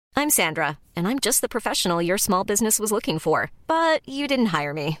I'm Sandra, and I'm just the professional your small business was looking for. But you didn't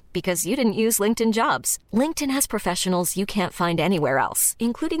hire me because you didn't use LinkedIn Jobs. LinkedIn has professionals you can't find anywhere else,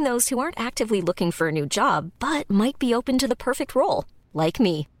 including those who aren't actively looking for a new job, but might be open to the perfect role, like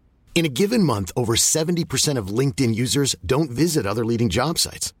me. In a given month, over 70% of LinkedIn users don't visit other leading job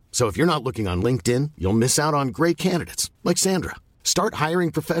sites. So if you're not looking on LinkedIn, you'll miss out on great candidates like Sandra. Start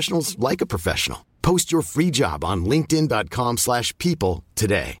hiring professionals like a professional. Post your free job on linkedin.com/people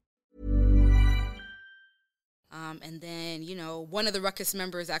today. And then, one of the Ruckus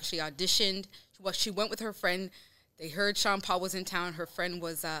members actually auditioned. Well, she went with her friend. They heard Sean Paul was in town. Her friend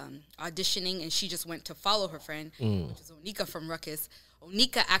was auditioning, and she just went to follow her friend, which is Onika from Ruckus.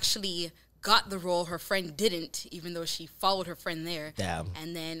 Onika actually got the role. Her friend didn't, even though she followed her friend there. Damn.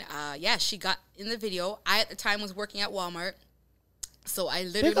 And then, she got in the video. I, at the time, was working at Walmart. So I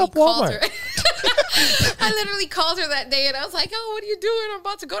literally called her. I literally called her that day, and I was like, "Oh, what are you doing? I'm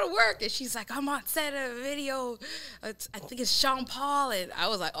about to go to work." And she's like, "I'm on set of a video. I think it's Sean Paul." And I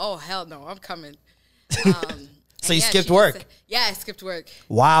was like, "Oh, hell no, I'm coming." So you skipped work? Yeah, I skipped work.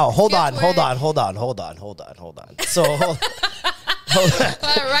 Wow. Hold on. So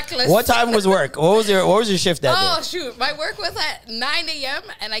reckless. What time was work? What was your shift that day? Oh shoot, my work was at 9 a.m.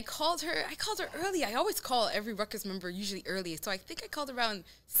 and I called her early. I always call every Ruckus member usually early, so I think I called around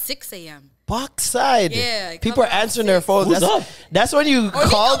 6 a.m. Backside. Yeah, people are answering their phones. Who's up? That's when you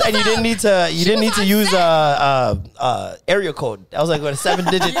called and you didn't need to. You didn't need to use area code. That was like what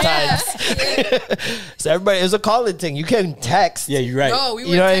 7-digit times. Yeah. So everybody, it was a calling thing. You can text. Yeah, you're right. No, we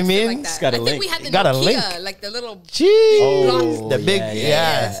You know what I texting mean? Like that. Just got a I think link. we had the Got a Nokia, link. like the little Jeez. The big,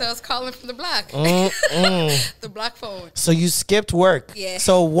 yeah. So I was calling from the block. The block phone. So you skipped work. Yeah.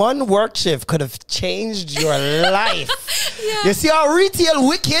 So one work shift could have changed your life. Yeah. You see how retail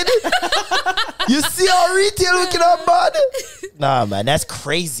wicked? You see how retail wicked are bad? Nah, man, that's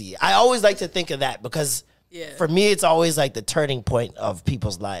crazy. I always like to think of that because for me, it's always like the turning point of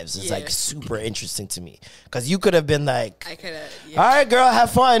people's lives. It's like super interesting to me because you could have been like, I could have. all right, girl,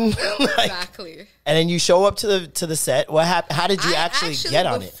 have fun. Exactly. And then you show up to the set. What happened? How did you actually get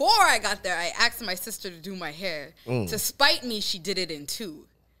on it? Before I got there, I asked my sister to do my hair. To spite me, she did it in 2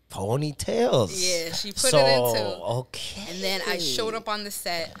 ponytails. Yeah, she put it in 2. Okay. And then I showed up on the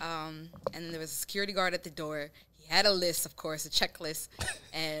set, and there was a security guard at the door. He had a list, of course, a checklist,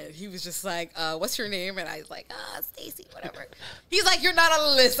 and he was just like, "What's your name?" And I was like, Stacy, whatever." He's like, "You're not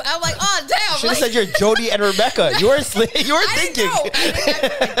on the list." I'm like, "Oh, damn!" Should have said you're Jody and Rebecca. You were thinking.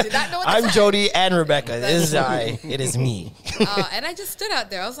 I did not know. I'm Jody and Rebecca. It is me. And I just stood out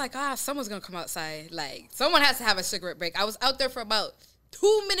there. I was like, someone's gonna come outside. Like, someone has to have a cigarette break. I was out there for about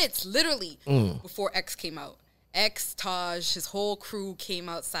 2 minutes, literally, before X came out. X, Taj, his whole crew came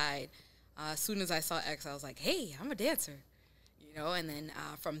outside. As soon as I saw X, I was like, "Hey, I'm a dancer." And then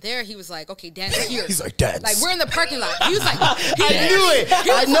from there, he was like, "Okay, dance here." He's like, "Dance." Like, we're in the parking lot. He was like, I knew it.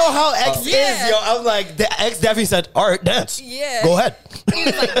 I know how X is, yo. I'm like, the X definitely said, "All right, dance." Yeah. Go ahead. He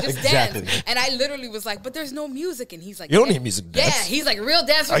was like, "Just Exactly. dance." And I literally was like, "But there's no music." And he's like, You don't need music to dance. Yeah, he's like, "Real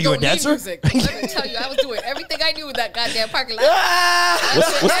dancers Are you a don't need dancer?" music." Let me tell you, I was doing everything I knew in that goddamn parking lot.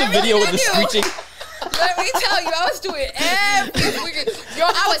 What's the video with the screeching? Let me tell you, I was doing everything. Yo,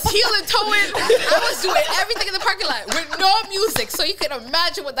 I was heel and toeing. I was doing everything in the parking lot with no music. So you can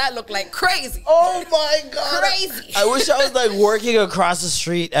imagine what that looked like. Crazy. Oh my God. Crazy. I wish I was like working across the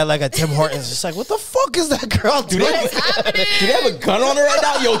street at like a Tim Hortons. Just like, what the fuck is that girl doing? What is happening? Do they have a gun on her right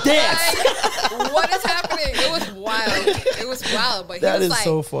now? Yo, dance. Like, what is happening? It was wild. It was wild. But he That was is like,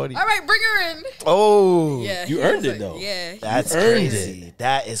 so funny. "All right, bring her in." Oh. Yeah, You he earned was it, like, though. Yeah. That's earned crazy.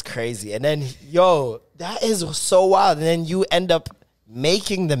 That is crazy. And then, yo, that is so wild. And then you end up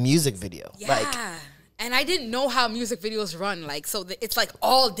making the music video. Yeah. Like, and I didn't know how music videos run. Like, so it's like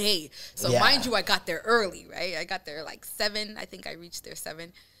all day. So Yeah. mind you, I got there early, right? I got there like 7. I think I reached there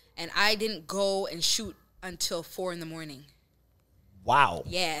 7. And I didn't go and shoot until 4 in the morning. wow.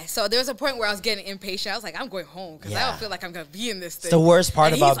 Yeah. So there was a point where I was getting impatient. I was like, I'm going home because I Yeah. don't feel like I'm going to be in this thing. It's the worst part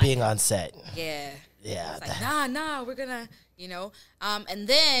And he's about like, being on set. Yeah. Yeah. I was like, nah, we're gonna, and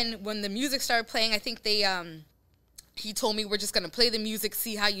then when the music started playing, I think he told me we're just gonna play the music,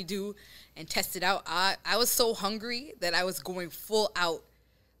 see how you do, and test it out. I was so hungry that I was going full out,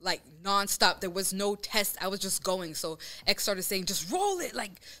 like nonstop. There was no test. I was just going. So X started saying, "Just roll it,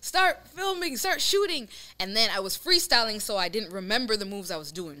 like start filming, start shooting." And then I was freestyling, so I didn't remember the moves I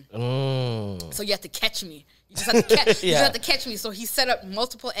was doing. So you have to catch me. You just have to catch. You just have to catch me. So he set up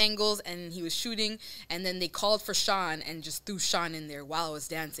multiple angles, and he was shooting. And then they called for Sean, and just threw Sean in there while I was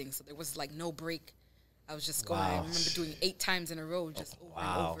dancing. So there was like no break. I was just going. I remember doing 8 times in a row, just over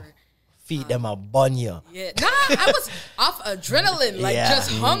and over. Feed them a bunya. Yeah. Nah, I was off adrenaline, like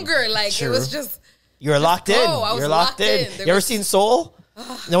just hunger. Like it was just. You're locked in. You're locked in. You ever seen Soul?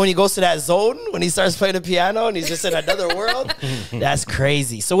 Then when he goes to that zone, when he starts playing the piano and he's just in another world, that's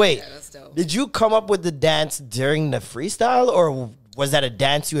crazy. So wait, did you come up with the dance during the freestyle, or was that a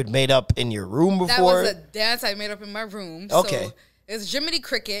dance you had made up in your room before? That was a dance I made up in my room. Okay. So it was Jiminy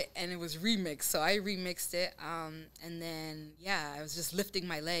Cricket and it was remixed. So I remixed it. And then, I was just lifting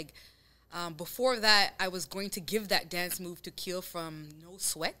my leg. Before that, I was going to give that dance move to Keel from No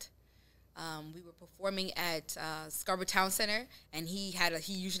Sweat. We were performing at Scarborough Town Center, and he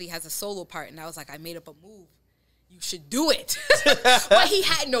usually has a solo part, and I was like, I made up a move. You should do it. But he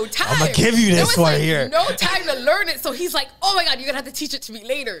had no time. I'm going to give you this one here. No time to learn it. So he's like, oh my God, you're going to have to teach it to me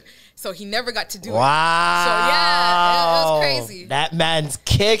later. So he never got to do it. Wow. So it was crazy. That man's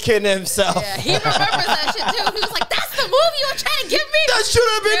kicking himself. Yeah, he remembers that shit too. He was like, that's the move you were trying to give me. That should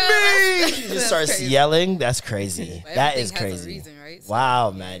have been me. He just starts crazy. Yelling. That's crazy. That is crazy. Has a reason, right? So,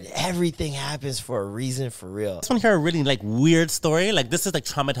 wow, man. Everything happens for a reason, for real. I just want to hear a really weird story. This is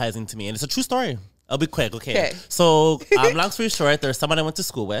traumatizing to me, and it's a true story. I'll be quick, okay? So, long story short, there's someone I went to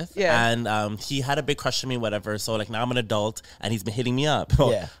school with, and he had a big crush on me, whatever. So, now I'm an adult, and he's been hitting me up.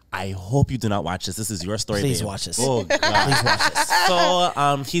 Yeah. I hope you do not watch this. This is your story, Please babe. Watch this. Oh, God. Please watch this.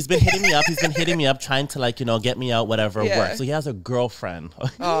 So, he's been hitting me up. He's been hitting me up, trying to, get me out, whatever, work. So, he has a girlfriend.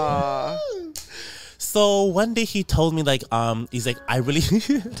 So one day he told me he's like, I really,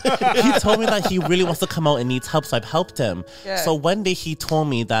 he told me that he really wants to come out and needs help. So I've helped him. Yeah. So one day he told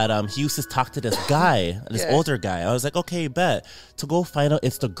me that he used to talk to this guy, this older guy. I was like, okay, bet. To go find out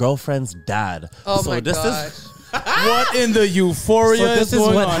it's the girlfriend's dad. Oh, my God. What in the euphoria so this is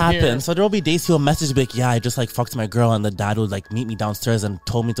going what on happened. Here? So there will be days he'll message me I just fucked my girl, and the dad would meet me downstairs and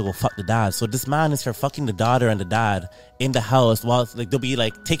told me to go fuck the dad. So this man is here fucking the daughter and the dad in the house while they'll be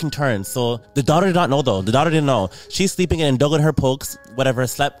taking turns. So the daughter did not know though. The daughter didn't know. She's sleeping in and dug in her pokes, whatever,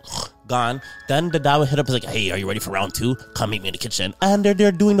 slept, gone. Then the dad would hit up and hey, are you ready for round 2? Come meet me in the kitchen. And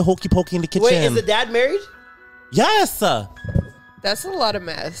they're doing the hokey pokey in the kitchen. Wait, is the dad married? Yes. That's a lot of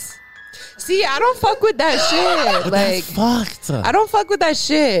mess. See, I don't fuck with that shit. Fucked. I don't fuck with that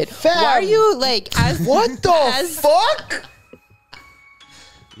shit. Fam. Why are you as what the fuck?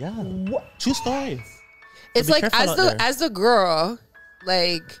 Yeah. What? True story. It's as the girl,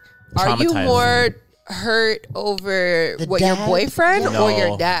 are you more hurt over your boyfriend or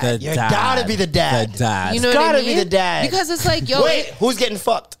your dad? Your gotta be the dad. The dad. You know gotta be the dad. Because it's wait, who's getting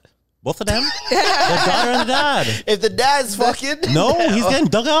fucked? Both of them? The daughter and the dad. If the dad's fucking... No, he's getting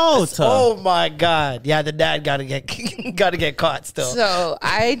dug out. Oh, my God. Yeah, the dad gotta get caught still. So,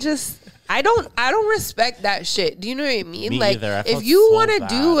 I don't respect that shit. Do you know what I mean? Me either. If you want to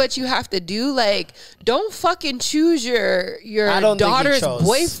do what you have to do, don't fucking choose your daughter's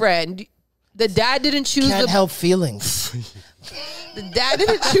boyfriend. The dad didn't choose Can't help feelings. The dad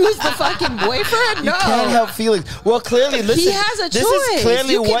didn't choose the fucking boyfriend? No. You can't help feelings. Well, clearly, listen. He has a choice. This is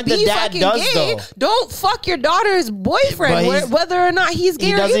clearly what the dad does, gay. though. Don't fuck your daughter's boyfriend, whether or not he's gay.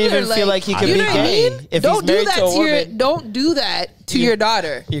 He doesn't even feel like he could be gay. If he's married to a woman. Don't do that to your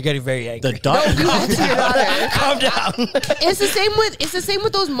daughter. You're getting very angry. The daughter. Don't do that to your daughter. Calm down. It's the same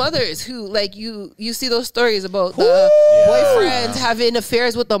with those mothers who you see those stories about the boyfriends having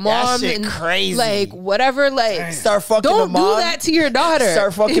affairs with the mom that shit and crazy. Whatever. Start fucking don't the mom. do that to your daughter.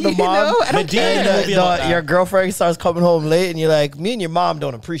 Start fucking the mom. I don't care. Your girlfriend starts coming home late, and you're like, me and your mom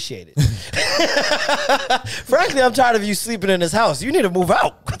don't appreciate it. Frankly, I'm tired of you sleeping in this house. You need to move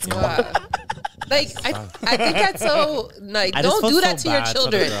out. What's going on? I think that's so don't do that to your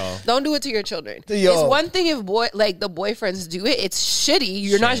children. Don't do it to your children. It's one thing if the boyfriends do it. It's shitty.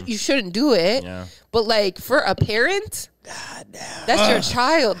 You shouldn't do it. Yeah. But for a parent, that's your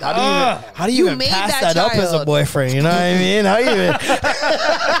child. How do you even pass that up as a boyfriend? You know what I mean? How you even?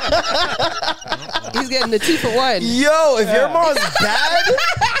 He's getting the 2 for 1. Yo, if your mom's bad,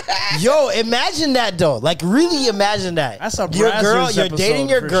 imagine that though. Really imagine that. That's a you're dating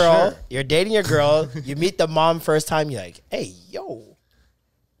your girl. Sure. You're dating your girl. You meet the mom first time. You're like, hey, yo.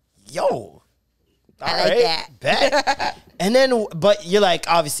 All right, bet. And then, but you're like,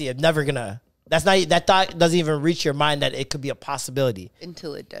 obviously, I'm never gonna. That thought doesn't even reach your mind that it could be a possibility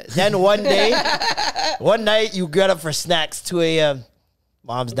until it does. Then one night you get up for snacks, 2 a.m.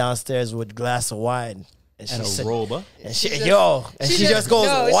 Mom's downstairs with a glass of wine and a robe. And she just goes,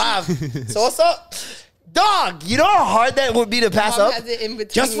 wow. So what's up? Dog, you know how hard that would be to pass up?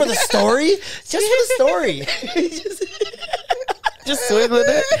 Just for the story? Just for the story. just swiggling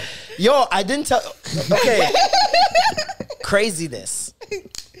it. Yo, I didn't tell. Okay. Craziness.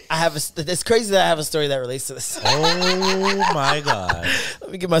 It's crazy that I have a story that relates to this. Oh my God.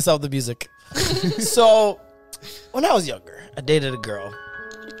 Let me give myself the music. So, when I was younger, I dated a girl.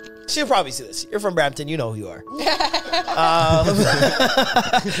 She'll probably see this. You're from Brampton. You know who you are.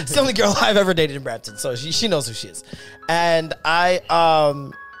 It's the only girl I've ever dated in Brampton, so she knows who she is. And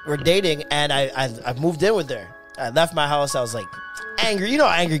we're dating, and I moved in with her. I left my house. I was like angry. You know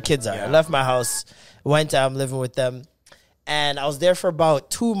how angry kids are. Yeah. I left my house, went living with them, and I was there for about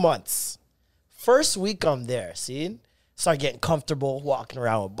 2 months. First week I'm there, start getting comfortable, walking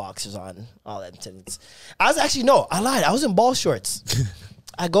around with boxers on, all that. I lied. I was in ball shorts.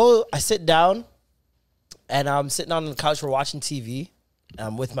 I sit down, and I'm sitting on the couch. We're watching TV.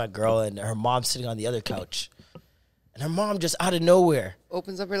 I'm with my girl, and her mom's sitting on the other couch. And her mom just out of nowhere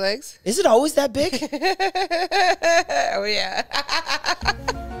opens up her legs. Is it always that big? Oh, yeah.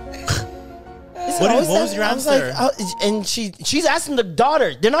 What was your answer? And she's asking the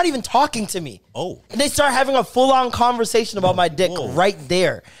daughter. They're not even talking to me. Oh. And they start having a full-on conversation about my dick right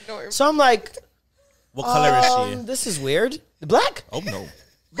there. So I'm like, what color is she? This is weird. Black? Oh, no.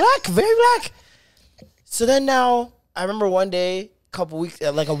 Black, very black. So then now, I remember one day, a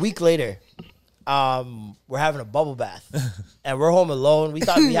week later, we're having a bubble bath. And we're home alone. We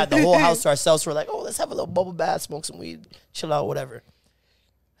thought we had the whole house to ourselves. So we're like, let's have a little bubble bath, smoke some weed, chill out, whatever.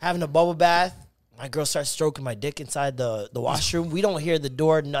 Having a bubble bath. My girl starts stroking my dick inside the washroom. We don't hear the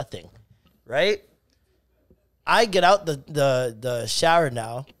door, nothing. Right? I get out the shower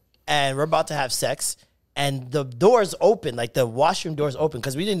now, and we're about to have sex. And the door's open, like the washroom door's open,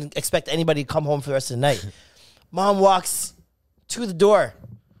 because we didn't expect anybody to come home for the rest of the night. Mom walks to the door.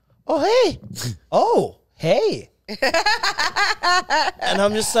 Oh, hey. Oh, hey. And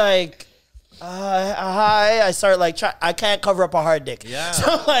I'm just like, hi. I start I can't cover up a hard dick. Yeah. So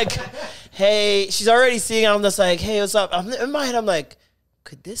I'm like, hey, she's already seeing it. I'm just like, hey, what's up? In my head, I'm like,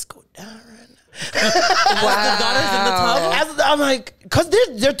 could this go down right now? Wow. The daughter's in the tub? I'm like, because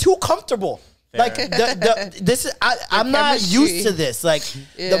they're too comfortable. Fair. Like this is I'm not used to this. Like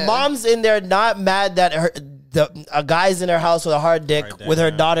the mom's in there not mad that a guy's in her house with a hard dick with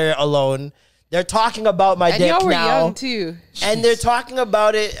her daughter alone. They're talking about my dick y'all were now. young too. And they're talking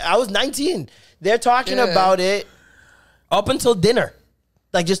about it. I was 19. They're talking about it up until dinner.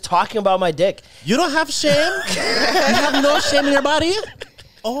 Like just talking about my dick. You don't have shame? You have no shame in your body?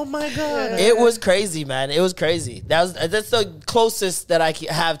 Oh my God. It was crazy, man. It was crazy. That's the closest that I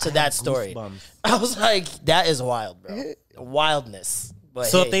have to that story. I was like, that is wild, bro. Wildness. But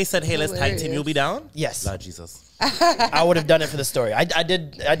so if they said, hey, let's tag team, you'll be down? Yes. Lord Jesus. I would have done it for the story. I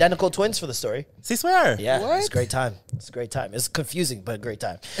did identical twins for the story. See, swear. Yeah. What? It's a great time. It's confusing, but a great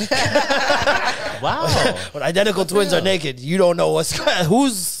time. Wow. When identical twins are naked, you don't know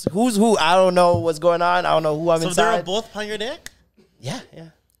who's who. I don't know what's going on. I don't know who I'm inside. So they were both on your dick? Yeah.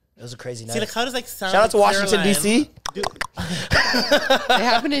 It was a crazy night. See, how does sound? Shout out to Washington, D.C. It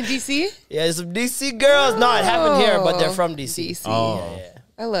happened in D.C.? Yeah, there's some D.C. girls. No, it happened here, but they're from D.C. D.C. Oh. Yeah.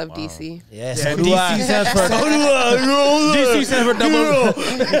 I love D.C. Yeah, so do I. DC stands for DC stands for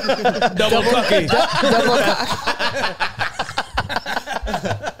double cocky. Double cock.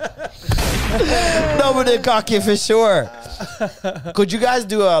 Double the cocky for sure. Could you guys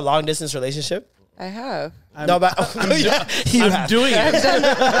do a long distance relationship? I have. I'm doing it.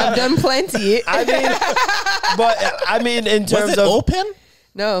 I've done plenty. I mean, in terms was it of open?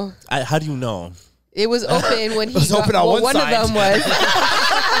 No. How do you know? It was open when he was open on one side. Of them was.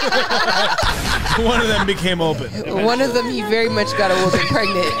 One of them became open. One of them, he very much got a woman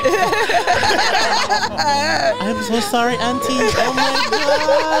pregnant. I'm so sorry, Auntie. Oh my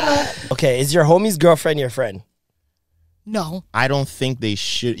God. Okay, is your homie's girlfriend your friend? No. I don't think they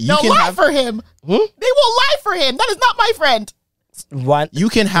should. You can lie for him. They will lie for him. That is not my friend. What? You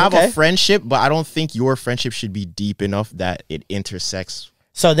can have a friendship, but I don't think your friendship should be deep enough that it intersects.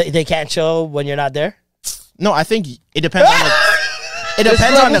 So they can't chill when you're not there? No, I think it depends on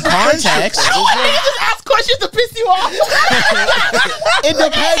the context. You just ask questions to piss you off. It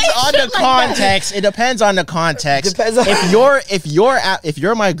depends on the context. It depends on the context. If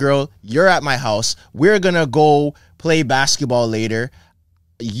you're my girl, you're at my house. We're gonna go play basketball later.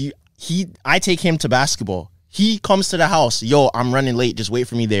 I take him to basketball. He comes to the house. Yo, I'm running late. Just wait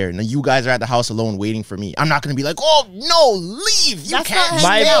for me there. Now you guys are at the house alone waiting for me. I'm not going to be like, oh, no, leave. You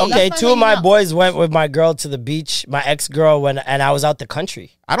can't. Two of my boys went with my girl to the beach, my ex-girl, and I was out the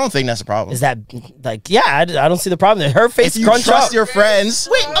country. I don't think that's a problem. Is that, I don't see the problem. Her face scrunch up. You trust your friends.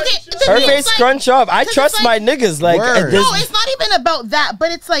 Wait, okay. Her face scrunch up. I trust my niggas. No, it's not even about that.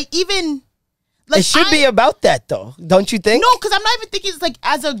 But it's like, even... Like, it should be about that, though. Don't you think? No, because I'm not even thinking it's like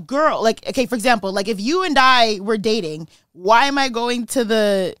as a girl. Like, okay, for example, like if you and I were dating, why am I going to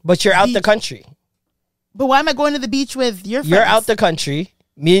the But you're out the country. But why am I going to the beach with your friends? You're out the country.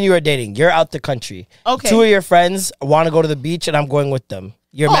 Me and you are dating. You're out the country. Okay. 2 of your friends want to go to the beach, and I'm going with them.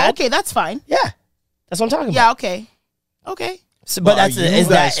 You're mad? Okay, that's fine. Yeah. That's what I'm talking about. Yeah, okay. Okay. So, but that's is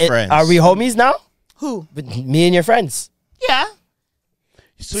that friends? Are we homies now? Who? With me and your friends. Yeah.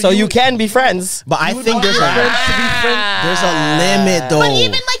 So you can be friends. But I think there's a limit, though. But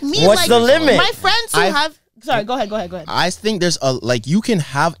even like me, what's like, the limit? My friends who have. Sorry, go ahead. I think there's you can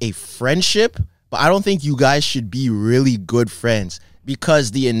have a friendship, but I don't think you guys should be really good friends, because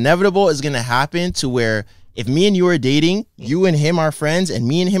the inevitable is gonna happen to where if me and you are dating, you and him are friends, and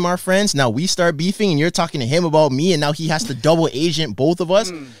me and him are friends. Now we start beefing, and you're talking to him about me, and now he has to double agent both of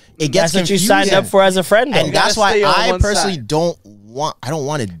us. It gets That's what you signed up for as a friend, though. and that's why I personally don't want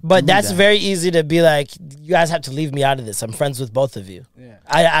to. But that's very easy to be like, you guys have to leave me out of this. I'm friends with both of you. Yeah.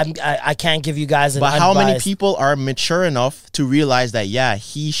 I can't give you guys an But how many unbiased- people are mature enough to realize that, yeah,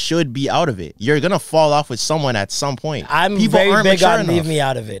 he should be out of it? You're going to fall off with someone at some point. I'm people very big on enough. leave me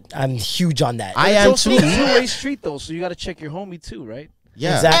out of it. I'm huge on that. I am too. It's a two-way street, though, so you got to check your homie, too, right?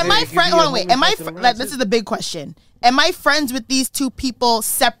 Yeah. Exactly. Am I friend? Hold on, wait. Am I? Like, this is the big question. Am I friends with these two people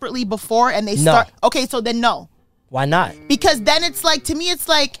separately before and they start? Okay, so then no. Why not? Because then it's like, to me, it's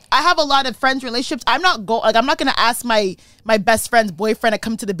like I have a lot of friends relationships. I'm not gonna ask my best friend's boyfriend to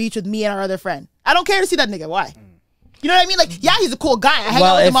come to the beach with me and our other friend. I don't care to see that nigga. Why? You know what I mean? Like, yeah, he's a cool guy. I hang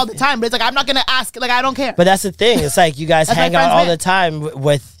out with him all the time, but it's like I'm not gonna ask. Like, I don't care. But that's the thing. It's like you guys hang out all the time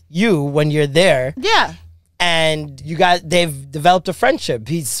with you when you're there. Yeah. And they've developed a friendship.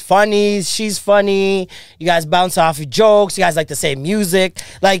 He's funny, she's funny. You guys bounce off of jokes. You guys like the same music.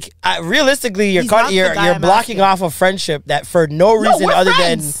 Like, realistically, you're blocking off a friendship that for no reason other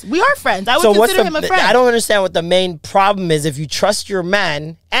friends. We are friends. I would consider him a friend. I don't understand what the main problem is. If you trust your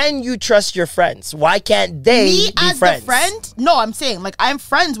man and you trust your friends, why can't they be as friends? The friend? No, I'm saying, like, I'm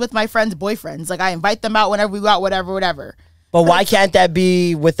friends with my friends' boyfriends. Like, I invite them out whenever we go out, whatever. But why can't that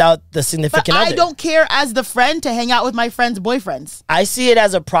be without the significant other? I don't care as the friend to hang out with my friends' boyfriends. I see it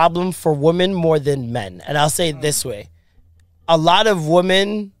as a problem for women more than men. And I'll say it this way. A lot of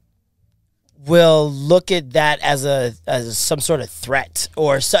women will look at that as some sort of threat,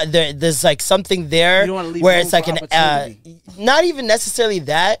 or there's like something there where it's like not even necessarily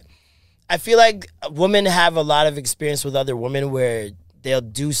that. I feel like women have a lot of experience with other women where they'll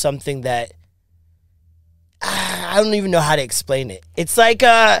do something that I don't even know how to explain it. It's like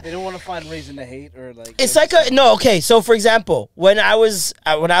they don't want to find reason to hate, or like it's like okay. So for example, when I was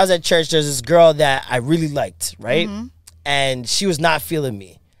at church, there's this girl that I really liked, right? Mm-hmm. And she was not feeling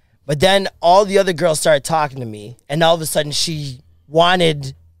me. But then all the other girls started talking to me, and all of a sudden she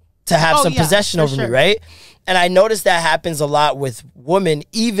wanted to have some possession over me, right? And I noticed that happens a lot with women,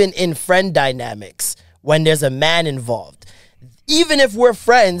 even in friend dynamics, when there's a man involved. Even if we're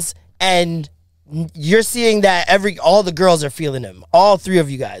friends and you're seeing that all the girls are feeling him, all three of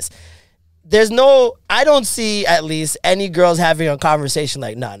you guys. I don't see at least any girls having a conversation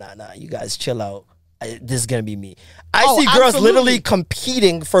like, nah, you guys chill out. This is going to be me. I see girls literally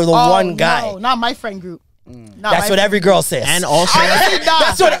competing for the one guy. No, not my friend group. That's what every girl says. And also,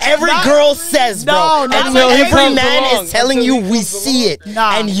 that's what every girl says, bro. And every man is telling you we see it.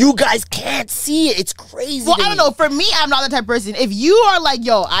 And you guys can't see it. It's crazy. Well, I don't know. For me, I'm not the type of person. If you are like,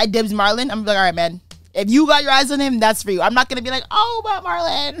 yo, I dibs Marlon, I'm like, all right, man. If you got your eyes on him, that's for you. I'm not going to be like, oh, but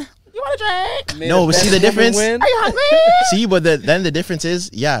Marlon, you want a drink? No, but see the difference? Are you hungry? See, but then the difference is,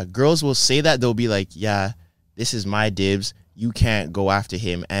 yeah, girls will say that. They'll be like, yeah, this is my dibs. You can't go after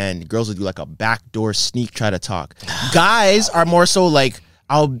him. And girls will do like a backdoor sneak try to talk. Guys are more so like,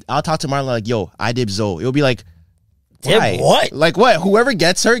 I'll talk to Marlon like, yo, I dib Zoe. It'll be like, why? Dib what? Like what? Whoever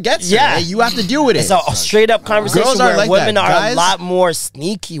gets her, gets her. Hey, you have to deal with it. It's a straight up conversation girls where like women that. are a lot more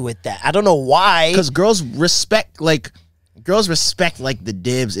sneaky with that. I don't know why. Because girls respect the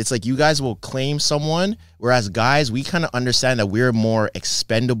dibs. It's like you guys will claim someone, whereas guys, we kind of understand that we're more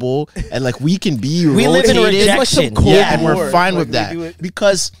expendable and like we can be we rotated. Live in rejection. And we're fine with that.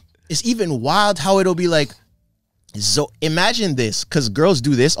 Because it's even wild how it'll be like, so imagine this, because girls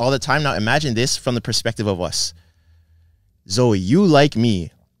do this all the time. Now imagine this from the perspective of us. Zoe, you like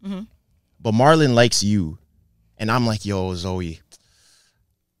me, but Marlon likes you. And I'm like, yo, Zoe,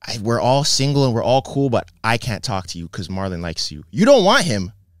 we're all single and we're all cool, but I can't talk to you because Marlon likes you. You don't want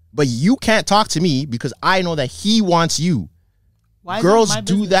him, but you can't talk to me because I know that he wants you. Girls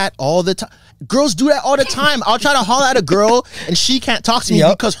do that all the time. girls do that all the time. I'll try to holler at a girl and she can't talk to me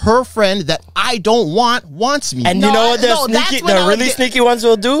because her friend that I don't want wants me. And you know what the really sneaky ones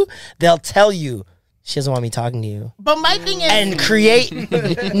will do? They'll tell you she doesn't want me talking to you. But my thing is, and create.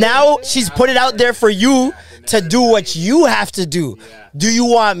 Now she's put it out there for you to do what you have to do. Do you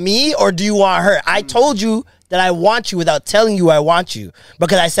want me or do you want her? I told you that I want you without telling you I want you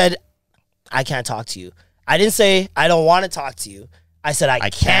because I said I can't talk to you. I didn't say I don't want to talk to you. I said I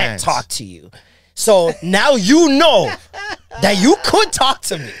can't talk to you. So now you know that you could talk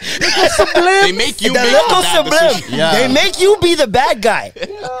to me. They make you make the yeah. They make you be the bad guy.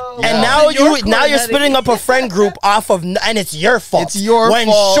 And now you're splitting up a friend group off of, and it's your fault. It's your fault. When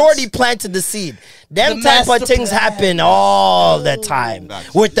Shorty planted the seed. Them type of things happen all the time.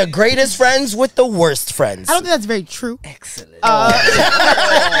 With the greatest friends, with the worst friends. I don't think that's very true. Excellent.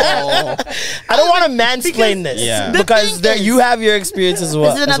 I don't want to mansplain this. Yeah. Because you have your experience as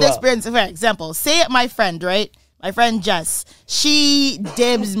well. This is another experience. For example, say my friend, right? My friend Jess. She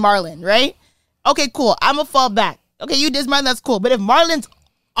dibs Marlon, right? Okay, cool. I'm going to fall back. Okay, you dibs Marlon, that's cool. But if Marlon's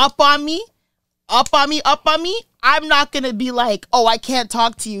up on me, I'm not going to be like, oh, I can't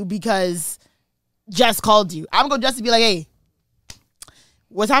talk to you because Jess called you. I'm going to just be like, hey,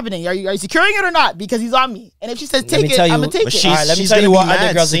 what's happening? Are you securing it or not? Because he's on me. And if she says take it, I'm going to take it. All right, let me tell you what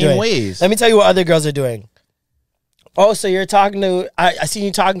other girls are doing. Let me tell you what other girls are doing. Oh, so you're talking to, I seen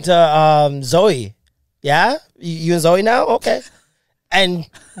you talking to Zoe. Yeah? You and Zoe now? Okay. And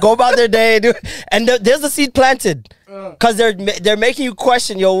go about their day. And there's the seed planted. Because they're making you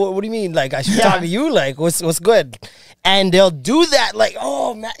question, yo, what do you mean? Like, I should talk to you? Like, what's good? And they'll do that like,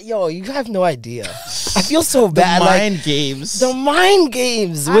 oh, man, yo, you have no idea. I feel so bad. The mind games. The mind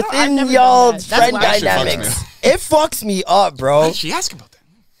games within y'all friend dynamics. It fucks me up, bro. Why did she ask about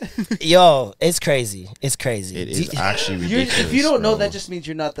that? Yo, it's crazy. It's crazy. It is actually ridiculous. If you don't know, that just means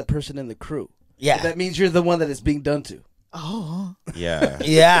you're not the person in the crew. Yeah. That means you're the one that is being done to. Oh. Yeah.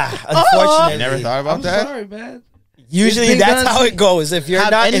 Yeah, unfortunately. You never thought about that? I'm sorry, man. Usually that's how it goes. If you're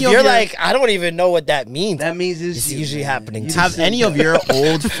not, if you're like, I don't even know what that means. That means it's usually happening. Have any of your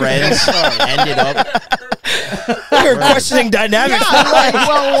old friends ended up? You're questioning dynamics. Yeah, like,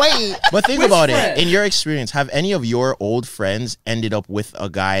 well, wait. But think about it. In your experience, have any of your old friends ended up with a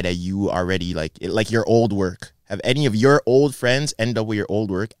guy that you already like your old work? Have any of your old friends end up with your old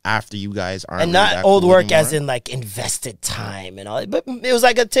work after you guys aren't? And not old work anymore? As in like invested time and all. But it was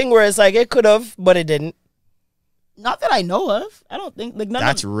like a thing where it's like it could have, but it didn't. Not that I know of. I don't think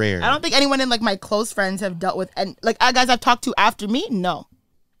that's rare. I don't think anyone in like my close friends have dealt with, and like guys I've talked to after me. No.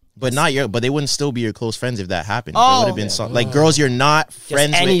 But but they wouldn't still be your close friends if that happened. There would have been some like girls you're not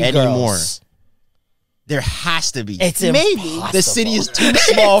friends with anymore. There has to be. It's maybe impossible. The city is too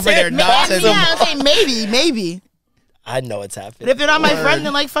small for their nonsense. Yeah, okay, maybe. I know it's happening. But if you're not my friend,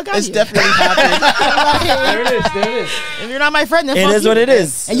 then like fuck out. It's definitely happening. There it is. If you're not my friend, then it fuck is you. What it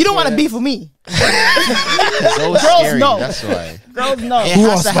is. And you don't want to beef with me. So girls scary. know. That's why. Girls know. It Who has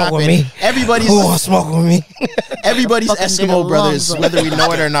wants to to smoke happen. with me? Everybody's Who wants to smoke with me? Everybody's Fucking Eskimo nigga brothers, long, whether we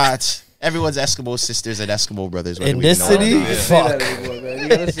know it or not. Everyone's Eskimo sisters and Eskimo brothers. In this city, fuck.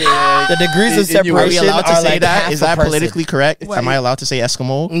 The degrees of separation. Are we allowed to say like that? Is that politically correct? Am I allowed to say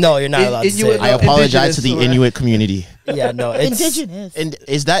Eskimo? No, you're not allowed to say it. I apologize to the Inuit community. Yeah, no, it's indigenous. And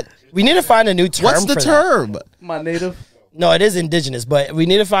is that? We need to find a new term. What's the term? My native. No, it is indigenous, but we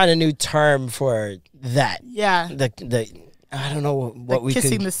need to find a new term for that. Yeah. The I don't know what we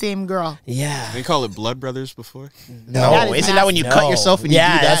kissing could. the same girl. Yeah. They call it blood brothers before. No, isn't that when you cut yourself and you do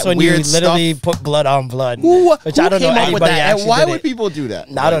that that's when weird you literally stuff? put blood on blood. Which I don't know anybody and why did would it. people do that?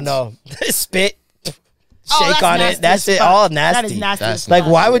 I don't know. Spit, Oh, shake that's on nasty it. That's as it. fuck. All That nasty. is nasty. That's Like,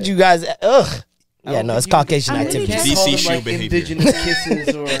 why would you guys? Ugh. Yeah, no, it's Caucasian I activity. really DC shoe behavior. Indigenous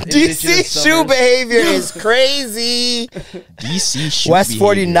kisses or DC shoe behavior is crazy. DC shoe West behavior.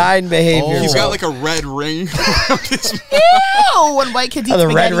 49 behavior. He's bro. got like a red ring. Ew, when white kids eat The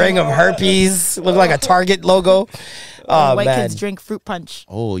red spaghetti. ring of herpes. Look like a Target logo. Oh, White man. kids drink fruit punch.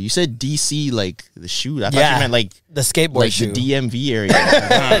 Oh, you said DC like the shoe. I thought Yeah. you meant like The skateboard like shoe. the DMV area.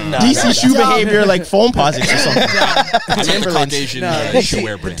 DC shoe behavior like foam posits or something. Timberland. Caucasian shoe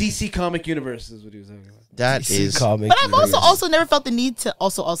wear The brand. DC comic universe is what he was talking about. That is comic. But I've also never felt the need to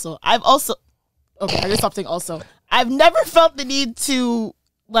I've also okay, I just stopped saying also. I've never felt the need to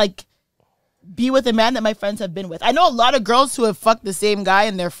like be with a man that my friends have been with. I know a lot of girls who have fucked the same guy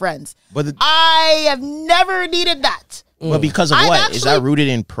and they're friends. But I have never needed that. But because of I've what? Is that actually- rooted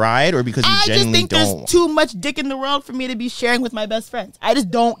in pride or because you I just genuinely think don't? there's too much dick in the world for me to be sharing with my best friends. I just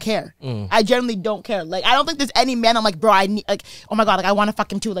don't care. I generally don't care. Like, I don't think there's any man I'm like, bro, I need, like, oh my God, like, I want to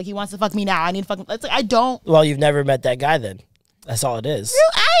fuck him too. Like, he wants to fuck me now. I need to fuck him. It's like, I don't. Well, you've never met that guy then. That's all it is.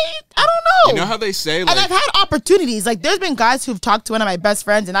 I don't You know how they say, like, and I've had opportunities. Like, there's been guys who've talked to one of my best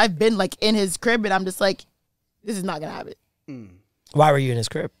friends, and I've been like in his crib, and I'm just like, this is not gonna happen. Why were you in his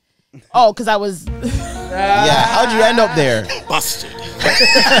crib? Oh, because I was. Yeah, how'd you end up there? busted. Let's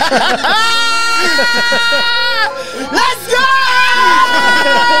go!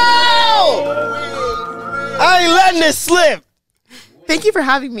 I ain't letting this slip. Thank you for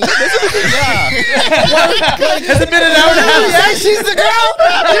having me. Has it been an hour and a half? You say she's the girl?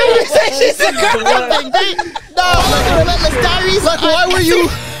 You say she's the girl? No, Relentless Diaries. Like, why were you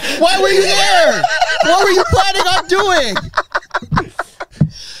there? What were you planning on doing?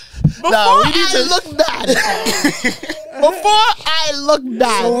 Before I look bad. Before I look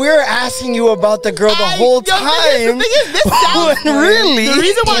bad. So we're asking you about the girl the whole time. The thing is, this sounds really. The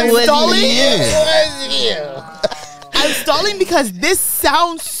reason why I'm stalling you. I'm stalling because this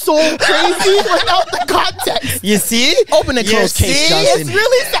sounds so crazy without the context. You see? Open and close case, Johnson. It's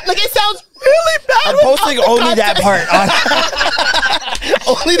really like it sounds really bad. I'm posting only that part on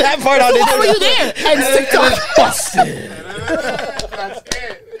only that part on Why were you there? And TikTok. Busted.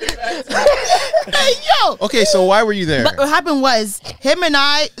 Hey, yo. Okay, so why were you there? But what happened was him and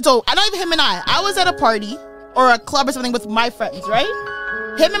I. So not even him and I was at a party or a club or something with my friends, right?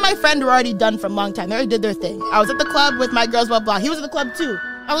 Him and my friend were already done for a long time. They already did their thing. I was at the club with my girls, blah, blah. He was at the club too.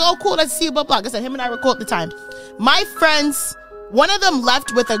 I was like, oh, cool, let's see you, blah, blah. Like I said, him and I were cool at the time. My friends, one of them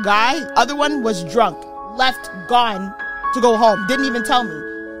left with a guy. Other one was drunk. Left, gone to go home. Didn't even tell me.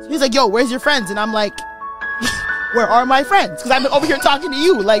 So he's like, yo, where's your friends? And I'm like, where are my friends? Because I've been over here talking to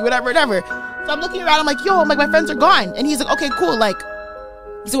you, like, whatever. So I'm looking around. I'm like, yo, my friends are gone. And he's like, okay, cool. Like,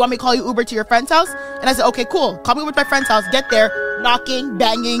 so want me to call you Uber to your friend's house? And I said, okay, cool. Call me Uber to my friend's house. Get there, knocking,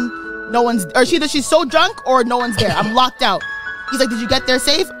 banging. No one's, or either she's so drunk or no one's there. I'm locked out. He's like, did you get there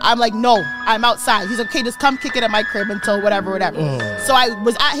safe? I'm like, no, I'm outside. He's like, okay, just come kick it at my crib until whatever. So I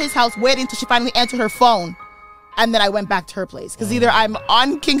was at his house waiting until she finally answered her phone. And then I went back to her place. Because either I'm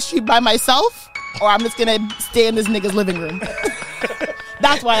on King Street by myself or I'm just going to stay in this nigga's living room.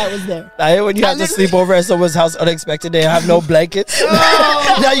 That's why I was there. I hate when you have to sleep over at someone's house unexpected. They have no blankets.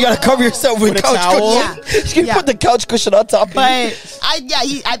 Now you gotta cover yourself with couch cushion. You put the couch cushion on top of you.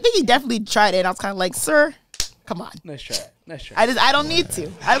 I think he definitely tried it. And I was kind of like, sir, come on. Nice try. I don't need to.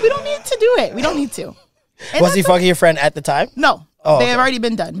 We don't need to do it. We don't need to. And was he fucking your friend at the time? No. They have already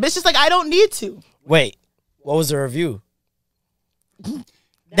been done. But it's just like, I don't need to. Wait, what was the review?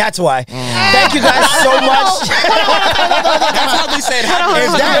 That's why. Thank you guys so much. That's how they say it happened.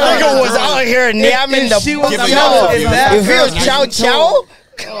 If that nigga was out here namming the if he was chow chow,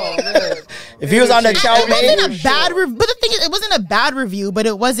 if he was on the chow main, it wasn't a bad review. But the thing is, it wasn't a bad review, but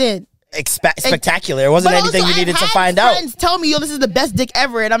it wasn't spectacular. It wasn't anything you needed to find out. Friends tell me, yo, this is the best dick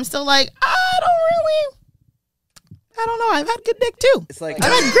ever, and I'm still like, I don't know. I've had good dick too. It's like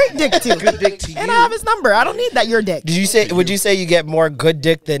I've had great dick too. Good dick to you. And I have his number. I don't need that. Your dick. Would you say you get more good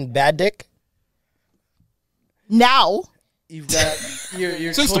dick than bad dick? Now. You've got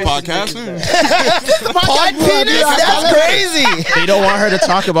your since the podcast. Pod penis? That's crazy. They don't want her to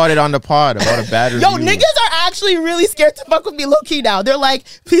talk about it on the pod, about a bad review. Yo, niggas are actually really scared to fuck with me low key now. They're like,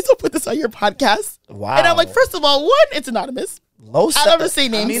 please don't put this on your podcast. Wow. And I'm like, first of all, one, it's anonymous. I never say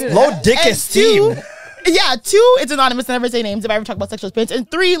names. Low dick esteem. Yeah, 2, it's anonymous. I never say names if I ever talk about sexual experience. And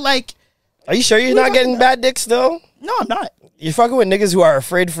 3, like, are you sure you're not getting bad dick still? No, I'm not. You're fucking with niggas who are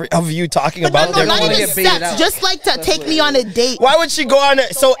afraid of you talking about their not even sex. Just like to take me on a date. Why would she go on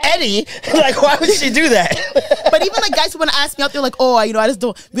it? So Eddie, like, why would she do that? But even like guys who want to ask me out, they're like, oh, I just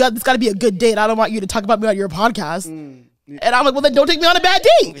don't. It's got to be a good date. I don't want you to talk about me on your podcast. And I'm like, well, then don't take me on a bad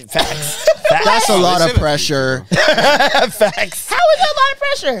date. Facts. That's a lot of pressure. Facts. How is that a lot of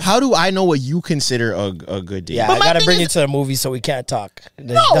pressure? How do I know what you consider a good date? Yeah, I gotta bring you to the movie so we can't talk.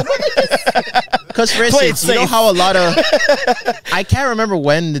 No, because for instance, you know how a lot of I can't remember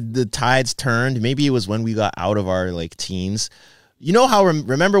when the tides turned. Maybe it was when we got out of our like teens. You know how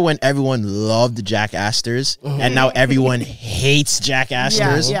remember when everyone loved Jack Astor's and now everyone hates Jack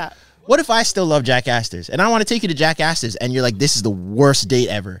Astor's? Yeah. What if I still love Jack Astor's and I want to take you to Jack Astor's and you're like, this is the worst date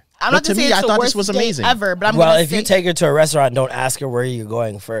ever? I'm not to me, I thought this was amazing. Ever, but if you take her to a restaurant, don't ask her where you're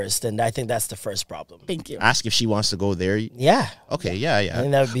going first, and I think that's the first problem. Thank you. Ask if she wants to go there. Yeah. Okay. Yeah. I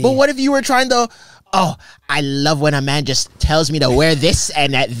think that would be. But what if you were trying to? Oh, I love when a man just tells me to wear this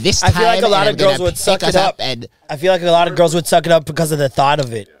and at this time. I feel like a lot of girls would suck it up, and I feel like a lot of girls would suck it up because of the thought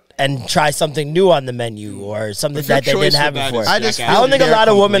of it. And try something new on the menu or something that they didn't have before. I don't think a lot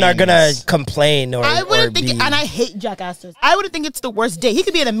of women are gonna complain or. I wouldn't think, and I hate Jack Astor's. I wouldn't think it's the worst date. He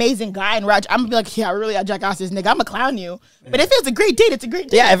could be an amazing guy, and I'm gonna be like, yeah, I really like Jack Astor's, nigga. I'm gonna clown you. But if it's a great date, it's a great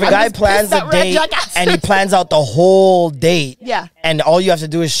date. Yeah, if a guy plans a date and he plans out the whole date, and all you have to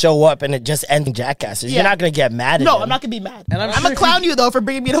do is show up, and it just ends in jackasses. You're not gonna get mad at No, them. I'm not gonna be mad. And I'm gonna clown you though for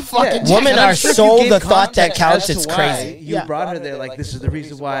bringing me to fucking. Women are sure if so you gave the thought that context counts. as It's to crazy. why You brought her there like this is the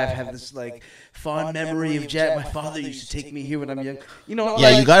reason why I've had this like fond memory of Jack. My father used to take me here when I'm young. You know, Yeah,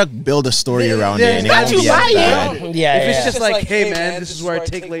 like, you gotta build a story around it. And it got won't you be as lying. bad. Yeah, if it's yeah. just like, hey man, this is where I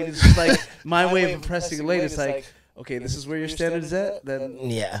take ladies. It's like my way of impressing a lady. It's like, okay, this is where your standard is at. Then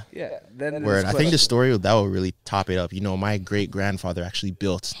Yeah. then Word. I think the story that will really top it up. You know, my great grandfather actually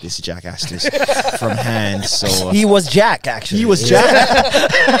built this Jack Astor's from hand. So He was Jack, actually. he was Jack.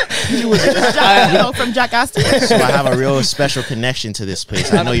 From Jack Astor. So I have a real special connection to this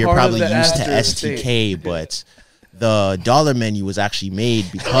place. I know you're part of probably the used to Astor STK, but the dollar menu was actually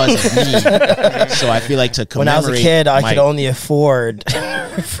made because of me. So I feel like to When I was a kid, I my- could only afford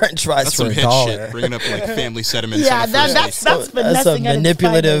French fries That's for some $1. hit shit. Bringing up like family sentiments. Yeah, on the first that's date. that's finessing. a at its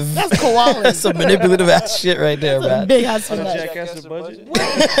manipulative. finest. That's koala. That's some manipulative ass shit right there, man. Big ass on a finesse. Jack Astor budget.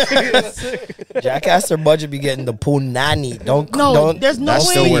 Jack Astor budget be getting the punani. No, Don't. there's no That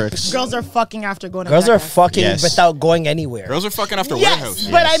still way works. girls are fucking after going. Girls to are Jack Astor. fucking Yes. without going anywhere. Girls are fucking after Yes, warehouse.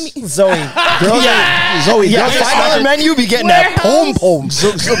 but I mean, Zoe, girls Zoe, yeah, girls are $5 smashing. menu be getting that pom pom.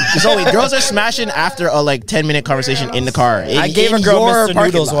 Zoe, girls are smashing after a like 10-minute conversation in the car. I gave a In girl your Mr.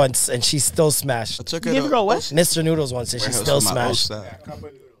 parking Noodles lot. once, and she still smashed. I took you her give a to girl what? Mr. Noodles once, and she warehouse still for my old smashed. stack.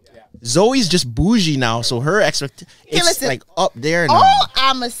 Zoe's just bougie now, so her it's listen. like up there now. All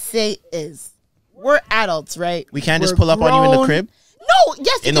I'ma say is, we're adults, right? We can't just We're pull up on you in the grown. crib? No,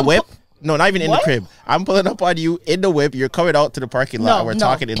 yes, you In the can whip? pu- No, not even in What? the crib. I'm pulling up on you in the whip. You're coming out to the parking lot, No, and we're no.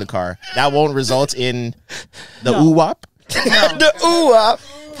 talking in the car. That won't result in the No. ooh-wop? The ooh-wop.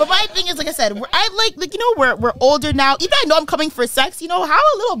 But my thing is, like I said, we're older now. Even I know I'm coming for sex. Have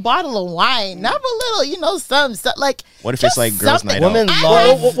a little bottle of wine. Have a little, some like. What if just it's like girls' something. night out? Women I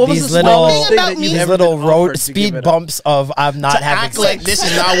love like- what was these the little, smallest thing that you've these ever little been road offered to speed give it up? bumps of I'm not having Act like sex. this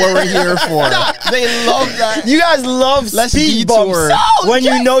is not what we're here for. They love that. You guys love Let's speed detour. bumps No, when you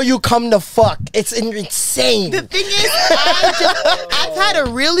just- know you come to fuck. It's insane. The thing is, I've had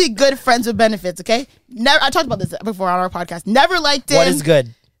a really good friends with benefits. Okay, I talked about this before on our podcast. Never liked it. What is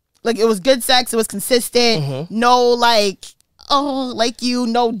good? Like, it was good sex. It was consistent. Mm-hmm. No,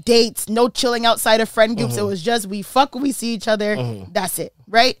 no dates, no chilling outside of friend groups. Mm-hmm. It was just we fuck when we see each other. That's it,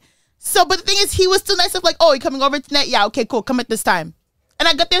 right? So, but the thing is, he was still nice. Of like, oh, you coming over tonight? Yeah, okay, cool. Come at this time. And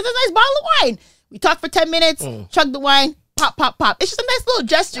I got there's a nice bottle of wine. We talked for 10 minutes, chug the wine, pop, pop, pop. It's just a nice little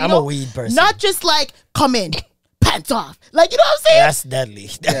gesture. I'm a weed person. Not just like, come in, pants off. Like, you know what I'm saying? That's deadly.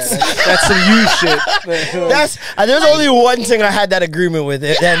 That's some you shit. There's only one thing I had that agreement with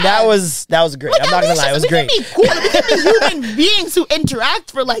it, and that was great. Like, I'm not gonna lie, it was great. We can be cool. We can be human beings who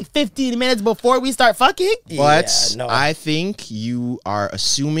interact for like 15 minutes before we start fucking. But Yeah, no. I think you are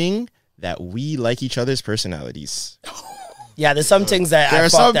assuming that we like each other's personalities. Yeah, there's some things that There I are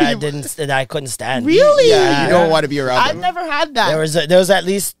thought some that I couldn't stand. Really? Yeah. You don't want to be around I've them. never had that. There was at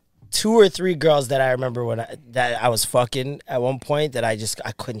least 2 or 3 girls that I remember that I was fucking at one point that I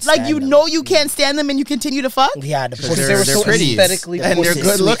couldn't stand. like, you them. know you can't stand them and you continue to fuck? Yeah, the pussy. They're so pretty. aesthetically And they're pussy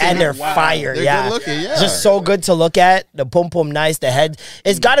good sweet, looking. and they're fire. They're yeah, good looking, yeah. just so good to look at. The pum pum nice, the head.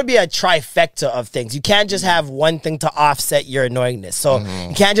 It's got to be a trifecta of things. You can't just have one thing to offset your annoyingness. So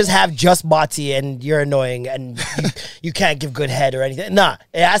you can't just have just body and you're annoying and you can't give good head or anything. Nah,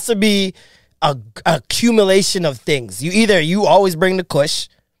 it has to be a accumulation of things. You always bring the kush.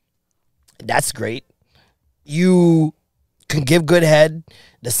 That's great. You can give good head.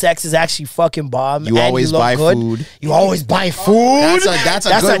 The sex is actually fucking bomb. You and always look buy good. food. You always buy food. That's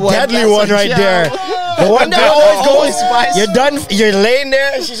a good one. deadly That's one a right gem. there. The one that always Always goes. buys You're done. You're laying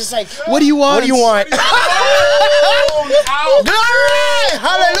there, and she's just like, What do you want? "What do you want?" Glory,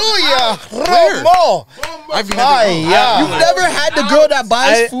 hallelujah, Where? Romo. I've never, You've Never had the girl that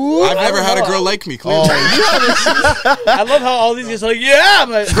buys food? I've never had a girl like me, clearly. I love how all these guys are like, yeah,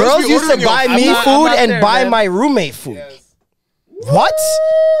 but Girls be used to ordering buy your- me I'm food not and there, buy man. my roommate food. What?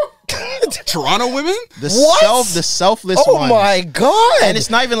 Toronto women? The What? the selfless Oh one. my god! And it's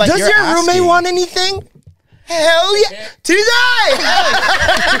not even like does you're your roommate asking. want anything? Hell yeah, TJ!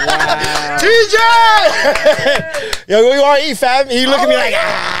 TJ! Yo, what you want to eat, fam? He look at me like,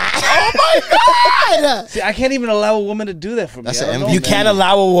 oh my god! see, I can't even allow a woman to do that for me. That's I don't an know, MVP. You man. can't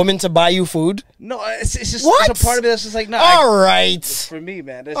allow a woman to buy you food. No, it's just What? It's a part of me that's just like, no. All right, for me,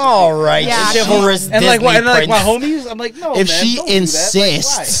 man. That's just all me. right, Yeah, chivalrous And like, Disney and like my prince. homies, I'm like, no. If man, she don't do that. Like,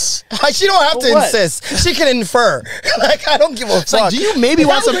 insists, She don't have For to what? insist. She can infer. Like, I don't give a it's like, fuck. do you maybe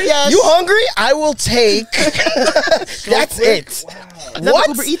want some? Yes. You hungry? I will take. That's it. Is that the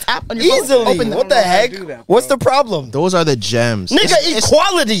Uber Eats app on your phone? Easily. Open What the heck? What's the problem? Those are the gems. Nigga,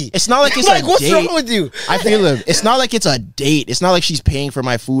 equality. It's not like it's like, a what's date. wrong with you? I feel it. It's not like it's a date. It's not like she's paying for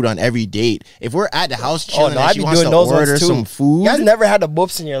my food on every date. If we're at the house chilling and she wants to order some food. You guys never had the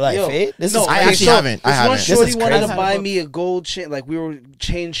whoops in your life, eh? I actually haven't. I haven't. One shorty wanted to buy me a gold chain. Like, we were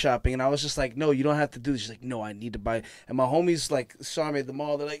chain shopping, and I was just like, no, you don't have to do this. She's like, no, I need to buy. And my homies like saw me at the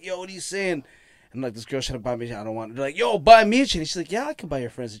mall. They're like, yo, what are you saying? And like, this girl trying to buy me, I don't want it. They're like, yo, buy me a chain. And she's like, yeah, I can buy your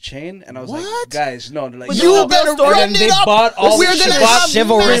friends a chain. And I was like, guys, no. They're like, you better run it up. Bought all We're gonna have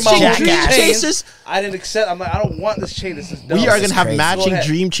chivalrous chases. I didn't accept. I'm like, I don't want this chain. This is dumb. We are gonna have crazy. matching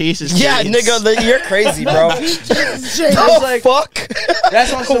dream chases. Yeah, nigga, you're crazy, bro. Like, fuck.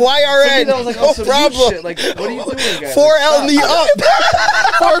 That's on some, YRN. That was like, no problem. Shit. Like, what are you doing, guys? 4L me up.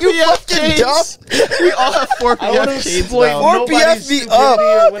 4PF chains. We all have 4PF chains now. 4PF me up.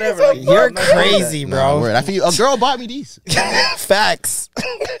 Or whatever. Like, you're crazy, bro. I feel a girl bought me these. Facts.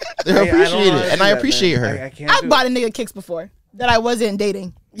 They're appreciated, and I appreciate her. I bought a nigga kicks before that I wasn't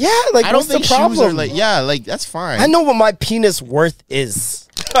dating. Yeah, like I don't what's think the problem? shoes are like like that's fine. I know what my penis worth is.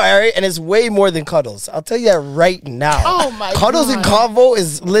 All right, and it's way more than cuddles. I'll tell you that right now. Oh my Cuddles God. and convo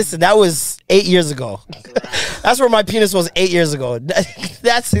is that was 8 years ago. That's where my penis was 8 years ago.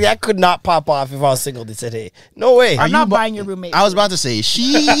 That could not pop off if I was single today. No way. I'm not buying your roommate. I was about to say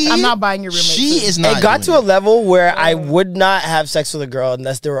I'm not buying your roommate. She is not. It got to a level where I would not have sex with a girl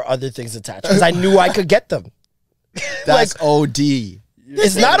unless there were other things attached because I knew I could get them. That's OD.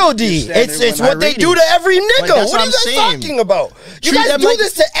 It's not OD. It's what they do to every nigga. That's What are you guys talking about? You Treat guys them do like-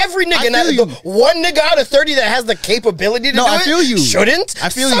 this to every nigga. I Now, feel the you. one nigga out of 30 that has the capability to do I it feel you. shouldn't. I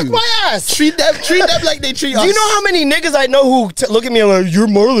feel Suck you. my ass. Treat them like they treat us. Do you know how many niggas I know who look at me and like, you're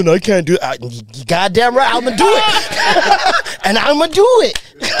Marlon, I can't do it. You goddamn right, I'm gonna do it. And I'm gonna do it.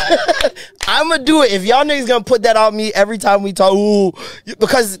 I'm gonna do it. If y'all niggas gonna put that on me every time we talk, ooh,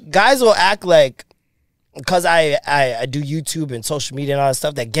 because guys will act like, because I do YouTube and social media and all that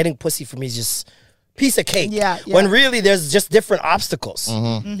stuff, that getting pussy for me is just piece of cake. Yeah. When really there's just different obstacles.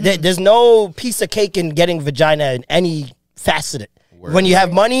 There's no piece of cake in getting vagina in any facet. When you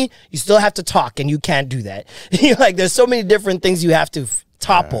have money, you still have to talk, and you can't do that. Like, there's so many different things you have to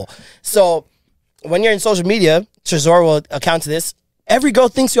topple. So when you're in social media, Trezor will account to this. Every girl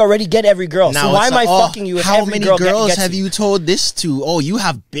thinks you already get every girl. Now so why it's am I like, fucking you if how every many girl girls gets have you told this to? Oh, you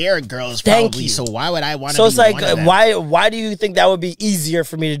have bare girls Thank probably, you. so why would I want to So be it's like, one of them? why do you think that would be easier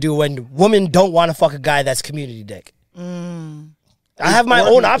for me to do when women don't want to fuck a guy that's community dick? I have my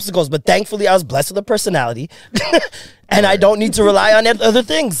own obstacles, but thankfully I was blessed with a personality, and I don't need to rely on other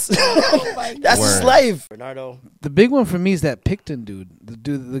things. That's just life. Bernardo. The big one for me is that Picton dude,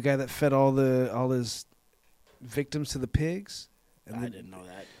 the guy that fed all his victims to the pigs. And I didn't know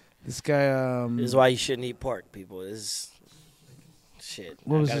that. This guy. This is why you shouldn't eat pork, people. This is shit.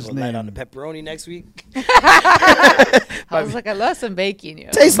 What was I gotta his go light name? on the pepperoni next week. I was like, I love some bacon. Yo.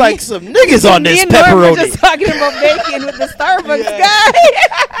 Tastes like some niggas on this Me and Norm were pepperoni. just talking about bacon with the Starbucks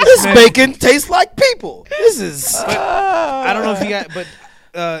guy. This bacon tastes like people. This is. I don't know if you got, but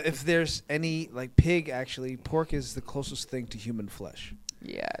if there's any like pig, actually, pork is the closest thing to human flesh.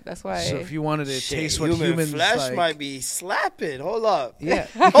 Yeah, that's why. So if you wanted to Shit, taste what human humans flesh like, might be slapping. Hold up. Yeah.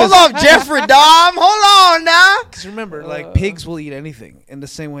 Hold up, Jeffrey Dahn. Hold on now. Because remember, like pigs will eat anything in the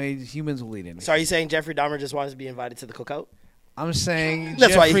same way humans will eat anything. So are you saying Jeffrey Dahmer just wants to be invited to the cookout? I'm saying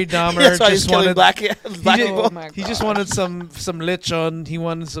That's why Jeffrey he- Dahmer that's why he's just killing wanted black he people. just, he just wanted some lechon. He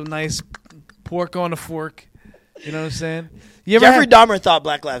wanted some nice pork on a fork. You know what I'm saying? You ever Jeffrey had- Dahmer thought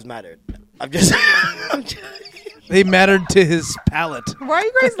Black Lives Mattered. I'm just. They mattered to his palate. Why are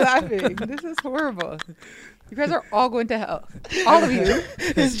you guys laughing? This is horrible. You guys are all going to hell. All of you.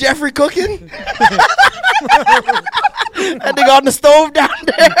 Is Jeffrey cooking? That nigga on the stove down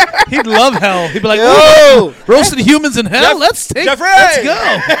there. He'd love hell. He'd be like, Yo! roasted humans in hell? Let's Jeffrey! Let's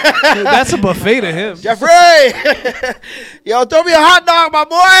go. That's a buffet to him. Jeffrey! Yo, throw me a hot dog, my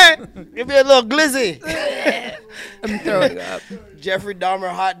boy. Give me a little glizzy. I'm throwing up. Jeffrey Dahmer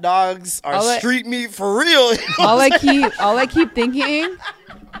hot dogs are All I- street meat for real. All I keep thinking.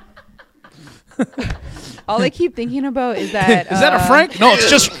 All I keep thinking about is that. Is that a Frank? No,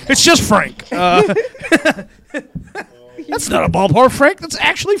 it's just Frank. That's not a ballpark Frank. That's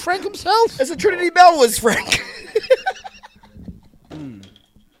actually Frank himself. It's a Trinity Bell was Frank.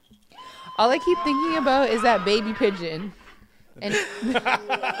 All I keep thinking about is that baby pigeon. And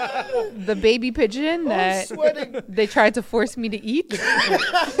the baby pigeon that they tried to force me to eat.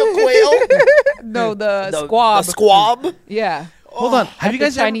 The quail? No, the squab. The squab? Yeah. Hold on. Have At you the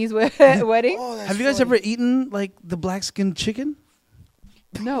guys Chinese wedding? have you guys ever eaten like the black skin chicken?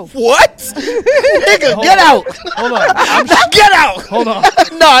 No. What? Nigga, get out. Hold on. Get out. Hold on.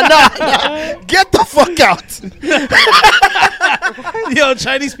 No. Get the fuck out. Yo,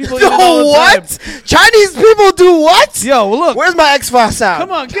 Chinese people. Yo, what? Chinese people do what? Yo, well, look. Where's my X-Files sound?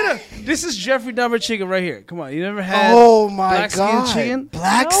 Come on, get a. This is Jeffrey Dahmer chicken right here. Come on, you never had? Oh my black god, skin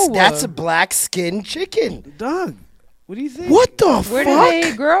chicken? That's a black skin chicken. Dog, what do you think? What the Where fuck? do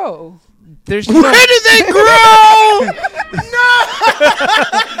they grow? There's Where do they grow? No.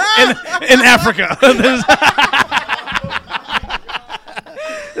 in Africa.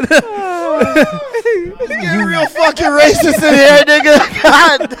 You're real fucking racist in here, nigga.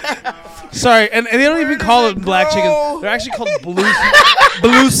 God. Sorry, and they don't even call it black chickens. They're actually called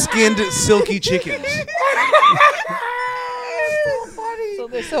blue-skinned silky chickens. So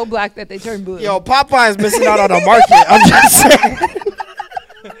they're so black that they turn blue. Yo, Popeye's missing out on the market. I'm just saying.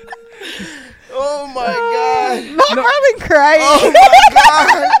 Oh my god. Marlon crying. Oh my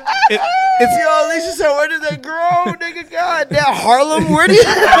god. It's yo, Alicia said, where did they grow, nigga? God damn, Harlem. Where do you?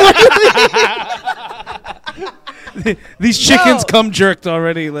 These chickens come jerked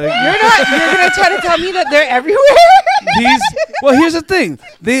already. Like You're gonna try to tell me that they're everywhere? Well, here's the thing.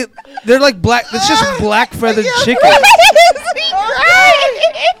 They're like black. It's just black feathered chickens.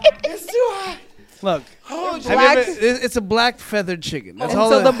 It's too hot. Look. It's a black feathered chicken. That's all.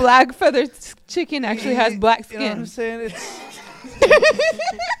 So the black feathered chicken actually has black skin. You know what I'm saying?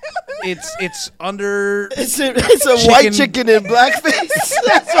 It's under. It's a white chicken in blackface.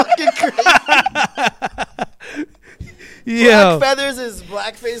 That's fucking crazy. Yeah. Black feathers is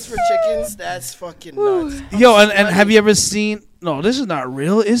blackface for chickens. That's fucking nuts. Yo, and have you ever seen? No, this is not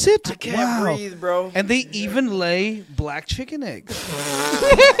real, is it? I can't breathe, bro. And they even lay black chicken eggs. So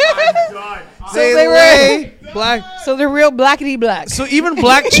they lay black. So they're real blackety black. So even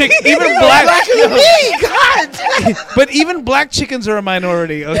black chicken, but even black chickens are a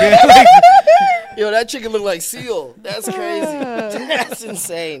minority. Okay. Yo, that chicken look like seal. That's crazy. That's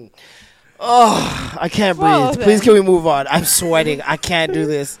insane. Oh, I can't breathe. Please, can we move on? I'm sweating. I can't do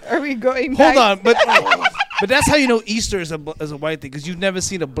this. Are we going? Hold on, but that's how you know Easter is a white thing, because you've never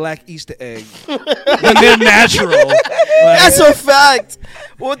seen a black Easter egg. And they're natural. That's a fact.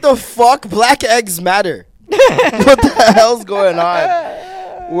 What the fuck? Black eggs matter. What the hell's going on?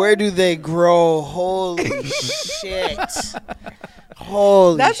 Where do they grow? Holy shit.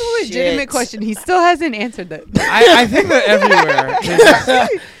 Holy That's a legitimate question. He still hasn't answered that. I think they're everywhere.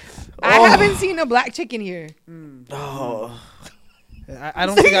 I haven't seen a black chicken here. Oh. I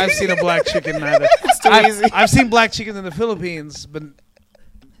don't think I've seen a black chicken either. It's too easy. I've seen black chickens in the Philippines, but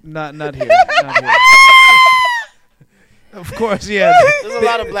not here. Not here. Of course, yeah. There's a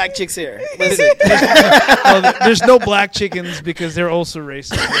lot of black chicks here. Listen. There's no black chickens because they're also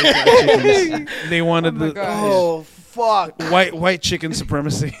racist. They wanted fuck. White chicken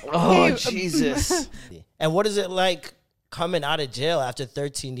supremacy. Oh, Jesus. And what is it like coming out of jail after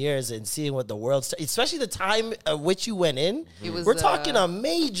 13 years and seeing what the world's, especially the time of which you went in? We're talking a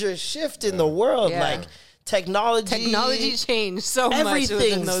major shift in the world. Like technology changed so much.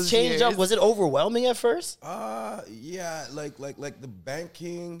 Everything's changed up. Was it overwhelming at first? Yeah, like the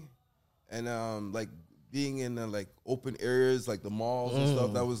banking and like being in like open areas like the malls and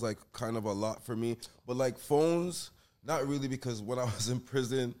stuff. That was like kind of a lot for me. But like phones, not really, because when I was in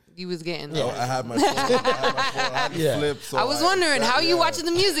prison, you was getting I had my phone. I had the flip. So I was wondering how you watching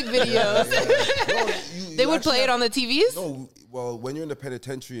the music videos. They would play it on the TVs? No, well, when you're in the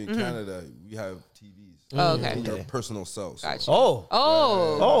penitentiary in Canada, we have TVs. Oh, okay. In your personal cells. Gotcha.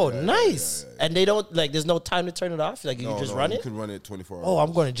 Nice. Yeah. And they don't, like, there's no time to turn it off? Like, you can just run it? You can run it 24 hours. Oh,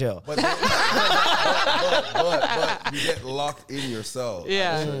 I'm going to jail. But you get locked in your cell at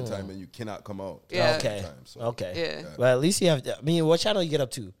a certain time and you cannot come out. Yeah. Okay. Yeah. Well, at least you have, what channel you get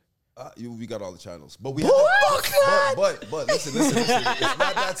up to? We got all the channels, but we. But listen. It's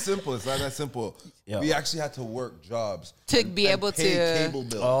not that simple. We actually had to work jobs to be able to pay cable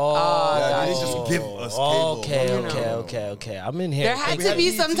bills. They didn't just give us cable. Okay. I'm in here. There had to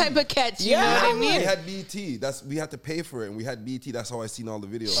be some type of catch. You know what I mean? We had BT. We had to pay for it, and we had BT. That's how I seen all the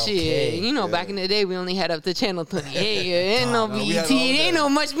videos. Shit, back in the day, we only had up to channel 28. Ain't no BT. Ain't no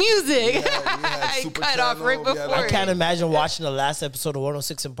much music. I cut off right before. I can't imagine watching the last episode of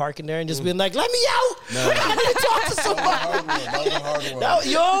 106 and Park in there and just being like, "Let me out! I need to talk to somebody." That was a hard one. That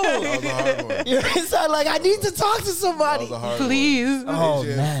was like, I need to talk to somebody. Please. Oh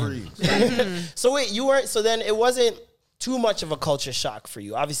man. So wait, you weren't. So then it wasn't too much of a culture shock for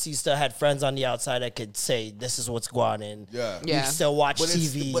you? Obviously, you still had friends on the outside that could say, this is what's going on. And you still watch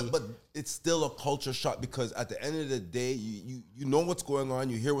TV. But it's still a culture shock because at the end of the day, you know what's going on,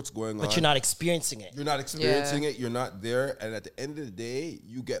 you hear what's going on. But you're not experiencing it. You're not experiencing it. You're not there. And at the end of the day,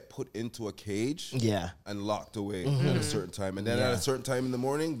 you get put into a cage and locked away at a certain time. And then at a certain time in the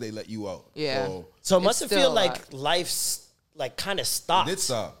morning, they let you out. Yeah. So it must feel like life's like kind of stopped. It did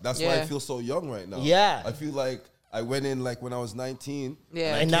stop. That's why I feel so young right now. Yeah. I feel like I went in like when I was 19.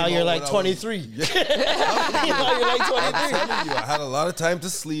 Yeah. And now you're like 23. Now you're like 23. I'm telling you, I had a lot of time to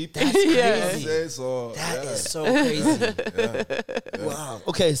sleep. That's crazy. That is so crazy. Wow.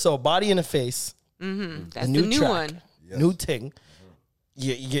 Okay, so Body in the Face. That's the new track, one. Yes. New thing.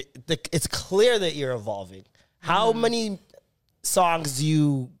 It's clear that you're evolving. How many songs do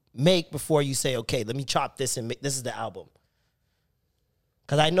you make before you say, okay, let me chop this and make this is the album?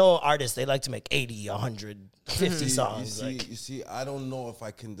 Because I know artists, they like to make 80, 150 songs. You see, I don't know if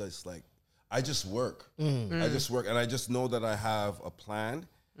I can just like, I just work. I just work, and I just know that I have a plan.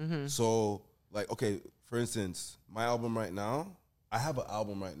 So, like, okay, for instance, my album right now, I have an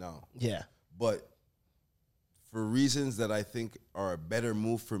album right now. Yeah. But for reasons that I think are a better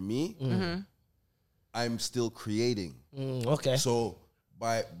move for me, I'm still creating. Okay. So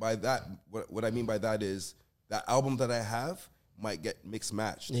by that, what I mean by that is that album that I have might get mixed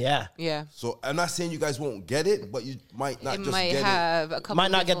matched. Yeah. Yeah. So I'm not saying you guys won't get it, but you might not just might get have it. a couple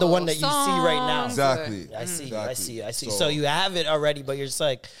might not get the one that you see right now. Exactly. I see. Exactly. I see. So you have it already, but you're just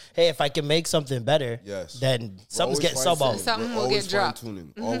like, hey, if I can make something better, then something's getting sub out. Something will get dropped.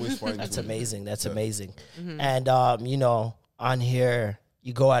 Always fine-tuning. That's amazing. That's amazing. And you know, on here,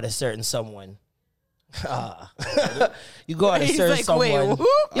 you go at a certain someone. You go at a certain like, someone. wait,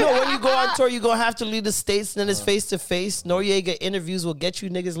 you know, when you go on tour, you're going to have to leave the States, and then it's face-to-face. Noriega interviews will get you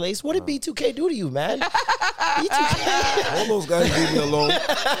niggas laced. What did B2K do to you, man? B2K. All those guys leave me alone.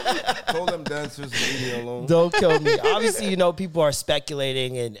 Told them dancers to leave me alone. Don't kill me. Obviously, you know, people are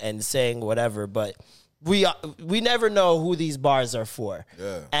speculating and saying whatever, but we never know who these bars are for.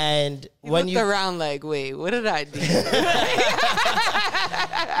 Yeah. And when you look around like, wait, what did I do?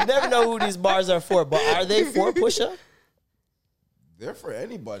 You never know who these bars are for, but are they for Pusha? They're for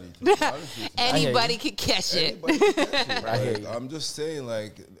anybody. Anybody can catch it. Like, I'm just saying,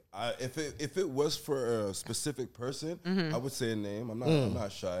 like, if it was for a specific person, I would say a name. I'm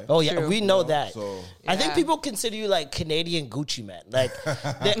not shy. Oh yeah, we know that. So I think people consider you like Canadian Gucci Man, like,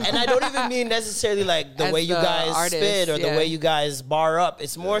 and I don't even mean necessarily like the way you guys spit or the way you guys bar up.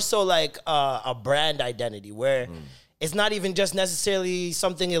 It's more so like a brand identity where it's not even just necessarily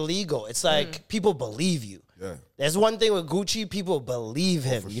something illegal. It's like people believe you. Yeah. There's one thing with Gucci, people believe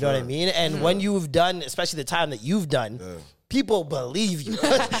him. You know what I mean? And when you've done, especially the time that you've done, people believe you.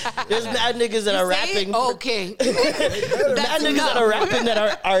 There's mad niggas that are rapping. Okay. Mad niggas that are rapping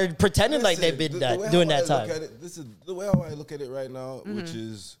that are pretending like they've been doing that time. This is the way how I look at it right now, which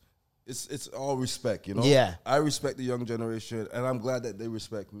is it's all respect, you know? Yeah. I respect the young generation, and I'm glad that they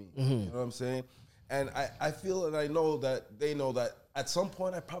respect me. You know what I'm saying? And I feel and I know that they know that at some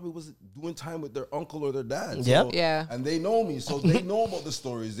point I probably was doing time with their uncle or their dad. So, yeah. And they know me, so they know about the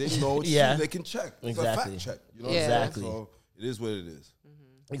stories. They know it's true. They can check. It's a fact check. You know what I'm saying? So it is what it is.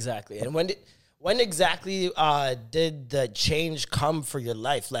 Exactly. And when exactly did the change come for your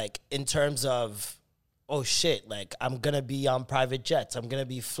life? Like in terms of, oh shit, like I'm gonna be on private jets. I'm gonna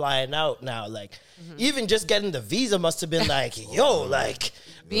be flying out now. Like even just getting the visa must have been like, yo, like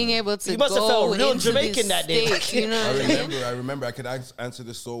being able to. You must have felt real Jamaican that day. You know I remember. I could answer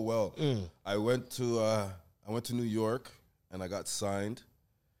this so well. I went to New York and I got signed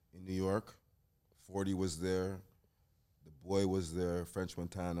in New York. 40 was there. The boy was there. French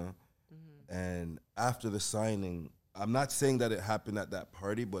Montana. And after the signing, I'm not saying that it happened at that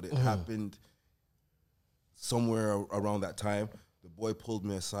party, but it happened somewhere around that time. The boy pulled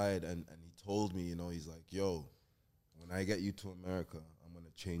me aside and he told me, you know, he's like, yo, when I get you to America, I'm going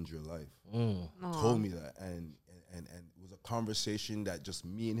to change your life. Told me that. And it was a conversation that just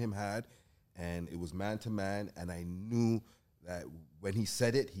me and him had, and it was man to man, and I knew that when he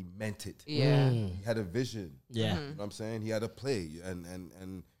said it, he meant it. Yeah. He had a vision. Yeah. You know what I'm saying? He had a play,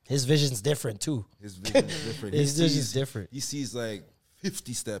 and his vision's different too. His vision's different. His vision's different. He sees like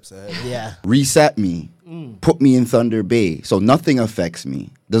 50 steps ahead. Yeah. Reset me. Put me in Thunder Bay. So nothing affects me.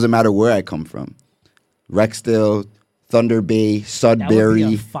 Doesn't matter where I come from. Rexdale, Thunder Bay, Sudbury. That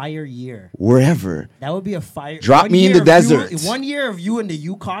would be a fire year. Wherever. That would be a fire. Drop me in the desert. 1 year of you in the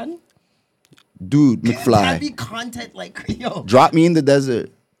Yukon? Dude, McFly. That'd be content like, yo. Drop me in the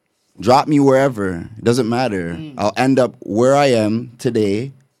desert. Drop me wherever. It doesn't matter. I'll end up where I am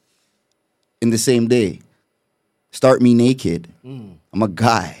today in the same day. start me naked. I'm a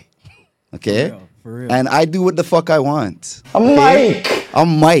guy. Okay? For real. And I do what the fuck I want. I'm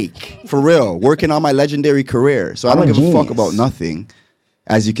Mike. For real. Working on my legendary career. So I don't give a fuck about nothing,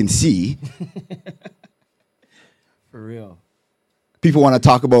 as you can see. For real. People want to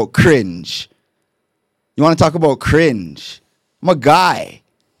talk about cringe. You want to talk about cringe? I'm a guy.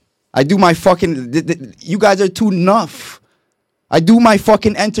 I do my fucking... You guys are too nuff. I do my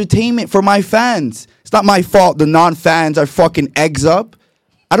fucking entertainment for my fans. It's not my fault the non-fans are fucking eggs up.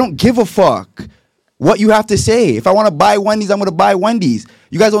 I don't give a fuck what you have to say. If I want to buy Wendy's, I'm going to buy Wendy's.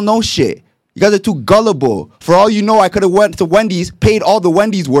 You guys don't know shit. You guys are too gullible. For all you know, I could have went to Wendy's, paid all the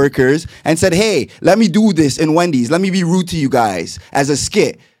Wendy's workers, and said, hey, let me do this in Wendy's. Let me be rude to you guys as a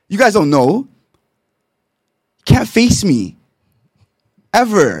skit. You guys don't know. You can't face me.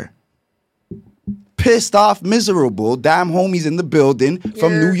 Ever. Pissed off, miserable, damn homies in the building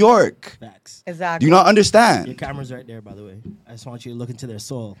from New York. Facts. Exactly. Do you not understand? Your camera's right there, by the way. I just want you to look into their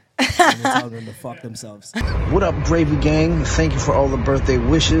soul and tell them to fuck themselves. What up, Gravy Gang? Thank you for all the birthday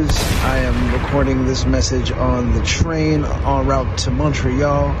wishes. I am recording this message on the train en route to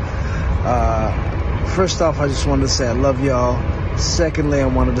Montreal. First off, I just wanted to say I love y'all. Secondly, I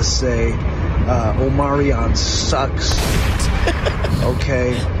wanted to say Omarion sucks.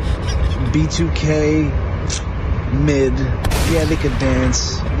 Okay. B2K, mid. Yeah, they could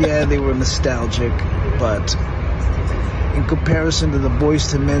dance. Yeah, they were nostalgic. But in comparison to the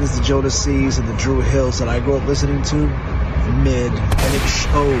Boyz II Men's, the Jodeci's, and the Drew Hills that I grew up listening to, mid. And it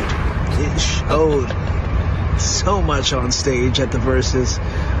showed. It showed so much on stage at the Versus.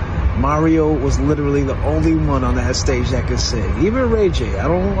 Mario was literally the only one on that stage that could sing. Even Ray J.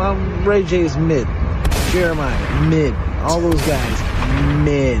 Ray J is mid. Jeremiah, mid. All those guys,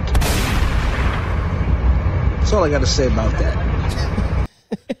 mid. That's all I got to say about that.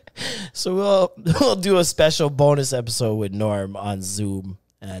 So we'll do a special bonus episode with Norm on Zoom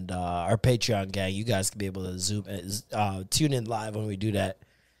and our Patreon gang. You guys can be able to Zoom tune in live when we do that,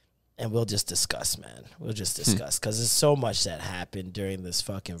 and we'll just discuss, man. We'll just discuss because there's so much that happened during this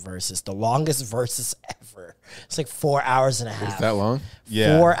fucking Versus, the longest Versus ever. It's like 4 hours and a half. Was that long?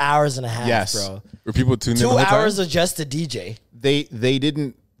 Yeah. 4 hours and a half, Yes. bro. Were people tuning in 2 the whole time? hours of just a DJ. They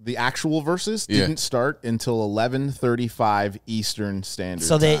didn't. The actual Versus didn't start until 11:35 Eastern Standard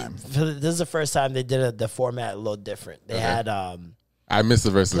Time. This is the first time they did the format a little different. They had I missed the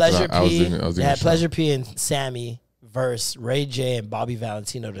Versus. Pleasure I was P. doing They the had show. Pleasure P and Sammy verse Ray J and Bobby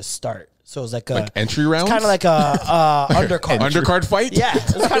Valentino to start. So it was like a entry rounds, kind of like a undercard undercard fight. Yeah,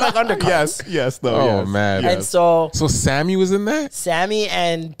 it was kind of like undercard. Yes, though. Oh yes. man! And so Sammy was in that. Sammy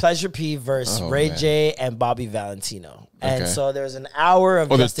and Pleasure P versus Ray J and Bobby Valentino. And Okay. so there was an hour of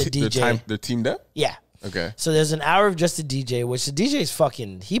just a DJ. They're teamed up. Yeah. Okay. So there's an hour of just a DJ, which the DJ's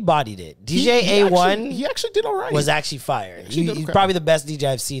fucking, he bodied it. DJ He A1 he actually did all right. was actually fire. He's probably the best DJ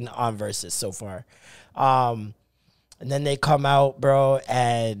I've seen on Versus so far. And then they come out, bro,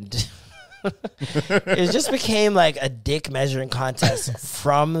 and it just became like a dick measuring contest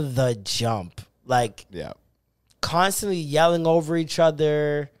from the jump. Like, constantly yelling over each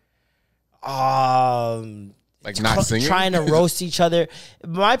other. Like not singing? Trying to roast each other.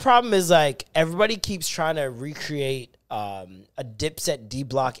 My problem is like everybody keeps trying to recreate a Dipset D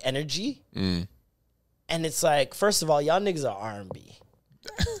Block energy. And it's like, first of all, y'all niggas are R&B.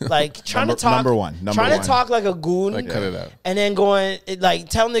 Like trying to talk number one. To talk like a goon. Like cut it out. And then going like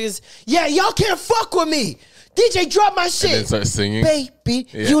tell niggas, yeah, y'all can't fuck with me. DJ, drop my shit. And then start singing. Baby,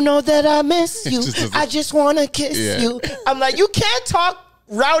 you know that I miss you. I just wanna kiss you. I'm like, you can't talk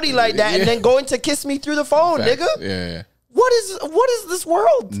rowdy like that and then going to kiss me through the phone, nigga. Yeah. What is this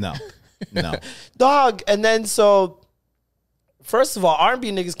world? No. Dog. And then so first of all,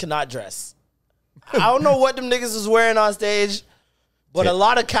 R&B niggas cannot dress. I don't know what them niggas is wearing on stage, but a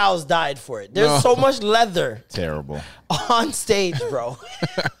lot of cows died for it. There's so much leather Terrible. on stage, bro.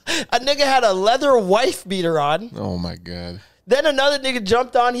 A nigga had a leather wife beater on. Oh my god. Then another nigga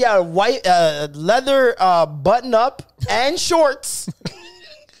jumped on. He had a white leather button up and shorts.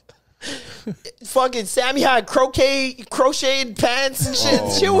 Fucking Sammy had crocheted pants and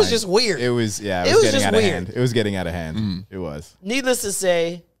shit. Shit was just weird. It was getting just out weird. of hand. It was getting out of hand. It was. Needless to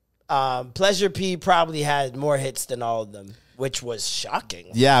say, Pleasure P probably had more hits than all of them, which was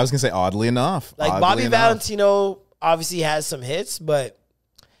shocking. Yeah, I was gonna say oddly enough. Like Bobby Valentino obviously has some hits, but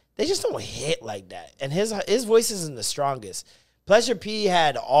they just don't hit like that. And his voice isn't the strongest. Pleasure P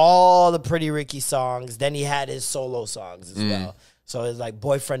had all the Pretty Ricky songs. Then he had his solo songs as well. So it's like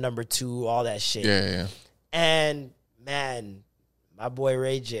Boyfriend Number 2, all that shit. Yeah. And man, my boy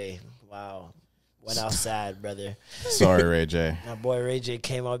Ray J, wow, went out sad, brother. Sorry, Ray J. My boy Ray J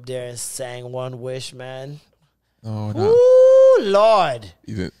came up there and sang One Wish, man. Oh no. Ooh, Lord.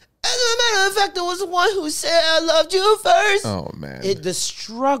 Is it? As a matter of fact, I was the one who said I loved you first. Oh man. The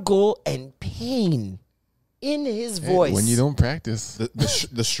struggle and pain in his voice. When you don't practice.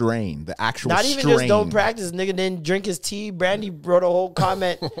 The strain, the actual Not even strain. just don't practice. Nigga didn't drink his tea. Brandy wrote a whole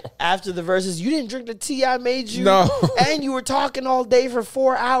comment after the verses. You didn't drink the tea I made you. No. And you were talking all day for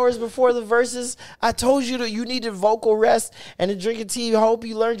 4 hours before the verses. I told you that you needed vocal rest and to drink a tea. I hope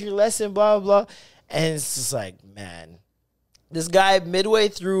you learned your lesson, blah, blah, blah. And it's just like, man. This guy, midway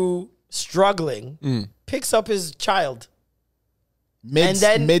through struggling, picks up his child.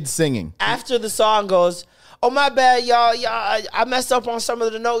 Mid singing. After the song goes, oh, my bad, y'all. I messed up on some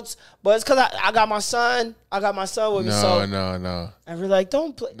of the notes, but it's because I got my son. I got my son with me. So No. and we're like,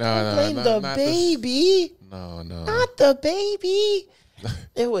 don't blame the baby. No. Not the baby.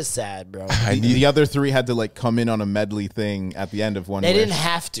 It was sad, bro. The other three had to like come in on a medley thing at the end of One They Wish. didn't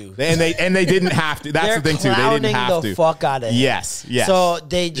have to. And they didn't have to. That's the thing too. They didn't have clowning to. the fuck out of him. Yes. So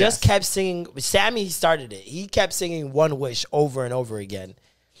they just kept singing. Sammy started it. He kept singing One Wish over and over again.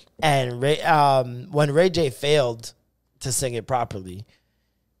 And when Ray J failed to sing it properly,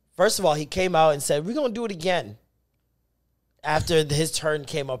 first of all, he came out and said, we're going to do it again. After his turn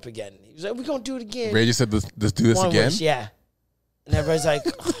came up again. He was like, we're going to do it again. Ray J said, let's do this One again? Wish, yeah. And everybody's like,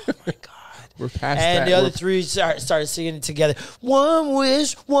 oh my God. We're past that. And the other three started singing it together. One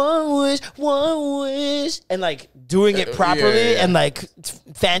wish, one wish, one wish. And like doing it properly and like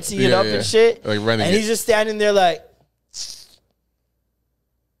fancying it up and shit. Like running and he's just standing there like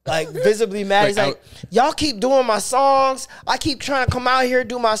visibly mad. He's like, y'all keep doing my songs. I keep trying to come out here and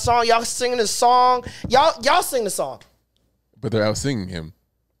do my song. Y'all singing the song. Y'all sing the song. But they're out singing him.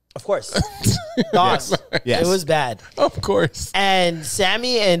 Of course. Dog. Yes. It was bad. Of course. And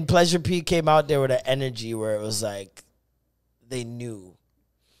Sammy and Pleasure P came out there with an energy where it was like they knew.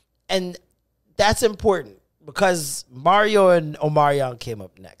 And that's important because Mario and Omarion came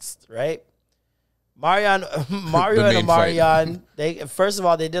up next, right? Mario and Omarion, first of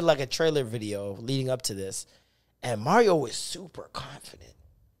all, they did like a trailer video leading up to this. And Mario was super confident.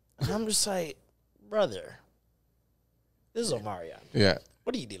 And I'm just like, brother, this is Omarion. Yeah.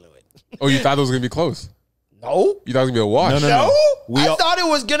 What are you dealing with? Oh, you thought it was going to be close? No. You thought it was going to be a wash? No. I thought it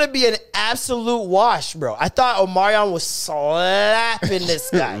was going to be an absolute wash, bro. I thought Omarion was slapping this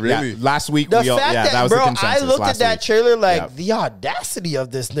guy. Really? Yeah, last week, that was bro, the consensus. I looked at that week. trailer like, the audacity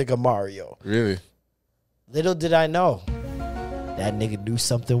of this nigga Mario. Really? Little did I know, that nigga knew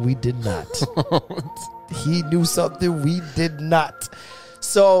something we did not. He knew something we did not.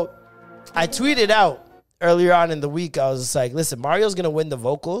 So I tweeted out earlier on in the week, I was just like, listen, Mario's going to win the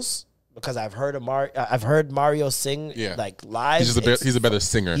vocals because I've heard Mario sing like live. He's a better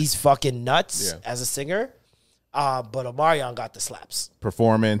singer. He's fucking nuts as a singer. But Omarion got the slaps.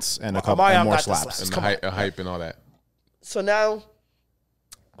 Performance and a couple more slaps. And the hype and all that. So now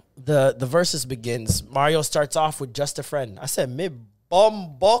the verses begins. Mario starts off with Just a Friend. I said, me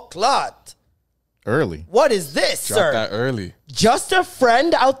bomboclat. Early. What is this, sir? That early. Just a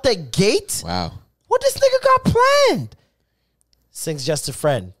Friend out the gate? Wow. What this nigga got planned? Sings Just a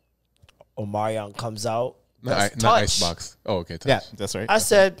Friend. Omarion comes out. Not Icebox. Oh, okay. Touch. Yeah, that's right. I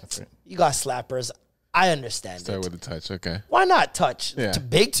said, you got slappers. I understand Start with the touch. Okay. Why not touch? Yeah. It's a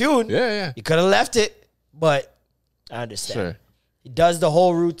big tune. Yeah. You could have left it, but I understand. Sure. He does the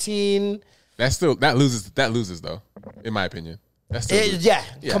whole routine. That loses though, in my opinion. Yeah,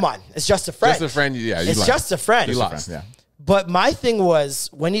 come on. It's Just a Friend. Just a Friend, yeah. It's Just a Friend. You lost. Yeah. But my thing was,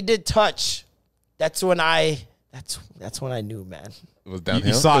 when he did Touch, that's when I knew, man. It was downhill.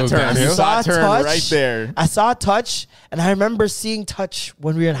 You saw it turn. You saw it turn right there. I saw Touch, and I remember seeing Touch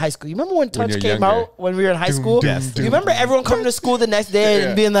when we were in high school. You remember when Touch came out when we were in high school? Yes. You remember everyone coming to school the next day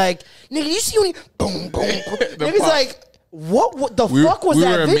and being like, nigga, you see when he boom, boom. Niggas like, what the fuck was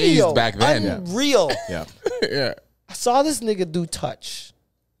that video? Amazed back then. Unreal. Yeah. Yeah. I saw this nigga do Touch.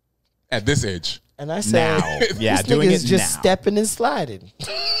 At this age. And I said, now. this doing nigga it is just now. stepping and sliding.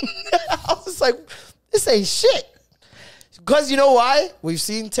 I was like, this ain't shit. Because you know why? We've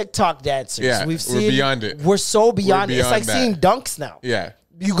seen TikTok dancers. Yeah, we're beyond it. We're so beyond it. It's like that. seeing dunks now. Yeah.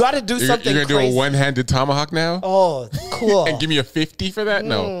 You got to do something You're going to do crazy. a one-handed tomahawk now? Oh, cool. And give me a 50 for that?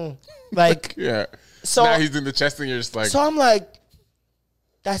 No. Like, Yeah. so now he's doing the chest thing. You're just like. So I'm like,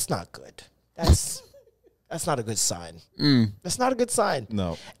 that's not good. That's not a good sign. That's not a good sign.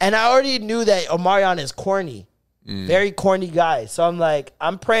 No. And I already knew that Omarion is corny. Very corny guy. So I'm like,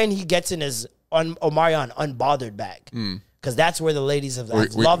 I'm praying he gets in his Omarion unbothered bag. Because that's where the ladies have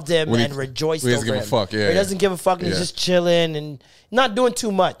loved him and rejoiced over him. He doesn't give a fuck. Yeah, he doesn't give a fuck and he's just chilling and not doing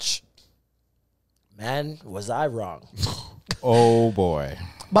too much. Man, was I wrong. Oh, boy.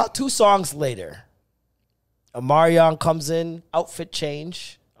 About 2 songs later, Omarion comes in, outfit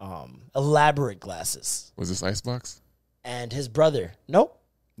change, elaborate glasses. Was this Icebox? And his brother. Nope.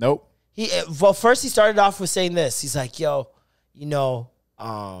 Well, first he started off with saying this. He's like, yo, you know,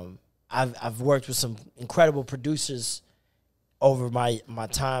 I've worked with some incredible producers over my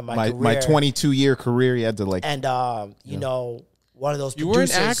time, my career. My 22-year career, he had to like. And, you know, one of those You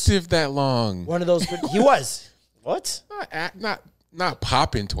producers. weren't active that long. One of those. He was. What? Not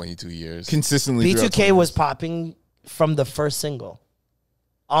popping 22 years. Consistently. B2K was popping from the first single.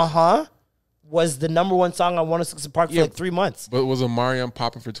 Was the number one song on 106 & Park for like 3 months. But was Omarion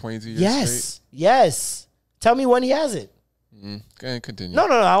popping for 22 years straight? Yes. Tell me when he hasn't. Continue. No.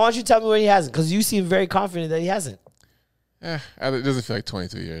 I want you to tell me when he hasn't, because you seem very confident that he hasn't. It doesn't feel like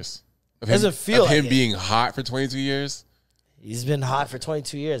 22 years. Doesn't feel like him being hot for 22 years? He's been hot for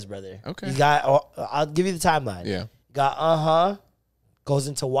 22 years, brother. Okay. He got, I'll give you the timeline. Yeah. Got goes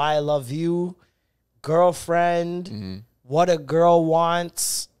into Why I Love You, Girlfriend, What a Girl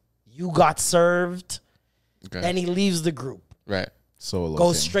Wants, You Got Served. Okay. Then he leaves the group. Right. Solo.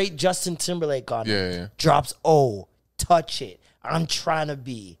 Goes straight Justin Timberlake on it. Yeah. Drops Touch It, I'm Trying to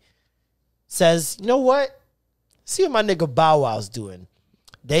Be. Says, you know what? See what my nigga Bow Wow's doing.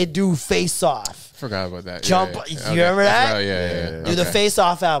 They do Face Off. Forgot about that. Jump. You remember that? Yeah. Do the Face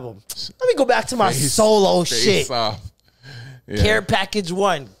Off album. Let me go back to my solo shit. Off. Yeah. Care Package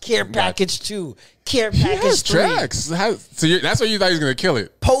 1, Care Package 2, Care Package 3. Tracks. So that's why you thought he was going to kill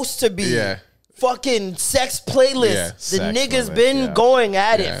it. Supposed to be. Yeah. Fucking Sex Playlist. Yeah, the Sex nigga's Playlist, been going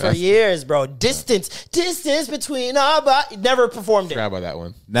at Yeah, it for years, bro. Distance between our bodies. Never performed it. Forgot about that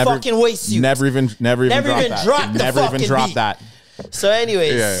one. Fucking waste you. Never even dropped that. Never even dropped that. So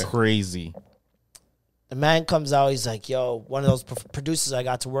anyways. Crazy. The man comes out, he's like, yo, one of those producers I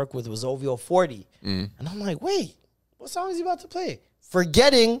got to work with was OVO 40. And I'm like, wait, what song is he about to play?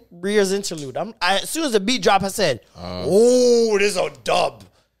 Forgetting Rhea's interlude. As soon as the beat dropped, I said, oh, this is a dub.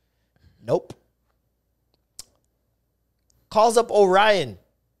 Nope. Calls up Orion,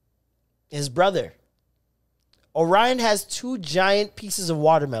 his brother. Orion has 2 giant pieces of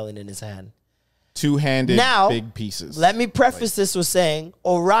watermelon in his hand. Two-handed Now, big pieces. Let me preface this with saying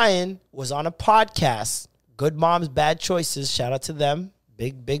Orion was on a podcast, Good Moms, Bad Choices. Shout out to them.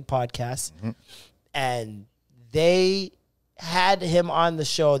 Big podcast. And they had him on the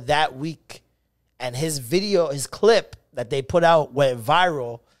show that week. And his clip that they put out went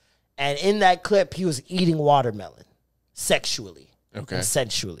viral. And in that clip, he was eating watermelon sexually and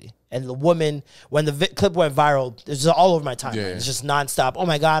sensually. And the woman, when the clip went viral, it's all over my timeline. Yeah. It's just nonstop. Oh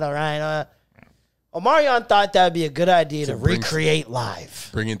my God, Orion. Omarion thought that would be a good idea to recreate live.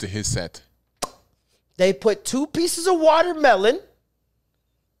 Bring into his set. They put 2 pieces of watermelon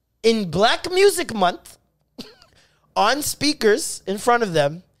in Black Music Month on speakers in front of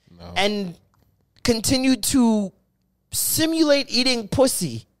them and continued to simulate eating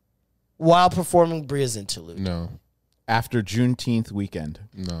pussy while performing Bria's interlude. No. After Juneteenth weekend.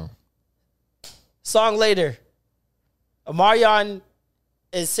 No. Song later, Omarion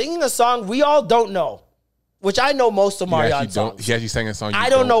is singing a song we all don't know, which I know most Omarion songs. He actually sang a song. I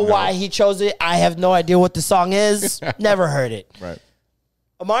don't know why he chose it. I have no idea what the song is. Never heard it. Right.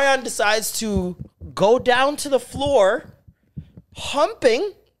 Omarion decides to go down to the floor,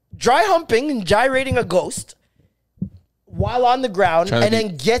 dry humping and gyrating a ghost while on the ground, and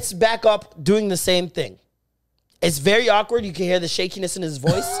then gets back up doing the same thing. It's very awkward. You can hear the shakiness in his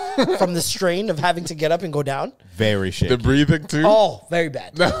voice from the strain of having to get up and go down. Very shaky. The breathing too? Oh, very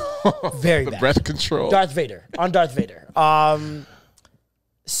bad. Very bad. The breath control. Darth Vader.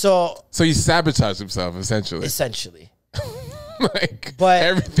 So he sabotaged himself, essentially. But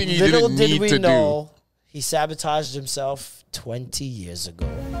everything he little didn't did need we to know, he sabotaged himself 20 years ago.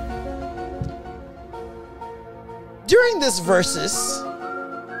 During this versus,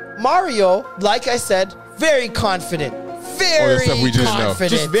 Mario, like I said, very confident. Very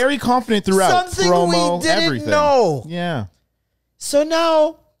confident. Just very confident throughout. Something promo, we didn't everything. know. Yeah. So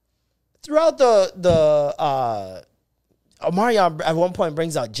now, throughout the Omarion at one point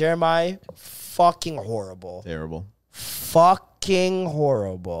brings out Jeremiah. Fucking horrible. Terrible. Fucking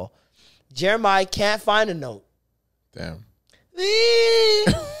horrible. Jeremiah can't find a note. Damn.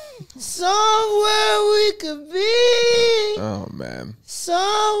 Somewhere we could be. Oh man.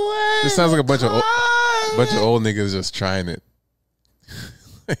 Somewhere. This sounds like a bunch of old niggas just trying it.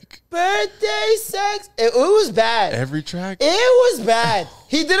 Birthday sex. It was bad. Every track? It was bad.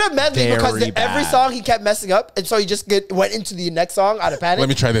 He did a medley because every song he kept messing up, and so he just went into the next song out of panic. Let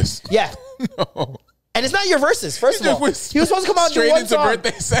me try this. Yeah. No. And it's not your verses, first of all. He was supposed to come out and do one song.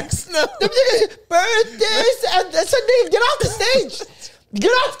 Birthday sex? No. Birthday sex. That's her name. Get off the stage. Get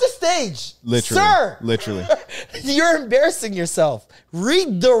off the stage. Literally. Sir. Literally. You're embarrassing yourself.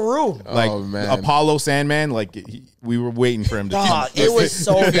 Read the room. Like Apollo Sandman, like we were waiting for him to it was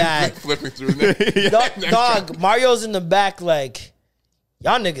so bad. Flipping through there. Dog, Mario's in the back like,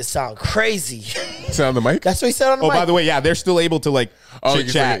 y'all niggas sound crazy. Sound on the mic? That's what he said on the mic. Oh, by the way, yeah, they're still able to like chit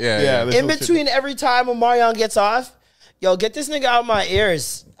chat. Yeah. In between every time Omarion gets off, yo, get this nigga out of my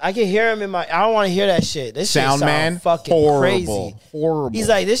ears. I can hear him in my. I don't want to hear that shit. This shit sounds fucking crazy. Horrible. He's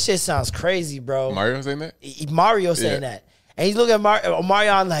like, this shit sounds crazy, bro. Mario saying that? Mario saying that, and he's looking at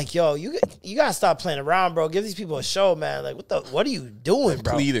Omarion like, yo, you gotta stop playing around, bro. Give these people a show, man. Like, what are you doing,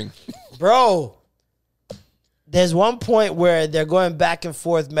 bro? Pleading, bro. There's one point where they're going back and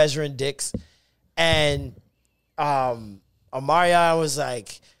forth measuring dicks, and Omarion was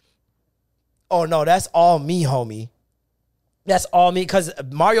like, "Oh no, that's all me, homie. That's all me." Because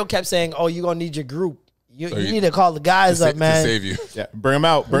Mario kept saying, "Oh, you gonna need your group. You need to call the guys up, man, to save you. Yeah, bring them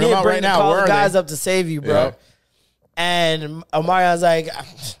out. Bring them out right now. Call Where the guys they? up to save you, bro." Yeah. And Omarion's like,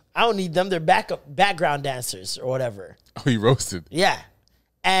 "I don't need them. They're background dancers or whatever." Oh, he roasted. Yeah,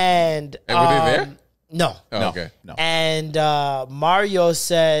 and were they there? No. Oh, no. Okay. No. And Mario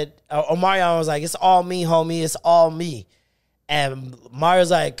said, Omarion was like, "It's all me, homie. It's all me." And Mario's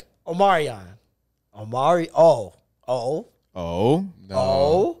like, "Omarion, Oh.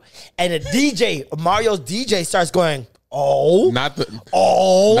 And the DJ, Mario's DJ starts going, "Oh." Not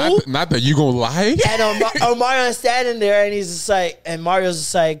that you gonna lie. And Omarion's standing there and he's just like, and Mario's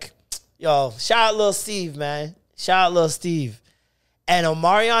just like, "Yo, shout out Lil Steve, man. Shout out Lil Steve." And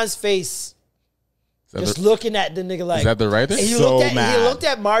Omarion's face, just looking at the nigga like, is that the writer? He looked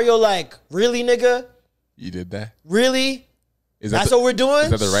at Mario like, "Really, nigga? You did that? Really? That's what we're doing?"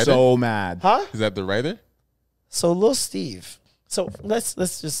 Is that the writer? So mad. Huh? Is that the writer? So Lil Steve. So let's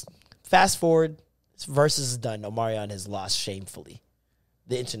just fast forward. This versus is done. Omarion has lost shamefully.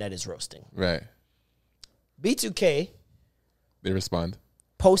 The internet is roasting. Right. B2K. They respond.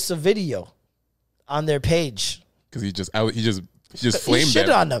 Posts a video on their page because he just flamed shitted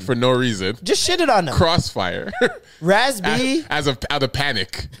them on them for no reason. Just shitted on them. Crossfire. Razby out of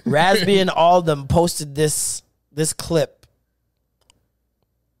panic. Razby and all of them posted this clip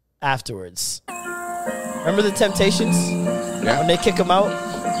afterwards. Remember the Temptations? Yeah. When they kick him out?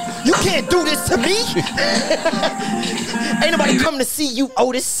 "You can't do this to me." "Ain't nobody come to see you,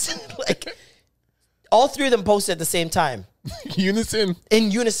 Otis." Like, all three of them posted at the same time. In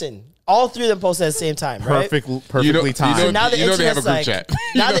unison. All three of them posted at the same time, right? Perfectly timed. So now the they have a internet's group like, chat.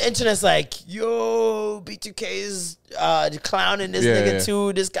 now the internet's like, "Yo, B2K is clowning this nigga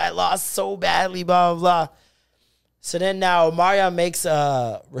too. This guy lost so badly, blah, blah, blah." So then now Mario makes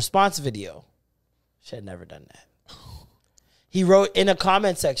a response video. Should have never done that. He wrote in a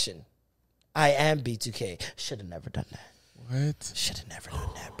comment section, "I am B2K. Should have never done that." What? Should have never done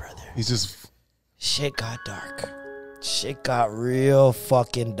that, brother. He's just... Shit got dark. Shit got real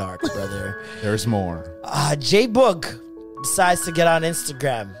fucking dark, brother. There's more. J Boog decides to get on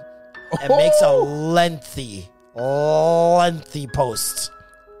Instagram and makes a lengthy post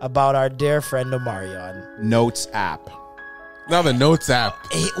about our dear friend Omarion. Notes app. Now the Notes app.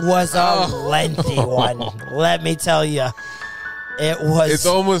 It was a lengthy one. Let me tell you. It was.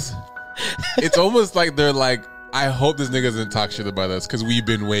 It's almost like they're like, "I hope this nigga doesn't talk shit about us because we've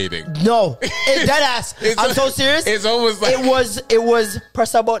been waiting." No, dead ass. I'm so serious. It's almost like it was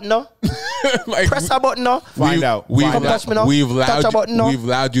press a button no. Like, press a button no. Find out. Come touch me no. We've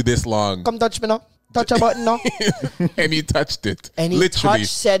allowed you this long. Come touch me no. Touch a button no. And he touched it. And he literally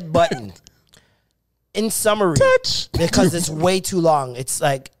touched said button. In summary, because it's way too long. It's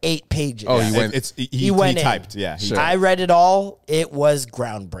like 8 pages. Oh, he went. He went in. typed. Yeah, Sure. I read it all. It was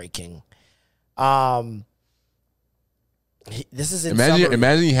groundbreaking. This is in summary.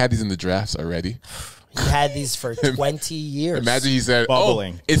 Imagine he had these in the drafts already. He had these for 20 years. Imagine he said,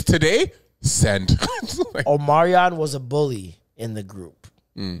 Bubbling. "Oh, it's today. Send." Like, Omarion was a bully in the group.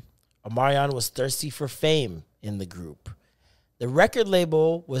 Omarion was thirsty for fame in the group. The record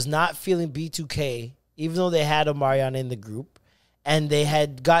label was not feeling B2K, even though they had Omarion in the group, and they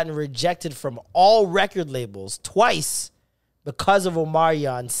had gotten rejected from all record labels twice because of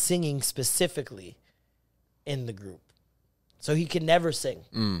Omarion singing specifically in the group. So he could never sing.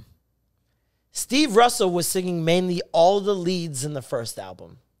 Steve Russell was singing mainly all the leads in the first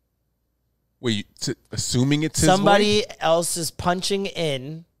album. Wait, assuming it's his Somebody voice? else is punching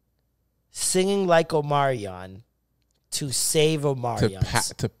in, singing like Omarion to save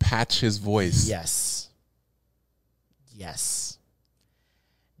Omarion. To patch his voice. Yes.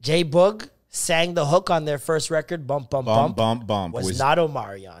 J Boog sang the hook on their first record, Bump, Bump, Bump. Bump, Bump. Was not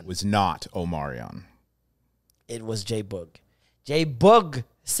Omarion. Was not Omarion. It was J Boog. J Boog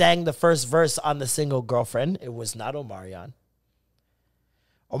sang the first verse on the single Girlfriend. It was not Omarion.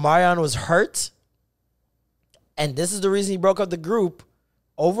 Omarion was hurt. And this is the reason he broke up the group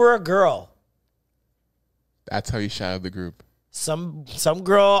over a girl. That's how he shouted the group. Some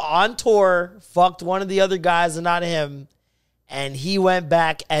girl on tour fucked one of the other guys and not him. And he went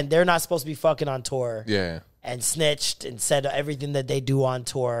back, and they're not supposed to be fucking on tour. Yeah. And snitched and said everything that they do on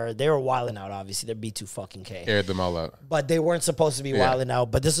tour. They were wilding out, obviously. They're B2K. Aired them all out. But they weren't supposed to be wilding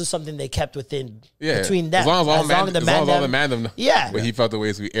out. But this is something they kept within between them. As long as all the man yeah. But he felt the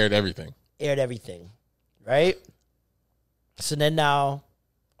way, so we aired everything. Right? So then now,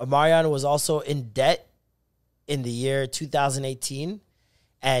 Omarion was also in debt in the year 2018.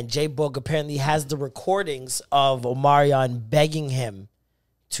 And J Boog apparently has the recordings of Omarion begging him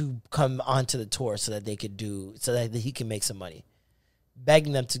to come onto the tour so that he can make some money.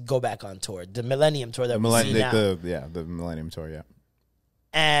 Begging them to go back on tour. The Millennium Tour that we see now. The Millennium Tour, yeah.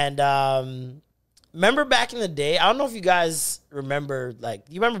 And remember back in the day, I don't know if you guys remember,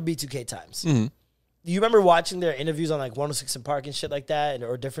 you remember B2K times. Mm-hmm. Do you remember watching their interviews on 106 and Park and shit like that,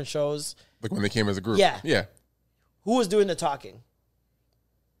 or different shows? Like when they came as a group? Yeah. Yeah. Who was doing the talking?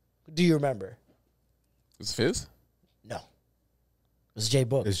 Do you remember? Was it Fizz? No. It was J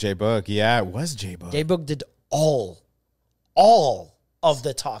Boog. It was J Boog. Yeah, it was J Boog. J Boog did all of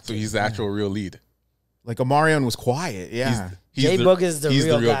the talking. So he's the actual real lead. Like Omarion was quiet. Yeah. J Boog is the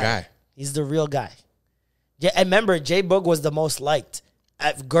real guy. He's the real guy. Yeah, and remember, J Boog was the most liked.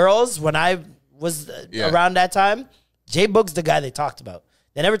 At girls, when I was around that time, J Boog's the guy they talked about.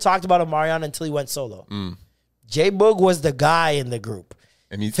 They never talked about Omarion until he went solo. J Boog was the guy in the group.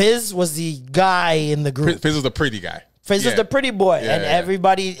 And Fizz was the guy in the group. Fizz was the pretty guy. Fizz was the pretty boy. And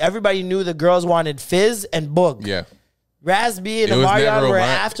everybody knew the girls wanted Fizz and Boog. Yeah. Raz-B and Omarion were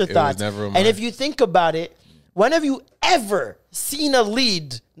afterthoughts. And if you think about it, when have you ever seen a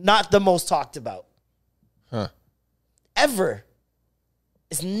lead not the most talked about? Huh. Ever.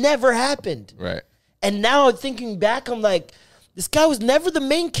 It's never happened. Right. And now thinking back, I'm like, this guy was never the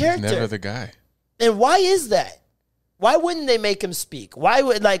main character. He's never the guy. And why is that? Why wouldn't they make him speak? Why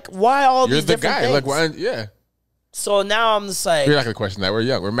all these different things? You're the guy. Yeah. So now I'm just like, we're not gonna question that. We're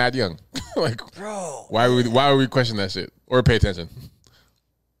young. We're mad young. Bro, why would we question that shit or pay attention?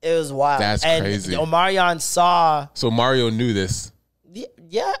 It was wild. That's crazy. Omarion saw. So Mario knew this.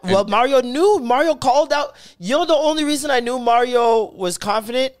 Yeah. Well, Mario knew. Mario called out. The only reason I knew Mario was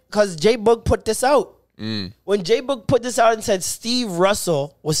confident because J Boog put this out. When J Boog put this out and said Steve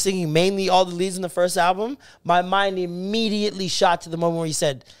Russell was singing mainly all the leads in the first album, my mind immediately shot to the moment where he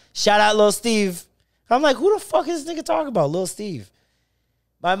said, "Shout out Lil Steve." I'm like, who the fuck is this nigga talking about, Lil Steve?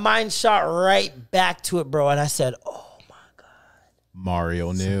 My mind shot right back to it, bro, and I said, "Oh my god."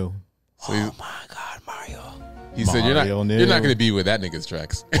 Mario knew. Oh my god, Mario. He said, "You're not going to be with that nigga's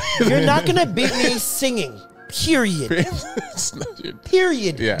tracks. You're not going to beat me singing. Period.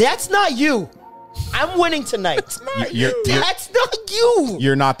 Period. Yeah. That's not you. I'm winning tonight. That's not you.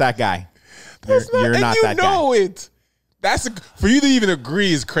 You're not that guy. You're not that guy. You know it. For you to even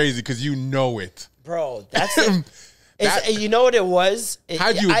agree is crazy because you know it. Bro, that's it. You know what it was?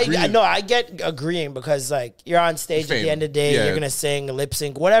 How'd you agree? I get agreeing because you're on stage at the end of the day, you're going to sing, lip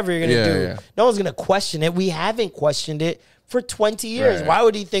sync, whatever you're going to do. Yeah. No one's going to question it. We haven't questioned it for 20 years. Right. Why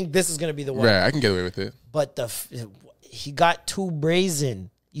would he think this is going to be the one? Right, I can get away with it. But he got too brazen.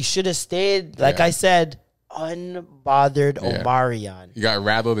 You should have stayed, I said, unbothered Omarion. You got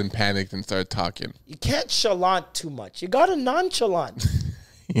rattled and panicked and started talking. You can't chalant too much. You got to nonchalant.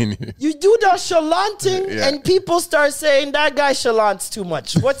 You do the chalanting and people start saying that guy chalants too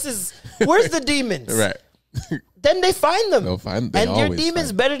much. Where's the demons? Right. Then they find them. They'll find them. And your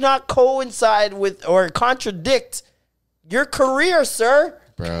demons better not coincide with or contradict your career, sir.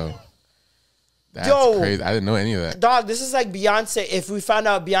 Bro. That's crazy. I didn't know any of that. Dog, this is like Beyonce. If we found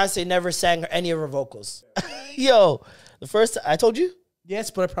out Beyonce never sang any of her vocals. Yo, the first I told you?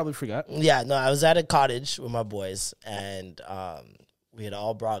 Yes, but I probably forgot. Yeah, no, I was at a cottage with my boys, and we had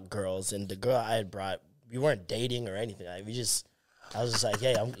all brought girls, and the girl I had brought, we weren't dating or anything. I was just like,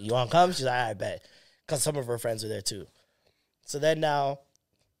 hey, you want to come? She's like, I bet. Because some of her friends were there too. So then now,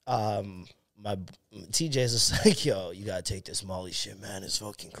 my TJ's just like, yo, you gotta take this Molly shit, man. It's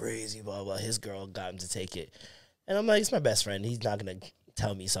fucking crazy, blah, blah. His girl got him to take it. And I'm like, he's my best friend. He's not gonna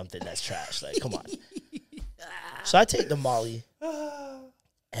tell me something that's trash. Like, come on. So I take the Molly.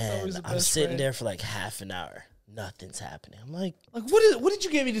 And I'm sitting there for like half an hour. Nothing's happening. I'm like what did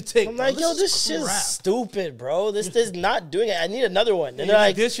you get me to take? I'm like, yo, this shit's stupid, bro. This is not doing it. I need another one. And they're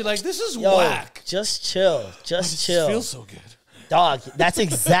like, this, you're like, this is whack. Just chill. Just chill. It feels so good. Dog, that's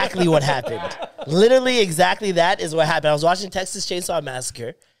exactly what happened. Literally exactly that is what happened. I was watching Texas Chainsaw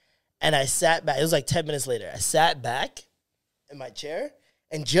Massacre, and I sat back. It was like 10 minutes later. I sat back in my chair,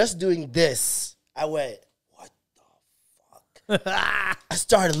 and just doing this, I went, what the fuck? I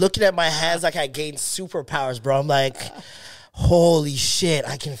started looking at my hands like I gained superpowers, bro. I'm like, holy shit,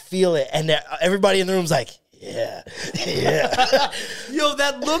 I can feel it. And everybody in the room's like, yeah. Yo,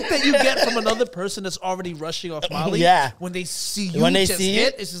 that look that you get from another person that's already rushing off Molly. Yeah. When they see you,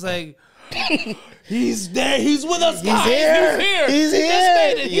 it's just like, he's there. He's with us, guys. He's here. He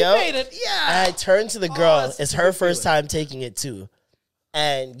made it. He made it. Yeah. And I turned to the girl. It's her first time taking it too.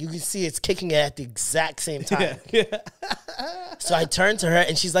 And you can see it's kicking it at the exact same time. So I turned to her,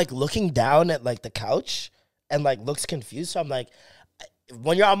 and she's like looking down at like the couch and like looks confused. So I'm like,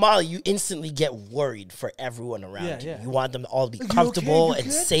 when you're on Molly, you instantly get worried for everyone around you. You want them all to be comfortable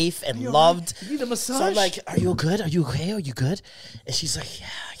and safe and loved. You need a massage? So I'm like, are you good? Are you okay? Are you good? And she's like, yeah,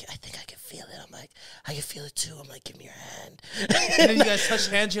 I think I can feel it. I'm like, I can feel it too. I'm like, give me your hand. And then you guys touch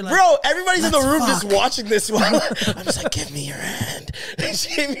hands. You're like, bro, everybody's in the room just watching this one. I'm just like, give me your hand. And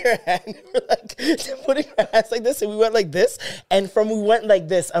she gave me her hand. We're like putting our hands like this, and we went like this. And from we went like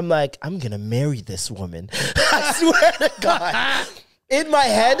this, I'm like, I'm gonna marry this woman. I swear to God. In my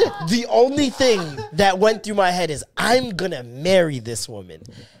head, the only thing that went through my head is, I'm gonna marry this woman.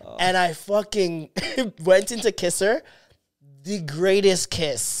 And I fucking went in to kiss her. The greatest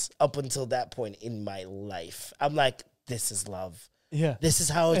kiss up until that point in my life. I'm like, this is love. Yeah. This is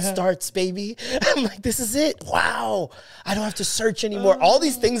how it starts, baby. I'm like, this is it. Wow. I don't have to search anymore. All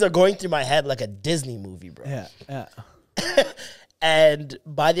these things are going through my head like a Disney movie, bro. Yeah. And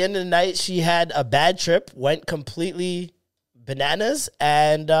by the end of the night, she had a bad trip, went completely bananas,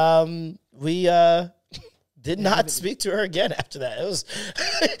 and we did not speak to her again after that. It was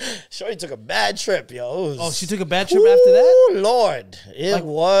Shorty took a bad trip, yo. She took a bad trip after that? Oh Lord, it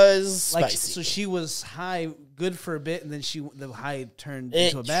was spicy. Like, so she was high, good for a bit, and then the high turned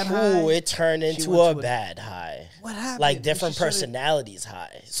into a bad high. It turned into a bad high. What happened? Like different personalities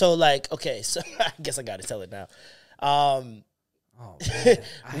high. So like, okay, so I guess I got to tell it now.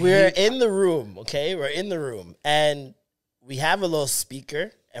 We're in the room, okay? We're in the room, and we have a little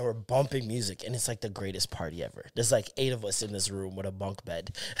speaker, and we're bumping music, and it's like the greatest party ever. There's like 8 of us in this room with a bunk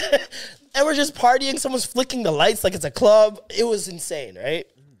bed. And we're just partying. Someone's flicking the lights like it's a club. It was insane, right?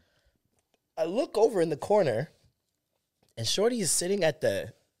 I look over in the corner, and Shorty is sitting at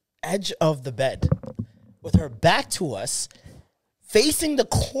the edge of the bed with her back to us, facing the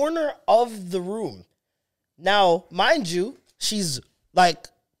corner of the room. Now, mind you, she's like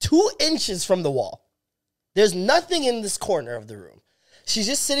 2 inches from the wall. There's nothing in this corner of the room. She's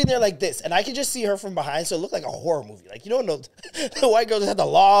just sitting there like this, and I can just see her from behind, so it looked like a horror movie. Like, you know, the white girl just had the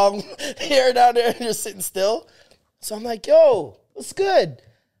long hair down there and just sitting still. So I'm like, yo, what's good?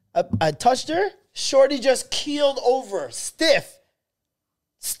 I touched her. Shorty just keeled over, stiff,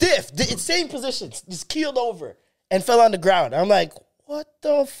 same position, just keeled over and fell on the ground. I'm like, what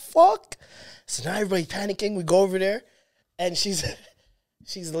the fuck? So now everybody's panicking. We go over there, and she's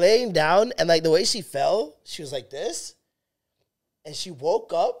laying down, and like the way she fell, she was like this, and she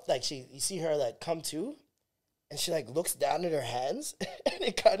woke up, like you see her like come to, and she like looks down at her hands, and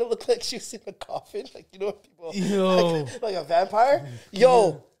it kind of looked like she was in a coffin, like, you know what people, like a vampire.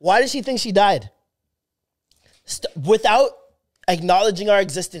 Yo, why did she think she died? Without acknowledging our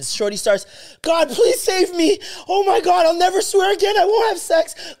existence, Shorty starts, God, please save me. Oh my God, I'll never swear again. I won't have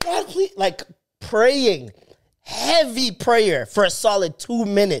sex. God, please, like praying. Heavy prayer for a solid 2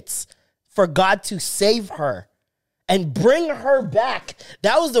 minutes for God to save her and bring her back.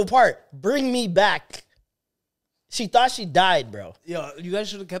 That was the part. Bring me back. She thought she died, bro. Yo, you guys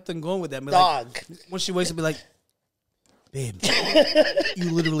should have kept on going with that. Dog. Like, when she wakes up, be like, babe, you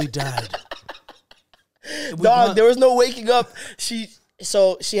literally died. Dog, there was no waking up. She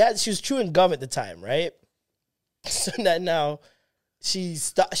was chewing gum at the time, right? So now she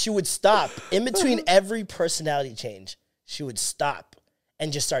would stop in between every personality change. She would stop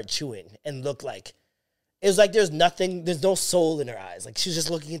and just start chewing and look like it was like there's nothing, there's no soul in her eyes. Like she was just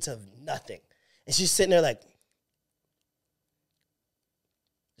looking into nothing. And she's sitting there like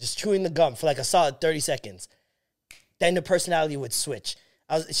just chewing the gum for like a solid 30 seconds. Then the personality would switch.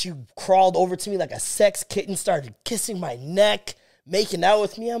 She crawled over to me like a sex kitten, started kissing my neck, making out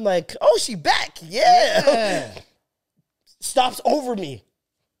with me. I'm like, oh, she back. Yeah. Stops over me.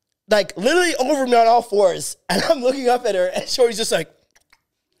 Like literally over me on all fours. And I'm looking up at her and Shorty's just like.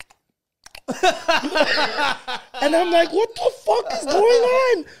 And I'm like, what the fuck is going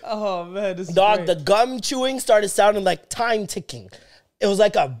on? Oh man, this is Dog, great. the gum chewing started sounding like time ticking. It was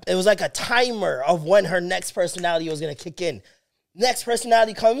like a timer of when her next personality was gonna kick in. Next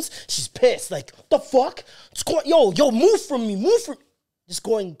personality comes, she's pissed. Like, what the fuck? Yo, move from me. Just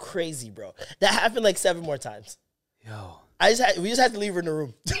going crazy, bro. That happened like 7 more times. Yo. We just had to leave her in the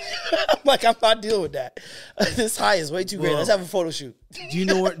room. I'm like, I'm not dealing with that. This high is way too great. Let's have a photo shoot. Do you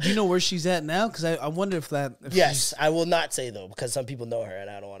know where she's at now? Because I wonder if yes, I will not say though, because some people know her and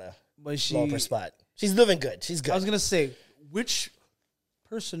I don't want to blow up her spot. She's living good. She's good. I was gonna say, which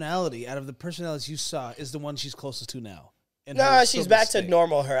personality out of the personalities you saw is the one she's closest to now? Nah, she's back to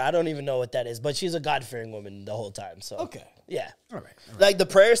normal her. I don't even know what that is, but she's a God-fearing woman the whole time. So okay, yeah, all right. Like the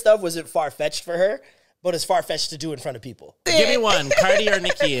prayer stuff wasn't far-fetched for her. But it's far-fetched to do in front of people. Give me one, Cardi or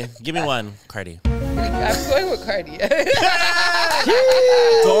Nicki. Give me one, Cardi. I'm going with Cardi.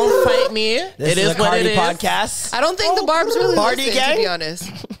 Don't fight me. This is what it is. Podcast. I don't think the Barbs really Bardi listen, gang? to be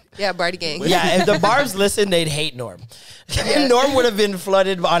honest. Yeah, Bardi gang. Yeah, if the Barbs listened, they'd hate Norm. Norm would have been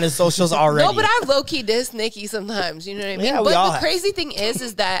flooded on his socials already. No, but I low-key diss Nicki sometimes. You know what I mean? Yeah, but the crazy thing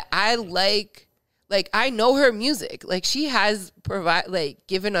is that I like I know her music. Like she has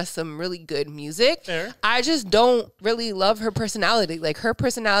given us some really good music. Fair. I just don't really love her personality. Like her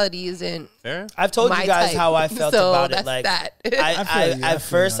personality isn't. Fair. I've told my you guys type. how I felt So about it. that's Like that. at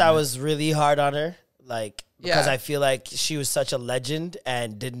first I was really hard on her. Like because Yeah. I feel like she was such a legend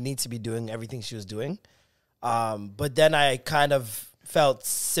and didn't need to be doing everything she was doing. But then I kind of felt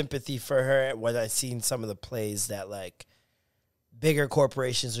sympathy for her when I seen some of the plays that like bigger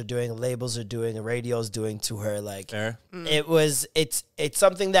corporations are doing, labels are doing, the radio's doing to her. Like it's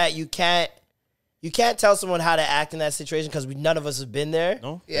something that you can't tell someone how to act in that situation because none of us have been there.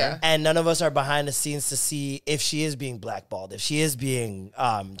 No? Yeah. And none of us are behind the scenes to see if she is being blackballed, if she is being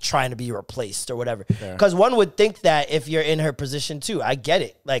trying to be replaced or whatever. Because one would think that if you're in her position too. I get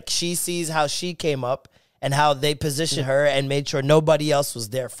it. Like she sees how she came up and how they positioned her and made sure nobody else was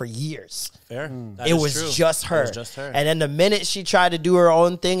there for years. Fair. That It is was true. just her. It was just her. And then the minute she tried to do her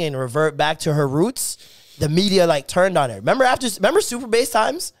own thing and revert back to her roots, the media like turned on her. Remember Super Bass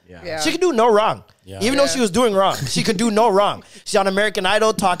times? Yeah. She could do no wrong. Yeah. Even though she was doing wrong, she could do no wrong. She's on American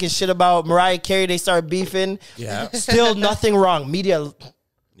Idol talking shit about Mariah Carey. They started beefing. Yeah. Still nothing wrong. Media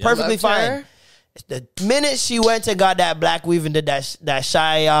perfectly Loved fine. her. The minute she went and got that black weave and did that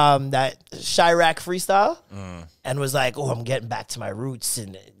Chirac freestyle and was like, oh, I'm getting back to my roots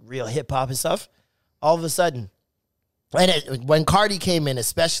and real hip hop and stuff, all of a sudden, when Cardi came in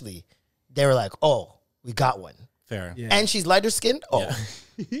especially, they were like, oh, we got one. Fair. Yeah. And she's lighter skinned? Oh.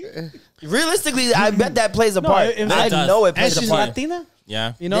 Yeah. Realistically, I bet that plays a part. I know it plays and a she's part. Latina?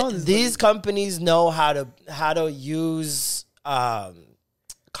 Yeah. You know? These companies know how to use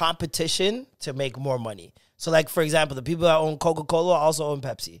competition to make more money. So like, for example, the people that own Coca-Cola also own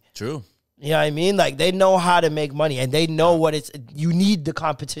Pepsi. True. You know what I mean? Like they know how to make money and they know you need the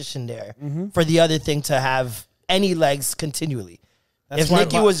competition there for the other thing to have any legs continually. If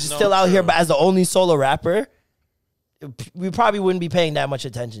Nicki was still out here but as the only solo rapper, we probably wouldn't be paying that much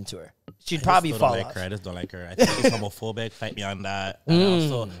attention to her. She'd probably fall off. I just don't like her. I think she's homophobic. Fight me on that. And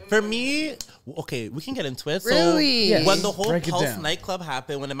also, for me, okay, we can get into it. Really? So Yes. when the whole Break it Pulse down. nightclub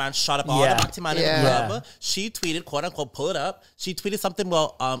happened, when the man shot up all the Batiman in the club, she tweeted, quote unquote, pull it up. She tweeted something.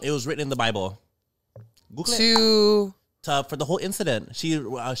 Well, it was written in the Bible. Google it. For the whole incident, she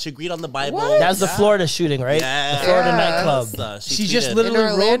agreed on the Bible. That was the Florida shooting, right? Yeah. The Florida nightclub. She just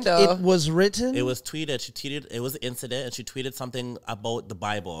literally wrote it was written. It was tweeted. She tweeted it was an incident, and she tweeted something about the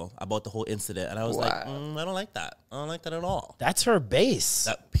Bible, about the whole incident. And I was like, I don't like that. I don't like that at all. That's her base.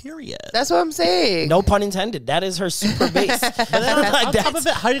 Period. That's what I'm saying. No pun intended. That is her super base. But then on top of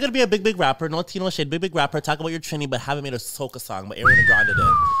it, how are you gonna be a big rapper? No Tino Shade, big rapper. Talk about your Trini, but haven't made a soca song. But Ariana Grande did.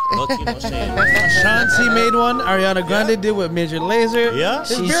 No Tino Shade. Shanti made one. Ariana Grande did with Major Lazer. Yeah,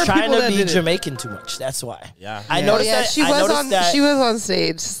 she's trying to be Jamaican too much. That's why. Yeah, I noticed that. She was on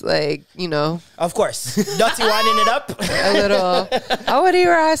stage, like Of course, Dutty winding it up a little. I would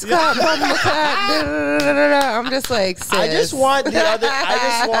hear ass clap, bumble clap. I'm just like, sis. I just want the other.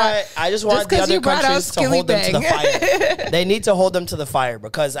 I just want the other countries to hold them to the fire. They need to hold them to the fire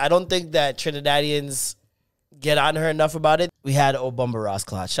because I don't think that Trinidadians get on her enough about it. We had Obumba Ross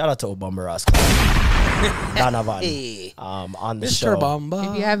Clot. Shout out to Obumba Ross Clot. Donovan on the show.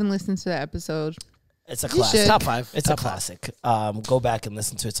 If you haven't listened to that episode, it's a classic. Top 5. It's a classic. Go back and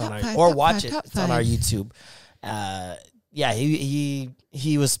listen to it. It's on our five, or top watch five, it. top It's on our five. YouTube. Yeah,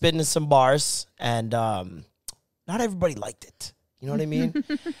 he was spitting some bars, and not everybody liked it. You know what I mean?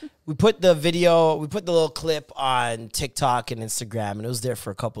 We put the little clip on TikTok and Instagram, and it was there for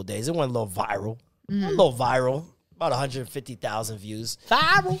a couple of days. It went a little viral. About 150,000 views.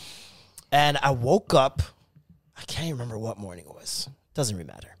 Viral. And I woke up. I can't even remember what morning it was. Doesn't really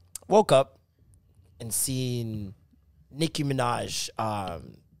matter. Woke up and seen Nicki Minaj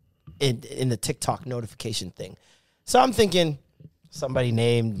in the TikTok notification thing. So I'm thinking somebody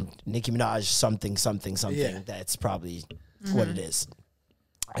named Nicki Minaj something. Yeah. That's probably what it is.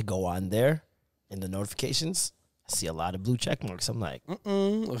 I go on there in the notifications. I see a lot of blue check marks. I'm like,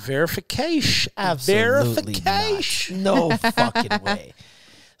 verification. Absolutely verification. Not. No fucking way.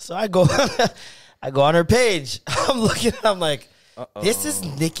 So I go on her page. I'm looking. I'm like, this is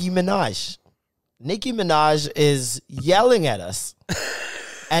Nicki Minaj. Nicki Minaj is yelling at us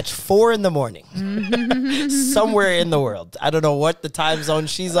at 4 a.m. somewhere in the world. I don't know what the time zone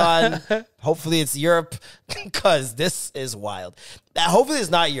she's on. Hopefully it's Europe, because this is wild. Hopefully it's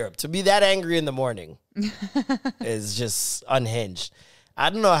not Europe. To be that angry in the morning is just unhinged. I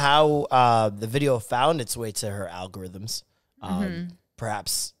don't know how the video found its way to her algorithms.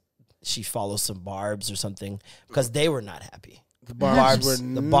 Perhaps she follows some Barbs or something, because they were not happy. The Barbs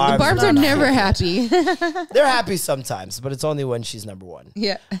are never happy. They're happy sometimes, but it's only when she's number one.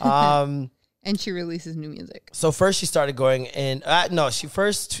 Yeah. And she releases new music. So first she started going in. She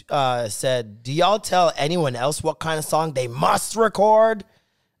first said, "Do y'all tell anyone else what kind of song they must record?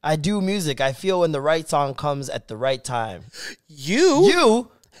 I do music. I feel when the right song comes at the right time. You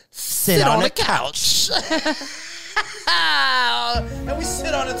sit on a couch." And we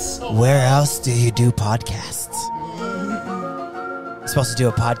sit on it so Where else do you do podcasts? You're supposed to do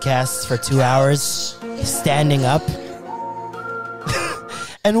a podcast for 2 hours, standing up.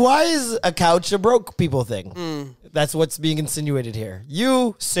 And why is a couch a broke people thing? That's what's being insinuated here.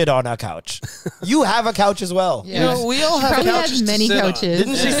 You sit on a couch. You have a couch as well. Yeah. You know, we all have couches. Many couches.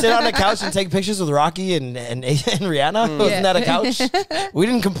 Didn't she sit on a couch and take pictures with Rocky and Rihanna? Wasn't that a couch? We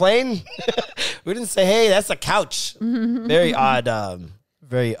didn't complain. We didn't say, "Hey, that's a couch." Very odd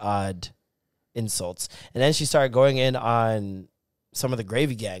insults. And then she started going in on some of the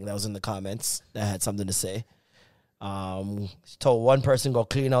Gravy Gang that was in the comments that had something to say. She told one person, "Go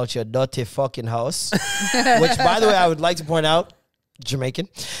clean out your dirty fucking house," which, by the way, I would like to point out, Jamaican.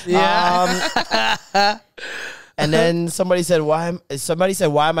 Yeah. And then somebody said, "Why am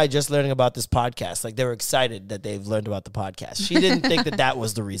I just learning about this podcast?" Like they were excited that they've learned about the podcast. She didn't think that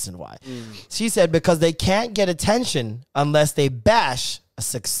was the reason why. She said because they can't get attention unless they bash a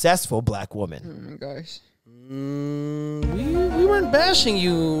successful black woman. Oh my gosh. We weren't bashing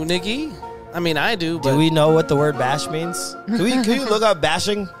you, Nikki. I mean, I do. But do we know what the word bash means? Can you look up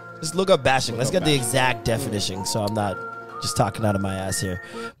bashing? Just look up bashing. Let's get the exact definition, so I'm not just talking out of my ass here.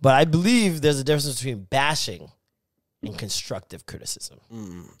 But I believe there's a difference between bashing and constructive criticism.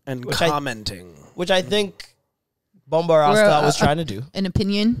 And commenting. Which I think Bomba Rasta was trying to do. An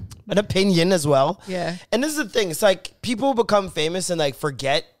opinion. An opinion as well. Yeah. And this is the thing. It's like people become famous and like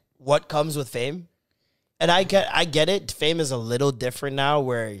forget what comes with fame. And I get it. Fame is a little different now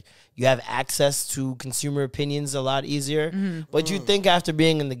where you have access to consumer opinions a lot easier. But you think after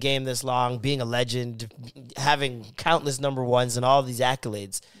being in the game this long, being a legend, having countless number ones and all these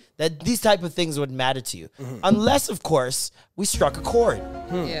accolades, that these type of things would matter to you. Unless, of course, we struck a chord.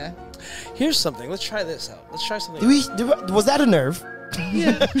 Yeah. Here's something. Let's try this out. Let's try something. Was that a nerve?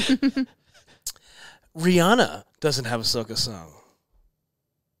 Yeah. Rihanna doesn't have a soca song.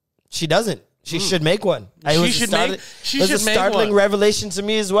 She doesn't. She should make one. It was a startling one. revelation to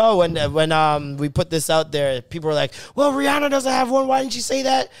me as well when we put this out there. People were like, "Well, Rihanna doesn't have one. Why didn't you say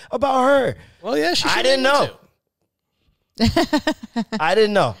that about her?" Well, yeah, I didn't know. I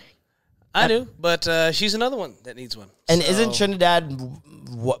didn't know. I do, but she's another one that needs one. And isn't Trinidad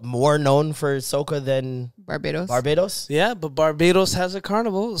more known for soca than Barbados? Yeah, but Barbados has a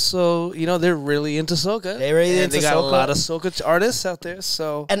carnival, so they're really into soca. They got a lot of soca artists out there.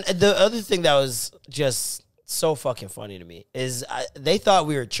 So, and the other thing that was just so fucking funny to me is they thought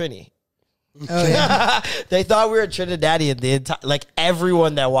we were Trini. Oh, yeah. They thought we were Trinidadian. The entire, like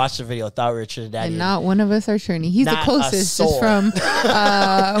everyone that watched the video thought we were Trinidadian. And not one of us are Trini. He's Not the closest, a just from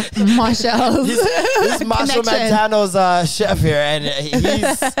Marshall's. This is Marshall Montano's chef here, and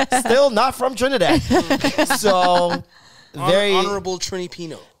he's still not from Trinidad. So very honorable Trini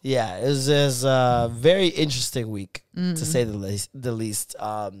Pino. Yeah, it was a very interesting week to say the least.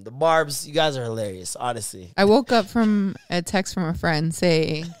 The Barbs, you guys are hilarious, honestly. I woke up from a text from a friend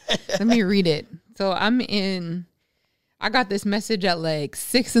saying, let me read it. So I got this message at like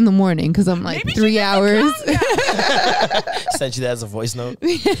 6 a.m. because I'm like 3 hours. Sent you that as a voice note?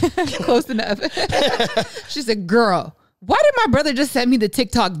 Close enough. She said, "Girl, why did my brother just send me the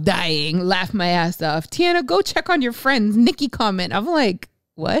TikTok dying? Laugh my ass off. Tiana, go check on your friends. Nikki comment." I'm like,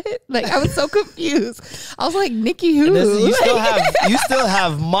 what? Like, I was so confused. I was like, Nicki who? You still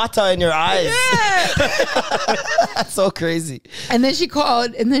have Mata in your eyes. Yeah. That's so crazy. And then she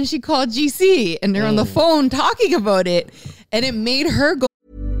called GC, and they're on the phone talking about it, and it made her go.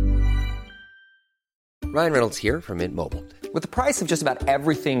 Ryan Reynolds here from Mint Mobile. With the price of just about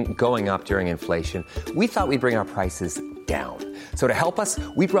everything going up during inflation, we thought we'd bring our prices down. So to help us,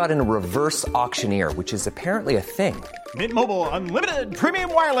 we brought in a reverse auctioneer, which is apparently a thing. Mint Mobile Unlimited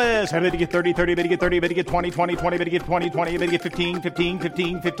Premium Wireless. How to get 30, 30, how to get 30, how to get 20, 20, 20, how to get 20, 20, how to get 15, 15,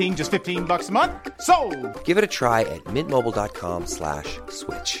 15, 15, just $15 a month? Sold! Give it a try at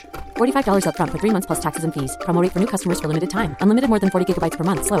mintmobile.com/switch. $45 up front for 3 months plus taxes and fees. Promo rate for new customers for limited time. Unlimited more than 40 gigabytes per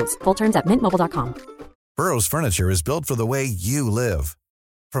month. Slows full terms at mintmobile.com. Burrow's furniture is built for the way you live.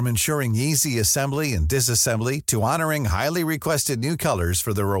 From ensuring easy assembly and disassembly to honoring highly requested new colors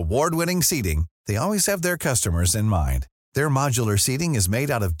for their award-winning seating, they always have their customers in mind. Their modular seating is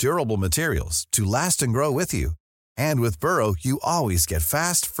made out of durable materials to last and grow with you. And with Burrow, you always get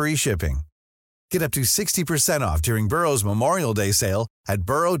fast, free shipping. Get up to 60% off during Burrow's Memorial Day sale at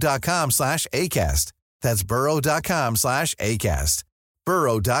burrow.com/ACAST. That's burrow.com/ACAST.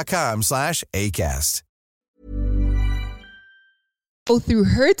 burrow.com/ACAST. Go through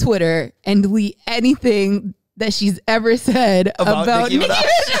her Twitter and delete anything that she's ever said about Nicki Minaj.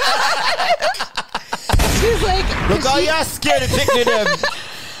 She's like, look, all y'all scared of picking them.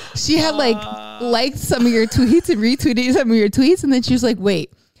 She had liked some of your tweets and retweeted some of your tweets, and then she was like,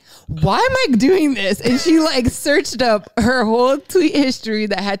 wait, why am I doing this? And she searched up her whole tweet history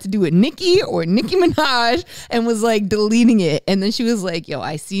that had to do with Nicki or Nicki Minaj and was deleting it. And then she was like, yo,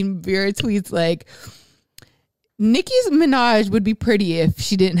 I seen your tweets Nicki Minaj would be pretty if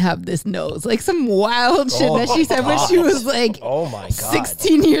she didn't have this nose. Some wild shit that she said when she was oh my God,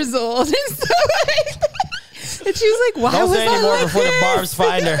 16 years old. And stuff like that. And she was like, why don't was say that anymore before the barbs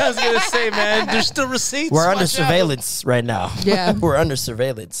find her. I was going to say, man, there's still receipts. We're under surveillance right now. Yeah. We're under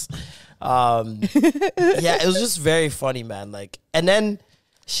surveillance. Yeah, it was just very funny, man. And then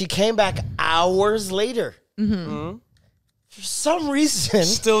she came back hours later. Mm-hmm. For some reason,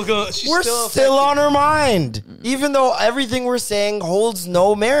 we're still on her mind, even though everything we're saying holds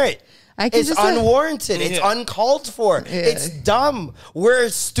no merit. It's unwarranted. It's uncalled for. Yeah. It's dumb. We're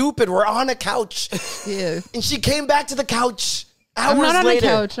stupid. We're on a couch. Yeah. And she came back to the couch hours later. I'm not on a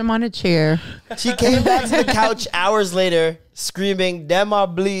couch. I'm on a chair. She came back to the couch hours later screaming, them I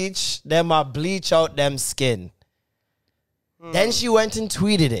bleach out them skin. Then she went and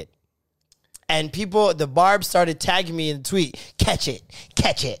tweeted it. And the Barb started tagging me in the tweet, catch it.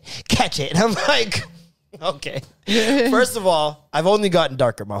 And I'm like, okay. First of all, I've only gotten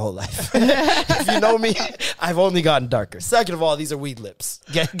darker my whole life. If you know me, I've only gotten darker. Second of all, these are weed lips.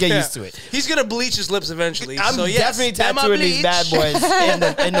 Get used to it. He's going to bleach his lips eventually. I'm definitely tattooing these bad boys in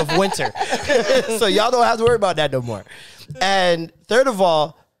the winter. So y'all don't have to worry about that no more. And third of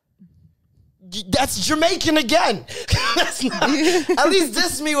all, that's Jamaican again. That's not, at least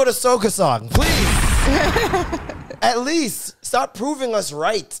diss me with a soca song, please. At least stop proving us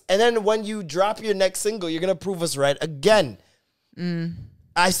right. And then when you drop your next single, you're gonna prove us right again.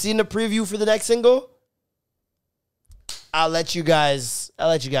 I seen the preview for the next single. I'll let you guys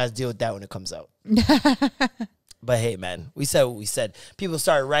deal with that when it comes out. But hey, man, we said what we said. People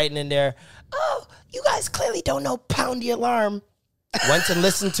started writing in there. Oh, you guys clearly don't know Pound the Alarm. Went and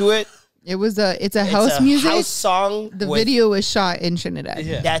listened to it. It's a house music house song. The video was shot in Trinidad.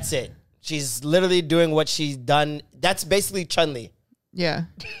 Yeah. That's it. She's literally doing what she's done. That's basically Chun-Li. Yeah.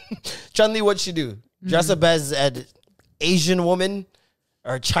 Chun-Li, what'd she do? Dress up as an Asian woman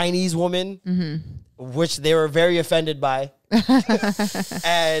or Chinese woman, which they were very offended by.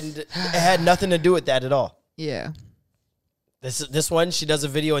 And it had nothing to do with that at all. Yeah. This one, she does a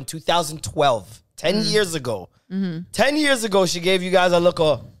video in 2012, 10 years ago. 10 years ago, she gave you guys a look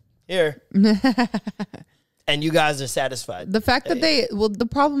of here. And you guys are satisfied. The fact that the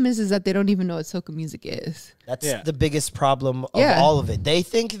problem is that they don't even know what soca music is. That's the biggest problem of all of it. They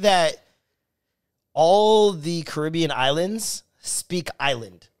think that all the Caribbean islands speak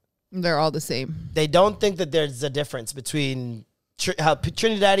island. They're all the same. They don't think that there's a difference between how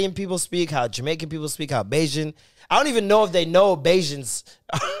Trinidadian people speak, how Jamaican people speak, how Bajan. I don't even know if they know Bajans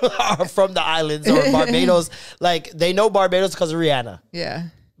are from the islands or Barbados. They know Barbados because of Rihanna. Yeah.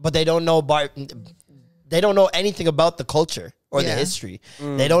 But they don't know anything about the culture or the history.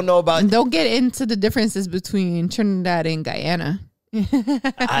 They don't know about. Don't get into the differences between Trinidad and Guyana.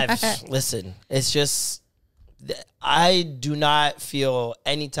 Listen, it's just I do not feel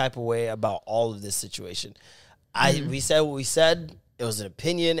any type of way about all of this situation. We said what we said. It was an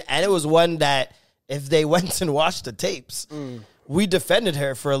opinion, and it was one that if they went and watched the tapes, we defended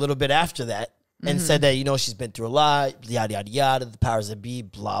her for a little bit after that and said that, she's been through a lot, yada, yada, yada, the powers that be,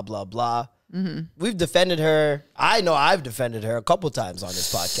 blah, blah, blah. We've defended her. I know I've defended her a couple times on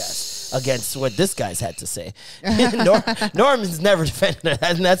this podcast against what this guy's had to say. Norman's never defended her,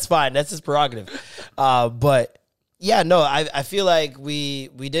 and that's fine. That's his prerogative. But yeah, no, I feel like we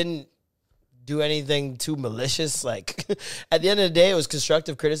didn't do anything too malicious. Like, at the end of the day, it was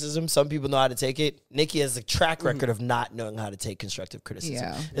constructive criticism. Some people know how to take it. Nikki has a track record of not knowing how to take constructive criticism.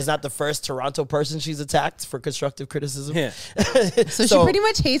 Yeah. It's not the first Toronto person she's attacked for constructive criticism. Yeah. so she pretty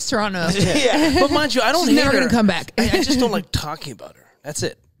much hates Toronto. Yeah. But mind you, I don't She's hate never her. gonna come back. I just don't like talking about her. That's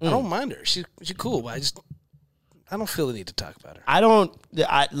it. I don't mind her. She's cool, but I don't feel the need to talk about her.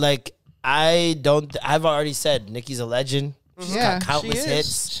 I've already said Nikki's a legend. She's got countless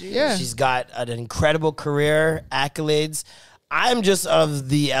hits. She's got an incredible career, accolades. I'm just of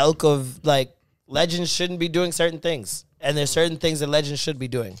the ilk of, like, legends shouldn't be doing certain things. And there's certain things that legends should be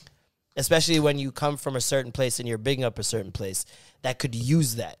doing. Especially when you come from a certain place and you're bigging up a certain place that could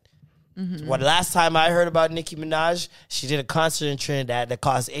use that. Last time I heard about Nicki Minaj, she did a concert in Trinidad that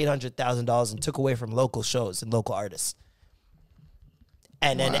cost $800,000 and took away from local shows and local artists.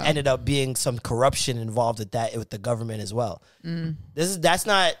 And then it ended up being some corruption involved with the government as well. That's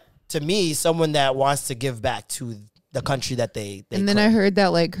not, to me, someone that wants to give back to the country that they And then I heard that,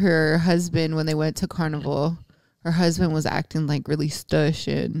 like, her husband, when they went to Carnival, her husband was acting like really stush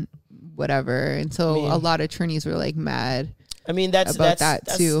and whatever. And so a lot of attorneys were like mad. I mean, that's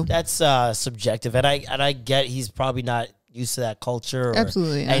subjective. And I get he's probably not used to that culture or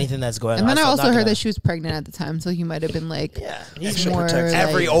anything that's going on. And then I also heard that she was pregnant at the time, so he might have been like, he's more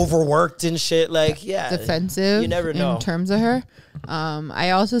every overworked and shit, like defensive. You never know in terms of her.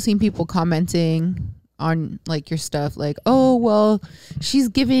 I also seen people commenting on, like, your stuff, like, oh well, she's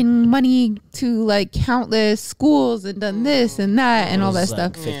giving money to, like, countless schools and done this and that and all that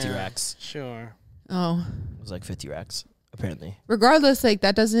stuff. 50 racks. Sure. Oh, it was like 50 racks. Apparently, regardless, like,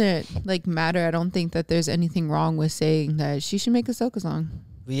 that doesn't, like, matter. I don't think that there's anything wrong with saying that she should make a soca song.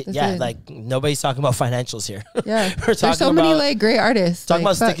 Like, nobody's talking about financials here. Yeah, there's so many, like, great artists. Talking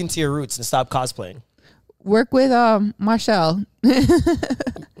about sticking to your roots and stop cosplaying. Work with Marshall.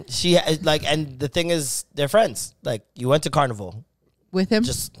 She and the thing is, they're friends. Like, you went to Carnival with him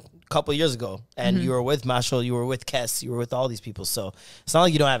just a couple of years ago, and you were with Marshall, you were with Kess, you were with all these people. So it's not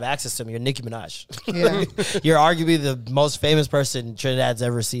like you don't have access to them. You're Nicki Minaj. Yeah. You're arguably the most famous person Trinidad's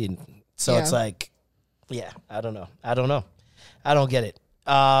ever seen. So it's like, I don't know. I don't get it.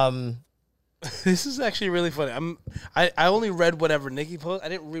 This is actually really funny. I only read whatever Nikki posted. I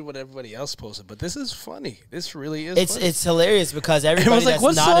didn't read what everybody else posted, but this is funny. This really is funny. It's hilarious because everybody that's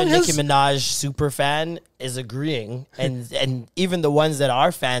not a Nicki Minaj super fan is agreeing, and even the ones that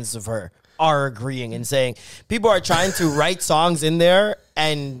are fans of her are agreeing and saying, people are trying to write songs in there,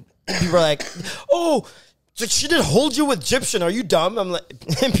 and people are like, oh, she did Hold You with Egyptian. Are you dumb? I'm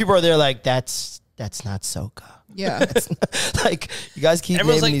like, and people are there like, that's not soca. Yeah. Like, you guys keep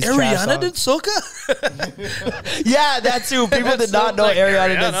Everyone's naming like, these trash Ariana did songs. soca? Yeah, that too. People did not know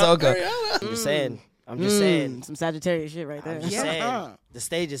Ariana did soca. Ariana. I'm just saying. Some Sagittarius shit right there. I'm just saying. The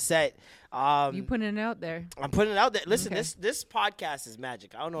stage is set. You putting it out there. I'm putting it out there. Listen, this podcast is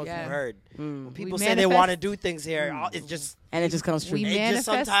magic. I don't know if you heard. When people say they want to do things here, it just comes true. It just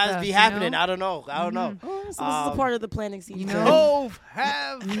sometimes be happening. I don't know. Oh, so this is a part of the planning season.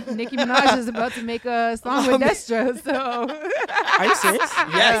 Nicki Minaj is about to make a song with Destra. So are you serious?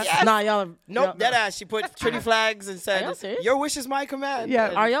 Yes. Nah, y'all. Nope. Deadass. She put Trinity flags and said, "Your wish is my command."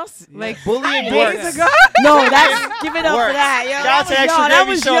 Yeah. Are y'all like bullying works? No, that's give it up for that. Yo, shout out to Extra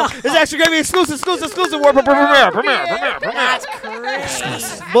Gravy Show. It's Extra Gravy exclusive. Premiere. That's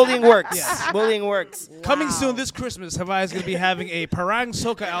crazy. Bullying works. Yeah. Bullying works. Coming soon this Christmas, Hawaii is going to be having a Parang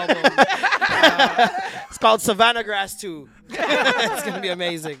Soca album. It's called Savannah Grass 2. It's going to be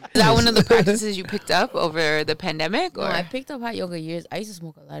amazing. Is that one of the practices you picked up over the pandemic? Or? No, I picked up hot yoga years. I used to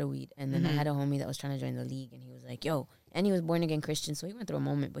smoke a lot of weed. And then I had a homie that was trying to join the league. And he was like, yo. And he was born again Christian. So he went through a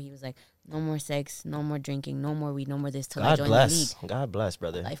moment. But he was like, no more sex, no more drinking, no more weed, no more this till I join the league. God bless,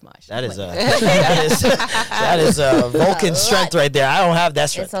 brother. Life mosh. That is Vulcan strength right there. I don't have that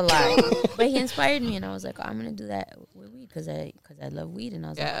strength. It's a lot. But he inspired me. And I was like, I'm going to do that with weed. Because I love weed. And I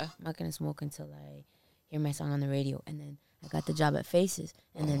was like, I'm not going to smoke until I hear my song on the radio. And then I got the job at Faces.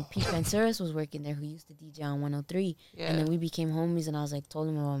 And then Pete Panceris was working there, who used to DJ on 103. Yeah. And then we became homies, and I was like, told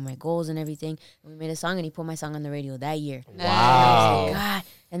him about my goals and everything. And we made a song, and he put my song on the radio that year. Wow. And I was like, God.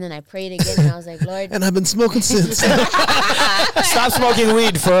 And then I prayed again, and I was like, Lord. And I've been smoking since. Stop smoking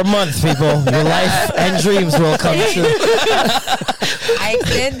weed for a month, people. Your life and dreams will come true. I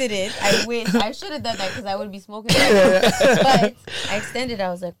extended it. I should have done that because I would be smoking. But I extended. I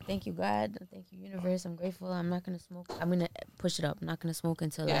was like, thank you, God. Thank you, universe. I'm grateful. I'm not going to smoke. I'm going to push it up. I'm not going to smoke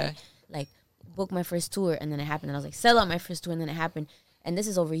until I like book my first tour. And then it happened. And I was like, sell out my first tour. And then it happened. And this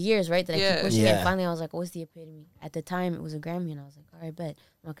is over years, right? That I keep pushing it. And finally, I was like, what's the epitome? At the time, it was a Grammy. And I was like, all right, bet.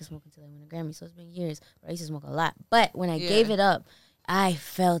 I'm not going to smoke until I win a Grammy. So it's been years. But I used to smoke a lot. But when I gave it up, I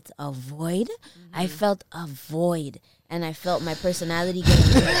felt a void. I felt a void. And I felt my personality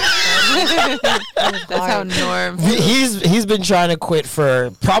getting That's how Norm. He's been trying to quit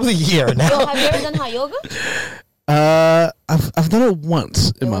for probably a year now. So have you ever done hot yoga? I've done it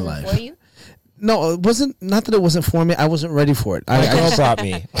once in my life. For you? No, it wasn't. Not that it wasn't for me. I wasn't ready for it. A girl brought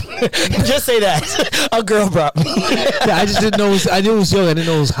me. Just say that. A girl brought me. Yeah, I just didn't know. I knew it was yoga. I didn't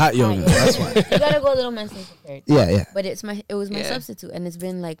know it was hot yoga. That's why. You gotta go a little mentally prepared. Yeah. But it was my substitute, and it's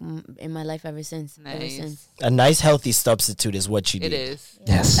been like in my life ever since. Nice. A nice, healthy substitute is what you need. It is.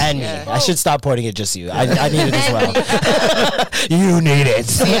 Yes. And me. I should stop pointing at just you. I need it as well. You need it.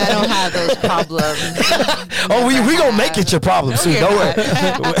 See, I don't have those problems. We gonna make it your problem soon. Don't worry.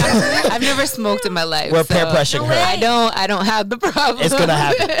 I've never smoked in my life. We're peer pressuring her. I don't have the problem. It's gonna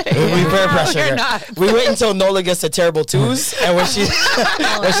happen. We peer pressure her. Not. We wait until Nola gets the terrible twos, and when she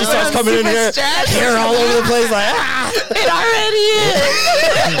starts coming in here, hair all over the place, like it already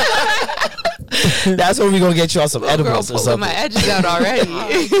is. That's when we gonna get you on some edibles or something. My edges out already.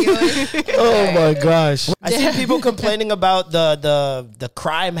 Oh my gosh! I see people complaining about the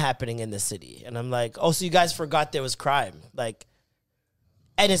crime happening in the city, and I'm like, oh, so you guys forgot there was crime, like.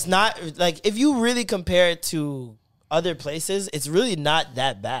 And it's not, like, if you really compare it to other places, it's really not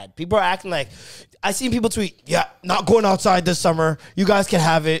that bad. People are acting like, I seen people tweet, yeah, not going outside this summer. You guys can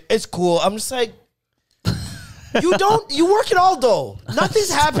have it. It's cool. I'm just like, you work it all, though. Nothing's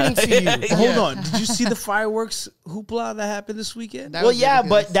happening to you. Hold on. Did you see the fireworks hoopla that happened this weekend? Well, yeah,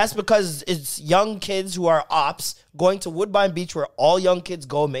 but that's because it's young kids who are ops going to Woodbine Beach where all young kids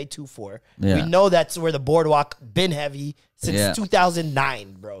go May 2-4. Yeah. We know that's where the boardwalk been heavy since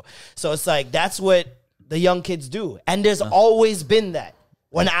 2009, bro. So it's like, that's what the young kids do. And there's always been that.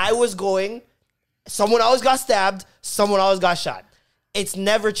 When I was going, someone always got stabbed, someone always got shot. It's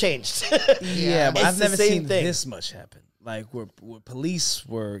never changed. Yeah, but It's I've the never same seen thing. this much happen. Like where police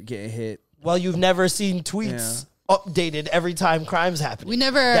were getting hit. Well, you've never seen tweets updated every time crimes happen. We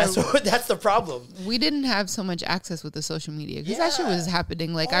never. That's the problem. We didn't have so much access with the social media because that shit was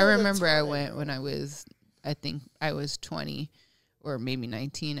happening. Like I remember, I went when I think I was 20 or maybe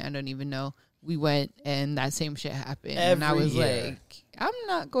 19. I don't even know. We went and that same shit happened, and I was like, I'm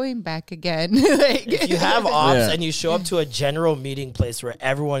not going back again. Like, if you have ops and you show up to a general meeting place where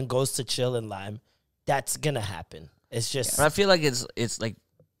everyone goes to chill in Lime, that's gonna happen. It's just. But I feel like it's like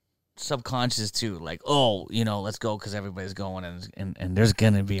subconscious too. Like, oh, let's go because everybody's going, and there's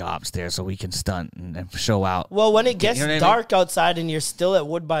gonna be ops there, so we can stunt and show out. Well, when it gets dark outside and you're still at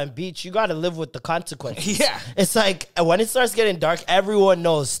Woodbine Beach, you got to live with the consequences. Yeah, it's like when it starts getting dark, everyone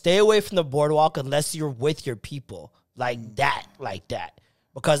knows stay away from the boardwalk unless you're with your people, like that.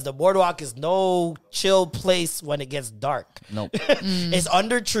 Because the boardwalk is no chill place when it gets dark. Nope. It's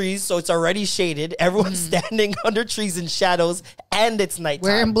under trees, so it's already shaded. Everyone's standing under trees in shadows, and it's nighttime.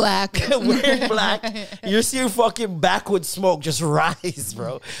 Wearing black. Wearing black. You're seeing fucking backwood smoke just rise,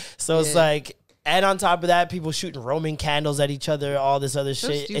 bro. So it's like, and on top of that, people shooting Roman candles at each other, all this other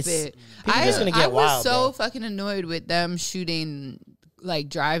shit. Stupid. People just gonna get wild. I was so bro. fucking annoyed with them shooting, like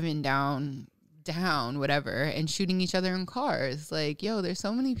driving down whatever and shooting each other in cars. Like, yo, there's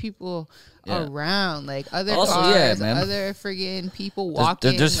so many people around, like other cars, other friggin' people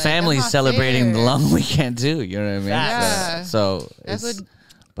walking. There's like, families celebrating the long weekend too. You know what I mean? Yeah. So this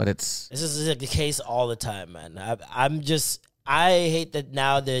is like the case all the time, man. I hate that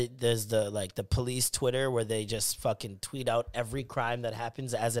now there's the police Twitter where they just fucking tweet out every crime that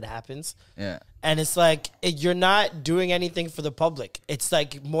happens as it happens. Yeah. And it's like, you're not doing anything for the public. It's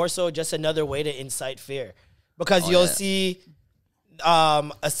like more so just another way to incite fear. Because you'll see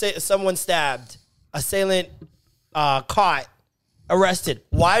someone stabbed, assailant caught, arrested.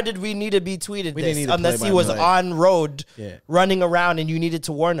 Why did we need to be tweeted this unless he was on road running around and you needed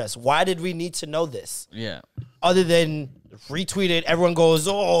to warn us? Why did we need to know this? Yeah. Other than retweet it, everyone goes,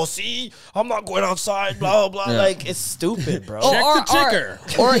 oh, see, I'm not going outside, blah, blah. Yeah. Like, it's stupid, bro.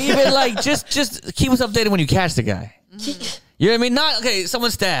 Or even like just keep us updated when you catch the guy. You know what I mean?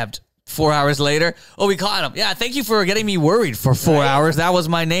 Someone stabbed. 4 hours later, oh, we caught him. Yeah, thank you for getting me worried for 4 hours. That was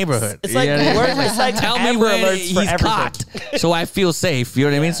my neighborhood. It's like, it's like tell me when he's caught, so I feel safe. You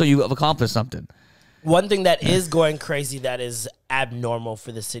know what I mean? So you've accomplished something. One thing that is going crazy that is abnormal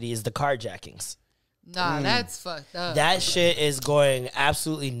for the city is the carjackings. Nah, that's fucked up. That shit is going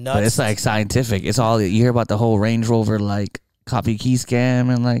absolutely nuts. But it's like scientific. It's all you hear about the whole Range Rover like copy key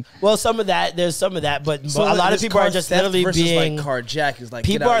scam and like. Well, some of that, there's some of that, but so a lot of people are just literally being like carjackings. Like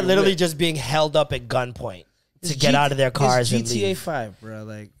people are literally just being held up at gunpoint to get out of their cars. It's and GTA leave. 5, bro.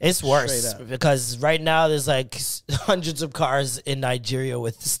 Like it's worse because right now there's like hundreds of cars in Nigeria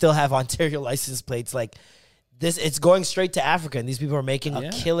with still have Ontario license plates. Like this, it's going straight to Africa, and these people are making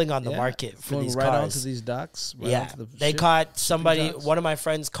a killing on the market for going these right cars. onto these docks. Right Yeah, onto the they caught somebody, one of my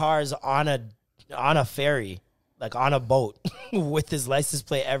friend's cars on a ferry, like on a boat, with his license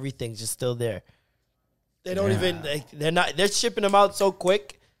plate. Everything's just still there. They don't even. They're shipping them out so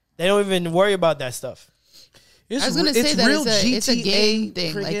quick. They don't even worry about that stuff. I was gonna say that it's a game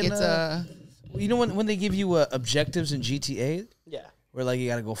thing. Like it's a. You know when they give you objectives in GTA? Yeah. Where like you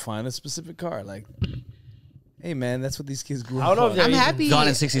gotta go find a specific car. Like, hey man, that's what these kids grew up. I don't know if I'm happy. Gone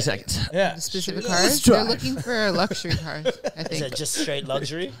in 60 seconds. Yeah. Specific cars. They're looking for luxury cars. I think. Is it just straight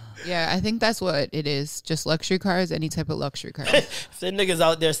luxury? Yeah, I think that's what it is. Just luxury cars, any type of luxury car. If the niggas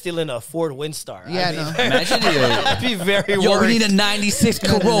out there stealing a Ford Windstar, Yeah, no. Imagine I'd be very Yo, worried. we need a 96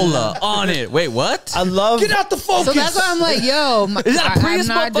 Corolla on it. Wait, what? I love. Get out the focus. So that's why I'm like, yo, Is that a Prius,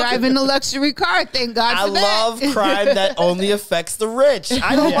 I'm not motherfucker? driving a luxury car. Thank God I for that. love crime that only affects the rich.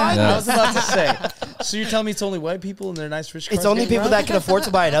 I don't mind. I was about to say. So you're telling me it's only white people and they're nice rich cars? It's only people that can afford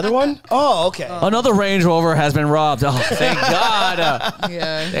to buy another one? Oh, okay. Another Range Rover has been robbed. Oh, thank God.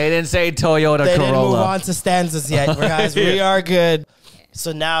 Yeah. They didn't say Toyota They didn't Corolla. move on to stanzas yet, guys. We are good.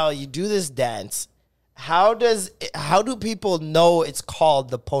 So now you do this dance. How do people know it's called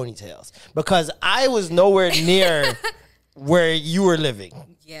the ponytails? Because I was nowhere near where you were living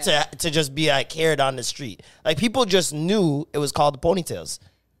to just be like carried on the street. Like people just knew it was called the ponytails.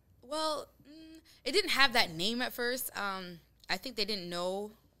 Well, it didn't have that name at first. I think they didn't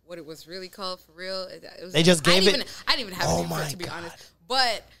know what it was really called for real. It was, They just gave it. I didn't even have a name for it, to be honest.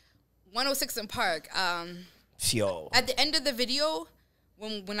 But 106 in Park. Yo. At the end of the video,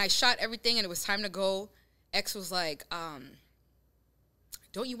 when I shot everything and it was time to go, X was like,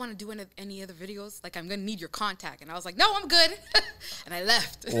 don't you want to do any other videos? Like, I'm going to need your contact. And I was like, no, I'm good. And I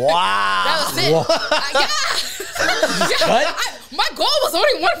left. Wow. That was it. My goal was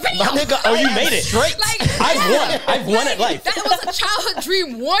only one video. My nigga, oh, you made it. Straight. I've won at life. That was a childhood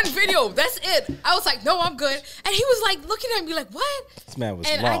dream. One video. That's it. I was like, no, I'm good. And he was like looking at me like, what? This man was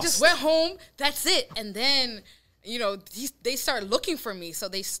and lost. I just went home. That's it. And then, you know, they started looking for me. So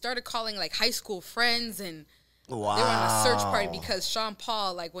they started calling like high school friends and wow. they were on a search party because Sean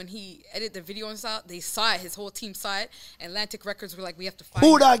Paul, like when he edited the video and stuff, they saw it. His whole team saw it. And Atlantic Records were like, we have to find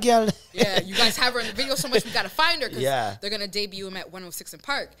Who her. that girl? Yeah, you guys have her in the video so much, we got to find her because Yeah. they're going to debut him at 106 in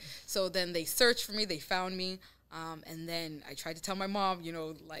Park. So then they searched for me. They found me. And then I tried to tell my mom, you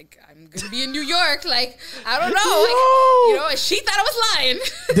know, like, I'm going to be in New York. Like, I don't know. Like, you know, and she thought I was lying.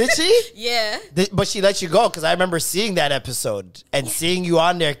 Did she? Yeah. But she let you go because I remember seeing that episode and seeing you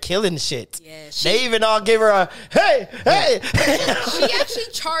on there killing shit. Yeah. They even all gave her a, hey. She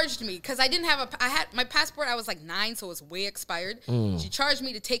actually charged me because I didn't have I had my passport. I was like 9, so it was way expired. She charged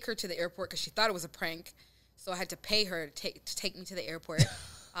me to take her to the airport because she thought it was a prank. So I had to pay her to take me to the airport.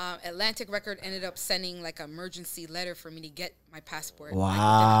 Atlantic Record ended up sending like an emergency letter for me to get my passport. Wow. Like, within an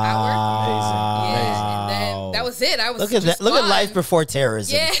hour. Yeah, and then that was it. I was Look at that. Look at life before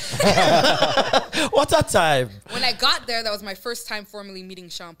terrorism. Yeah. What's that time? When I got there, that was my first time formally meeting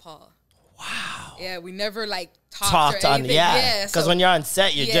Sean Paul. Wow. Yeah, we never like talked or on, anything. yeah. Because when you're on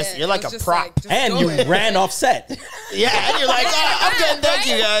set, you're like a prop. And you ran off set. Yeah, and you're like, oh, I'm good. Thank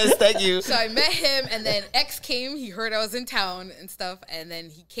you, guys. Thank you. So I met him, and then X came. He heard I was in town and stuff, and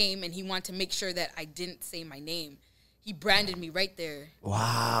then he came, and he wanted to make sure that I didn't say my name. He branded me right there.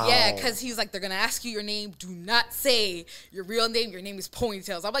 Wow. Yeah, because he was like, they're going to ask you your name. Do not say your real name. Your name is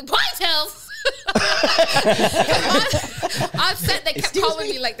Ponytails. I'm like, Ponytails? on set, they kept calling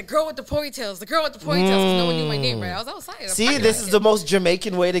me like the girl with the ponytails, the girl with the ponytails, because no one knew my name, right? I was outside. See, this is the most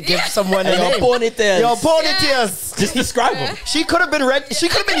Jamaican way to give someone a name. Ponytails. Yo, ponytails. Just describe them. She could have been red. She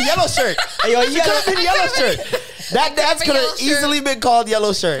could have been yellow shirt. Yo, she could have been yellow shirt. That dance could have easily been called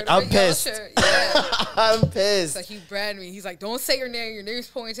yellow shirt. I'm pissed. I'm pissed. So he branded me. He's like, don't say your name. Your name's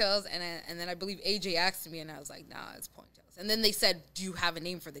Ponytails. And then I believe AJ asked me, and I was like, nah, it's Ponytails. And then they said, do you have a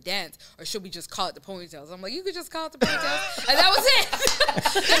name for the dance? Or should we just call it the ponytails? I'm like, you could just call it the ponytails. And that was it.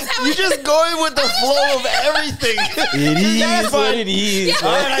 You're just going with the flow of everything. It is what it is. Yeah.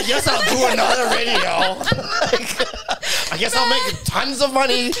 All right, I guess I'll do another video. I guess I'll make tons of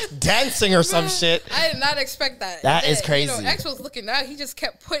money dancing or some shit. I did not expect that. That is crazy. You know, X was looking out. He just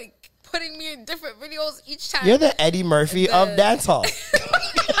kept putting me in different videos each time. You're the Eddie Murphy of dancehall.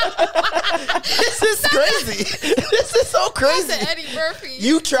 This is crazy. This is so crazy. That's the Eddie Murphy.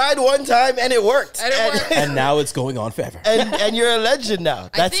 You tried one time and it worked. And now it's going on forever. And you're a legend now.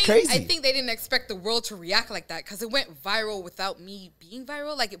 That's crazy. I think they didn't expect the world to react like that because it went viral without me being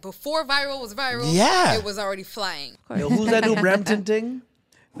viral. Like before viral was viral, it was already flying. Yo, who's that new Brampton thing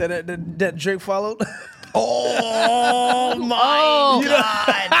that Drake followed? Oh my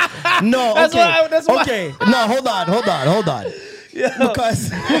God! No, okay, that's why. Okay. No, hold on. Yeah. Because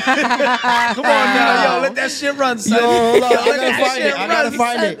come on now, yo, let that shit run, son. Yo, hold on, I gotta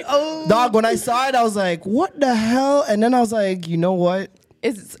find it. Oh. Dog, when I saw it, I was like, "What the hell?" And then I was like, "You know what?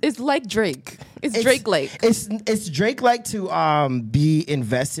 It's like Drake. It's Drake like. It's Drake like to be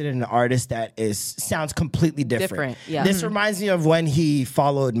invested in an artist that sounds completely different. Yeah. This reminds me of when he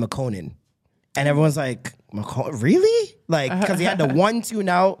followed McConan. And everyone's like, really? Like, because he had the one tune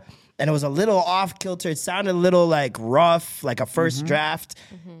out, and it was a little off kilter. It sounded a little like rough, like a first draft.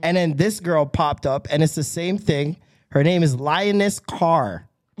 And then this girl popped up, and it's the same thing. Her name is Lioness Carr.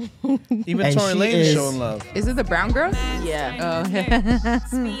 Even And Tory she Lane is- is showing love. Is it the brown girl? Yeah.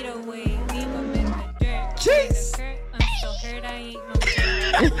 Jeez.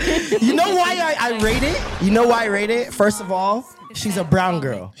 You know why I rate it? You know why I rate it? First of all, she's a brown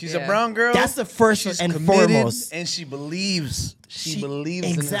girl. She's a brown girl. That's the first She's and committed, foremost. and she believes. She believes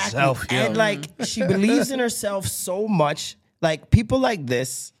Exactly. in herself. yo. And like she believes in herself so much. Like people like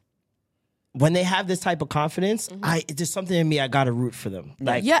this, when they have this type of confidence, it's just something in me. I gotta root for them.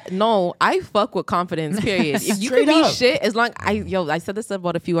 Like, yeah, no, I fuck with confidence. Period. If you Straight can be up. shit, as long I said this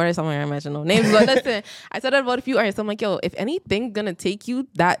about a few artists. I'm not gonna mention no names, but listen, I said that about a few artists. I'm like, yo, if anything gonna take you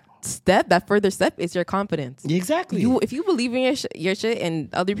that step, that further step, is your confidence. Exactly. If you believe in your shit,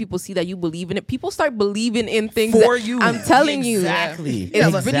 and other people see that you believe in it, people start believing in things For that you. I'm telling you, Exactly.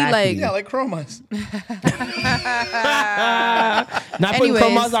 it's really like like chromas. Not putting Anyways,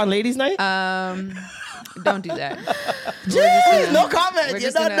 chromas on ladies' night. Don't do that. Jeez, no comment.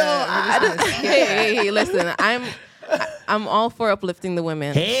 You don't know. hey, listen, I'm all for uplifting the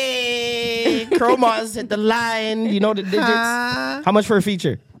women. Hey, chromas hit the line. You know the digits. How much for a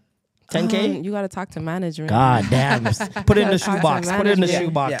feature? 10K? You gotta talk to management. God damn. Put it in the Talk to shoebox. Put it in the management.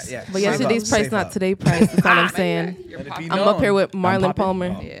 shoebox. Yeah. But yesterday's price, not today's price. That's all I'm saying. I'm up here with Marlon Palmer.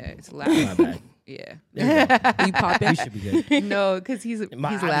 Yeah, it's loud. My bad. Yeah. You popping? We should be good. No, because he's I be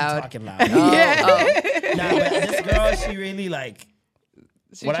loud. talking loud. Yeah. Nah, but this girl, she really like.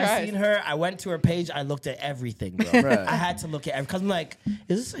 When I tries. seen her, I went to her page. I looked at everything, bro. Right. I had to look at everything because I'm like,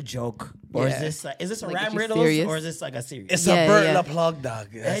 is this a joke or Yeah. is this a Like, Ram is she Riddles serious? or is this like a serious? It's Yeah, a Bert yeah. LaPlug dog.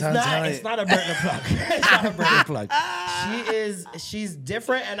 It's not. It's not a Bert LaPlug. It's not a Bert LaPlug. She's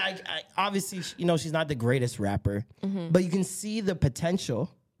different, and I obviously, she's not the greatest rapper, but you can see the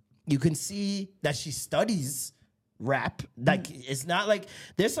potential. You can see that she studies rap. Like it's not like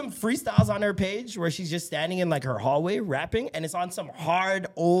there's some freestyles on her page where she's just standing in like her hallway rapping, and it's on some hard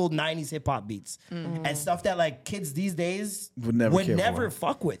old 90s hip hop beats and stuff that like kids these days Would never care for.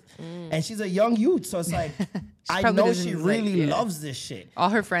 fuck with. And she's a young youth, so it's like I probably know she doesn't, like, really yeah. loves this shit. All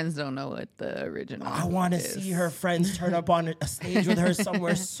her friends don't know what the original. I want to see her friends turn up on a stage with her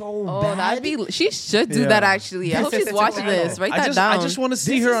somewhere so Oh, bad. that'd be. She should do Yeah. that actually. I hope This she's is watching Toronto. this. Write that down. I just want to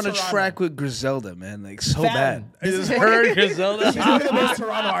see This her is on a Toronto. track with Griselda, man. Like so Fam, bad. I this just is- heard Griselda. She's one of the most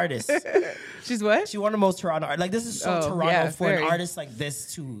Toronto artists. She's what? She's one of the most Toronto artists. Like this is so Oh, Toronto yeah, for an very. artist like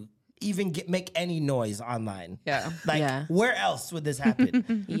this to even make any noise online. Yeah. Like Yeah. where else would this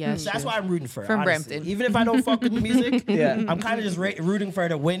happen? Yeah, So that's true. why I'm rooting for her. From honestly. Brampton. Even if I don't fuck with the music, Yeah. I'm kind of just rooting for her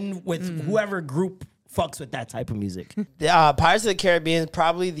to win with whoever group fucks with that type of music. Pirates of the Caribbean is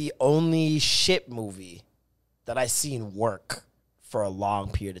probably the only ship movie that I seen work for a long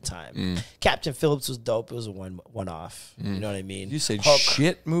period of time. Captain Phillips was dope. It was a one-off. You know what I mean? You said Hook.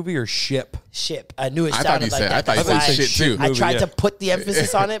 shit movie or ship? Ship. I knew it I thought sounded you like said- that. I thought you That's said why shit, too. I tried Yeah. to put the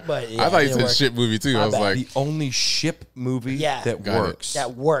emphasis on it, but yeah, I thought it you didn't said work. shit movie too. My I was bad. like, The only ship movie Yeah. that Got it. works.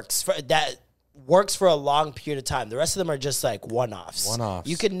 that works for a long period of time. The rest of them are just like one-offs. One-offs.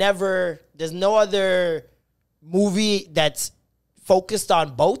 You could never. There's no other movie that's focused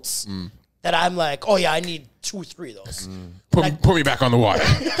on boats that I'm like, oh yeah, I need 2 or 3 of those. Put me back on the water.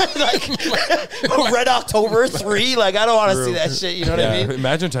 like Red October 3. Like I don't want to see that shit. You know what I mean?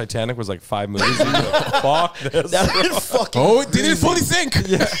 Imagine Titanic was like 5 movies. Fuck this. Fucking it didn't fully sink.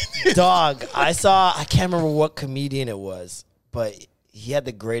 Yeah. Dog, I can't remember what comedian it was, but he had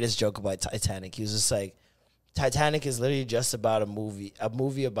the greatest joke about Titanic. He was just like, Titanic is literally just about a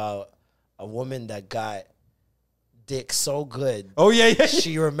movie about a woman that got dick so good. Oh, yeah.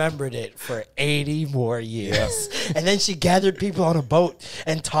 She remembered it for 80 more years. Yeah. And then she gathered people on a boat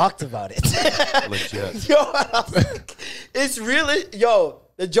and talked about it. Legit. Yo, I was like, it's really,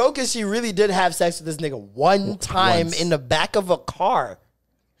 the joke is she really did have sex with this nigga one time in the back of a car.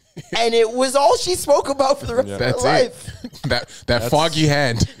 And it was all she spoke about for the rest of her life. That's foggy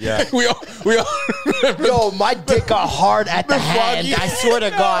hand. Yeah. we all remember. Yo, my dick got hard at the hand. I swear to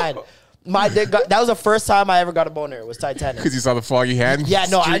God. My dick that was the first time I ever got a boner. It was Titanic. Because you saw the foggy hand? Yeah,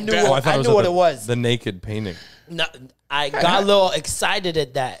 no, I knew what it was. The naked painting. No, I got a little excited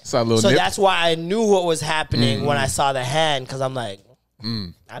at that. So that's why I knew what was happening when I saw the hand, because I'm like,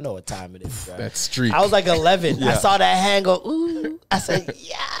 I know what time it is, bro. That streak. I was like 11. I saw that hand go, ooh. I said,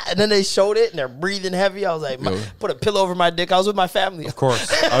 yeah. And then they showed it, and they're breathing heavy. I was like, put a pillow over my dick. I was with my family. Of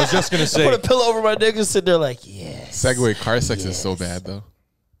course. I was just going to say. Put a pillow over my dick and sit there like, yes. Segue, car sex is so bad, though.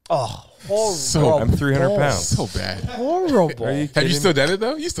 Oh, horrible. I'm 300 pounds. So bad. Horrible. Have you still done it,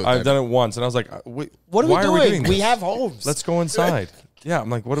 though? I've done it once, and I was like, wait, what are why we doing? this? We have homes. Let's go inside. Yeah, I'm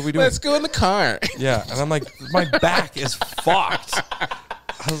like, what are we doing? Let's go in the car. Yeah, and I'm like, my back is fucked.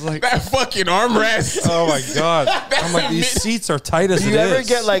 I was like, that fucking armrest. Oh my God. I'm like, these seats are tight as it is. Do you ever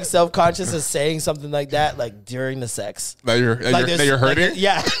get like self-conscious of saying something like that, like during the sex? That you're hurting?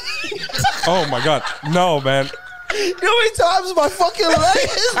 Yeah. Oh my God. No, man. You know how many times my fucking leg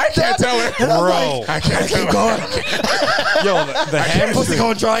is I can't tell her. Bro. I can't keep going. Yo, the hamstring. Pussy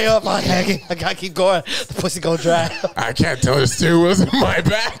gonna dry up. I gotta keep going. The pussy gonna dry up. I can't tell the steering wheel's in my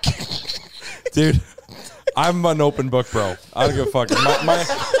back. Dude. I'm an open book, bro. I don't give a fuck.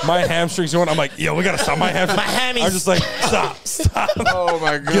 My hamstrings going. I'm like, yo, we gotta stop my hamstrings. My hammies. I'm just like, stop. Oh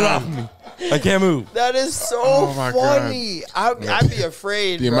my God. Get off me. I can't move. That is so funny. I'd be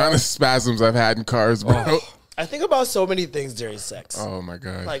afraid. The amount of spasms I've had in cars, bro. Oh. I think about so many things during sex. Oh my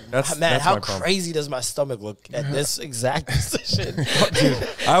God. Like, that's how my problem. crazy does my stomach look at this exact position? Dude,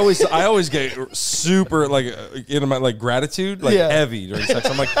 I always get super like in my like gratitude, like heavy during sex.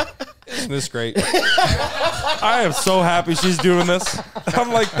 I'm like, isn't this great? I am so happy she's doing this.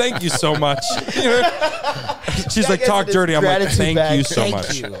 I'm like, thank you so much. You know? She's like, talk dirty. I'm like, thank you so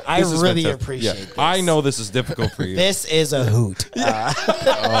much. I really appreciate this. I know this is difficult for you. This is a hoot. Oh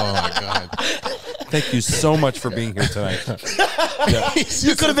my God. Thank you so much for being here tonight. Yeah.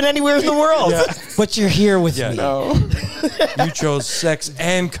 You could have been anywhere in the world, but you're here with me. No. You chose sex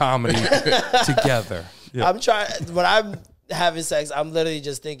and comedy together. Yeah. I'm trying. When I'm having sex, I'm literally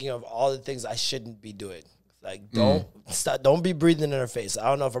just thinking of all the things I shouldn't be doing. Like, don't stop, don't be breathing in her face. I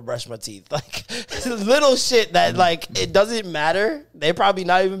don't know if I brush my teeth. Like, little shit that like it doesn't matter. They're probably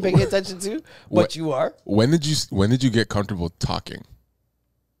not even paying attention to, but you are. When did you get comfortable talking?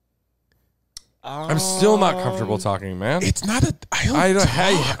 I'm still not comfortable talking, man. It's not a. I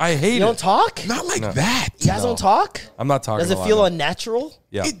hate it. You don't talk? Not like that. You guys don't talk? I'm not talking. Does it feel unnatural?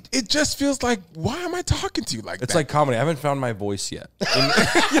 Yeah. It just feels like, why am I talking to you like that? It's like comedy. I haven't found my voice yet.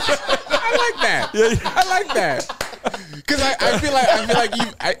 I like that. I like that. Because I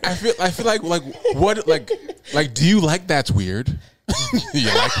feel like what like do you like that's weird? you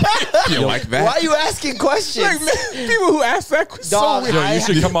like that? Why are you asking questions? Like, man, people who ask that question so weird. Yo, you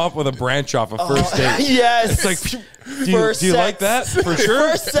should come up with a branch off a first date. Yes. It's like, do you like that? For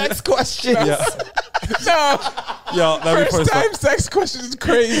sure? First sex questions. Yeah. No. Yo, that'd be first time sex question is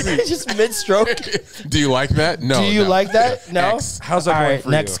crazy. Just mid-stroke. Do you like that? No. Do you like that? No. How's that going for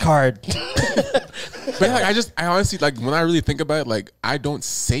you? Next card. But like, I honestly, like, when I really think about it, like, I don't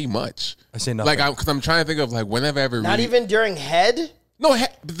say much. I say nothing. Like, because I'm trying to think of, like, whenever I ever Not even during head? No,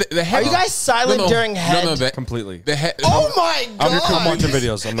 the head. Are you guys silent during head? No, completely. The head. Oh my God. I'm watching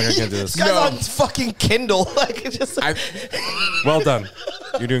videos. I'm like, I can't do this. This guy's on fucking Kindle. Like, it's just. Well done.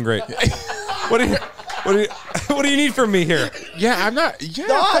 You're doing great. What do you need from me here? Yeah, I'm not. Yeah,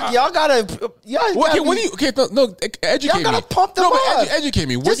 Dog, y'all gotta. Educate y'all gotta me. pump them up. Educate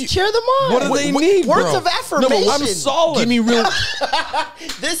me. Just cheer them on. What do they need, Words bro? of affirmation. No, I'm solid. Give me real.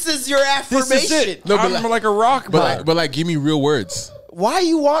 This is your affirmation. This is it. No, but I'm like a rock, but like, give me real words. Why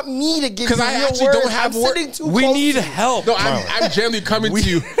you want me to give you Because I your actually words? don't have I'm words. sitting too We close need to you. help. No, I'm generally coming to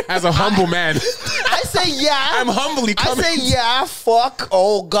you as a humble man. I say yeah. I'm humbly coming. I say yeah. Fuck.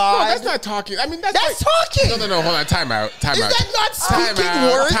 Oh No, God. that's not talking. I mean, that's talking. No. Hold on. Time out. Is that not speaking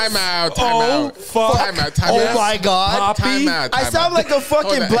words? Time out. Oh, fuck. Time out. Oh my God. Time out. I sound like a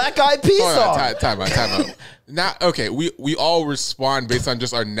fucking Black Eyed Peas song. Time out. Now, okay, we all respond based on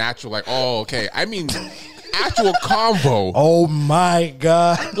just our natural, like, oh, okay. I mean, actual convo. Oh my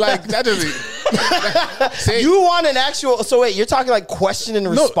God. Like, that doesn't. You want an actual? So wait, you're talking like question and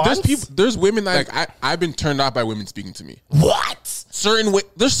response? There's women like I've been turned off by women speaking to me. What?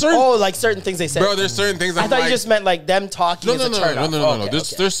 There's certain. Oh, like certain things they say. Bro, there's certain things. I thought you just meant like them talking. No.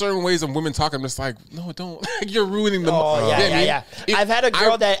 There's certain ways of women talking. I'm just like, no, don't. You're ruining the. Oh yeah. If I've had a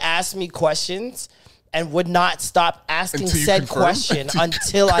girl that asked me questions and would not stop asking Until you said confirm? question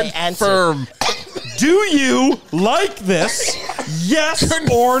until I answered. Do you like this? Yes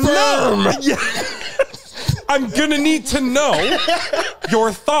or no? Yeah. I'm gonna need to know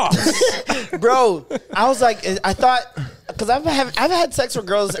your thoughts, bro. I was like, I thought, because I've had sex where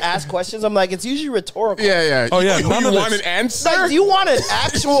girls ask questions. I'm like, it's usually rhetorical. Yeah. Oh yeah. You want an answer? Like, you want an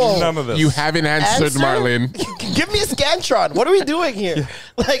actual? None of this. You haven't answered, Marlon. Give me a Scantron. What are we doing here?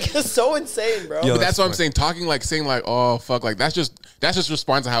 Like, it's so insane, bro. But that's what I'm saying. Talking like saying like, oh fuck, like that's just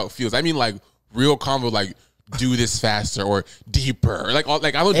response to how it feels. I mean, like real convo, like do this faster or deeper. Like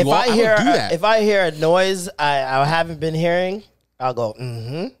I don't do that. If I hear a noise I haven't been hearing, I'll go,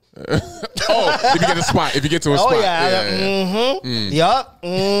 if you get a spot. If you get to a spot. Yup.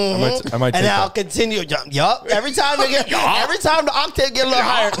 I might and I'll continue. Yup. Every time the octave get a little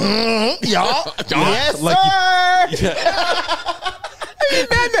higher. Yup. Yes, sir.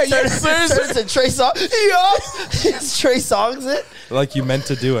 Turns to Trey Songz. It's Trey Songz. Like you meant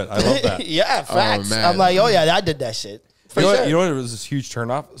to do it. I love that. Yeah, facts. I'm like, oh yeah, I did that shit. You know what was this huge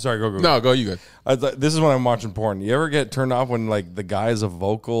turnoff? Sorry, go. No, go. You good. This is when I'm watching porn. You ever get turned off when like the guy's a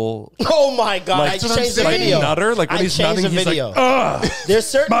vocal? Oh my God! Like, I changed the video. Nutter, like when he's nutting, he's like, ugh. There's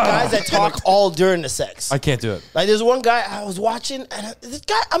certain guys that talk all during the sex. I can't do it. Like there's one guy I was watching, and this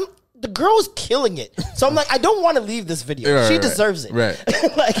guy, the girl's killing it. So I'm like, I don't want to leave this video. She deserves it. Right.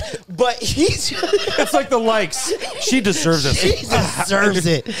 Like, but he's. It's like the likes. She deserves it. She deserves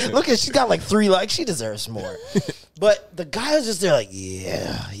it. Look at, she's got like 3 likes. She deserves more. But the guy was just there like,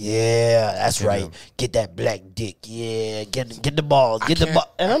 yeah, that's right. Get that black dick. Yeah, get the balls. Get the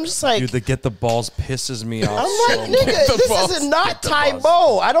ball. And I'm just like. Dude, the get the balls pisses me off. I'm like, nigga, this is not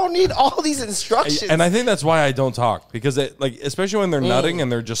Tybo. I don't need all these instructions. And I think that's why I don't talk. Because, especially when they're nutting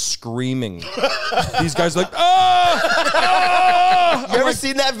and they're just screaming. These guys are like, You ever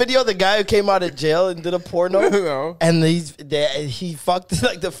seen that video? The guy who came out of jail and did a porno? No. And he fucked,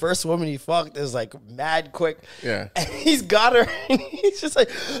 like the first woman he fucked is like mad quick. Yeah. And he's got her and he's just like,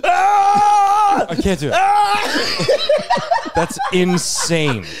 ah! I can't do it. That's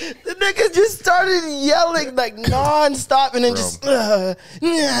insane. The nigga just started yelling like nonstop and then just, That's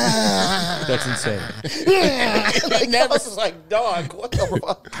insane. like, I was like, dog, what the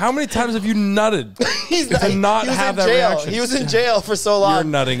fuck? How many times have you nutted He was that in jail. reaction? He was in jail for so long. You're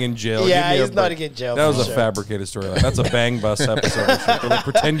nutting in jail. Yeah, Give me a he's break. nutting in jail. That for was a sure. fabricated storyline. That's a Bang Bus episode. They're like,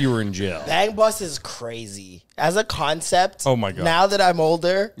 pretend you were in jail. Bang Bus is crazy as a concept. Oh my God. Now that I'm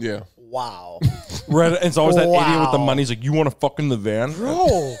older, Yeah. wow. It's always that idiot with the money. He's like, you want to fuck in the van?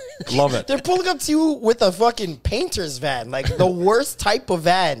 Bro. Love it. They're pulling up to you with a fucking painter's van, like the worst type of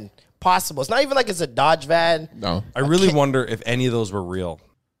van possible. It's not even like it's a Dodge van. No. I really wonder if any of those were real.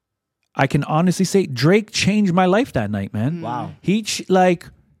 I can honestly say Drake changed my life that night, man. Wow. He,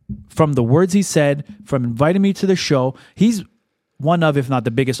 from the words he said, from inviting me to the show, he's one of, if not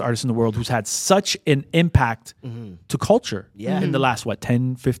the biggest artist in the world who's had such an impact to culture in the last,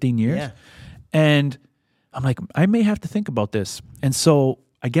 10, 15 years. Yeah. And I'm like, I may have to think about this. And so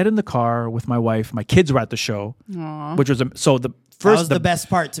I get in the car with my wife. My kids were at the show, which was, the best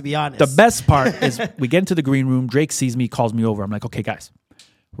part, to be honest. The best part is we get into the green room. Drake sees me, calls me over. I'm like, okay, guys,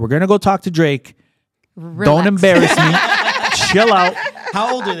 we're going to go talk to Drake. Relax. Don't embarrass me. Chill out.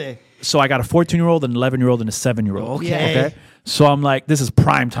 How old are they? So I got a 14-year-old, an 11-year-old, and a 7-year-old. Okay. So I'm like, this is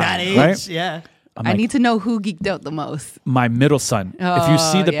prime time, That age, right? yeah. I need to know who geeked out the most. My middle son. If you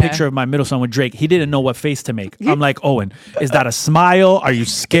see the picture of my middle son with Drake, he didn't know what face to make. I'm like, Owen, is that a smile? Are you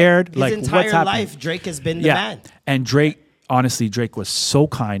scared? His like, entire what's happening? life, Drake has been the man. And Drake, honestly, Drake was so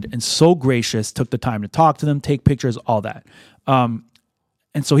kind and so gracious, took the time to talk to them, take pictures, all that. And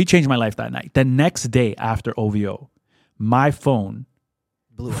so he changed my life that night. The next day after OVO, my phone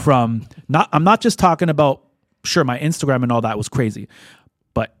blew from, I'm not just talking about, sure, my Instagram and all that was crazy,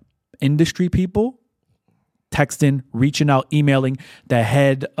 but industry people texting, reaching out, emailing the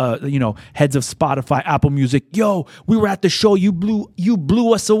heads of Spotify, Apple Music. Yo, we were at the show. You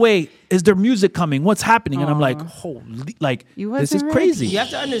blew us away. Is there music coming? What's happening? And I'm like, holy, like, this is crazy. You have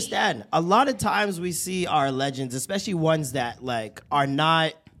to understand, a lot of times we see our legends, especially ones that like are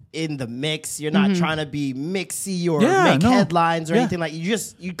not in the mix. You're not trying to be mixy or make headlines or anything like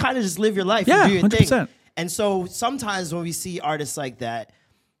you kind of just live your life and do your 100%. thing. And so sometimes when we see artists like that,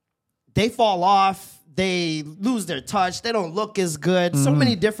 they fall off. They lose their touch. They don't look as good. So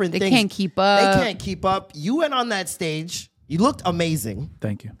many different things. They can't keep up. They can't keep up. You went on that stage. You looked amazing.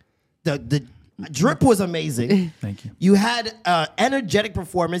 Thank you. The drip was amazing. Thank you. You had energetic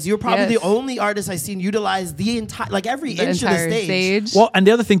performance. You were probably the only artist I've seen utilize the entire, like every inch of the stage. Well, and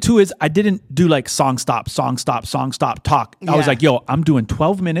the other thing too is I didn't do like song stop, talk. I was like, yo, I'm doing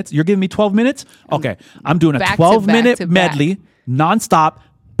 12 minutes. You're giving me 12 minutes? Okay. I'm doing a 12-minute medley, nonstop.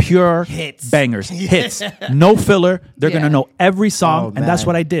 Pure bangers, hits, no filler. They're going to know every song. And that's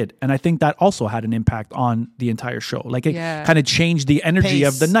what I did. And I think that also had an impact on the entire show. Like it kind of changed the energy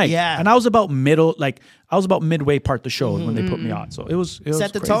of the night. Yeah. And I was about midway part the show when they put me on. So it was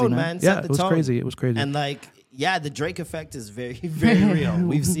set the crazy, tone, man. Yeah, Set the it was tone. crazy. It was crazy. And like, yeah, the Drake effect is very, very real.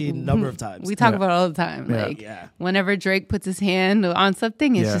 We've seen a number of times. We talk about it all the time. Like whenever Drake puts his hand on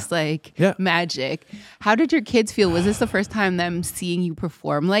something, it's just like magic. How did your kids feel? Was this the first time them seeing you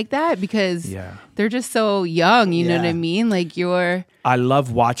perform like that? Because they're just so young, you know what I mean? Like I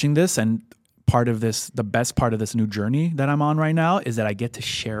love watching this, and the best part of this new journey that I'm on right now is that I get to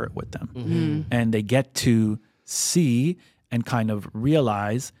share it with them. And they get to see and kind of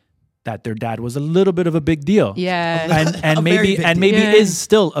realize that their dad was a little bit of a big deal. Yeah. And maybe is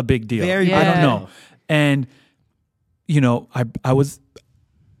still a big deal. I don't know. And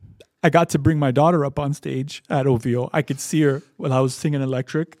I got to bring my daughter up on stage at OVO. I could see her while I was singing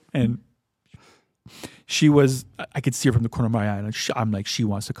Electric, and I could see her from the corner of my eye, and I'm like, she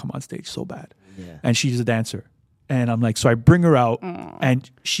wants to come on stage so bad. Yeah. And she's a dancer. And I'm like, so I bring her out, and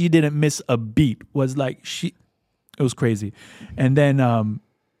she didn't miss a beat. It was crazy. And then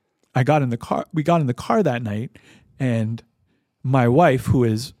we got in the car that night, and my wife, who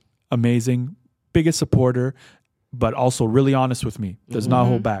is amazing, biggest supporter, but also really honest with me, does not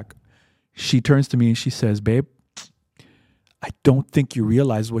hold back. She turns to me and she says, babe, I don't think you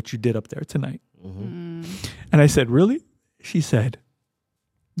realize what you did up there tonight. And I said, really? She said,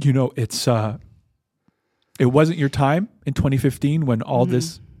 it wasn't your time in 2015 when all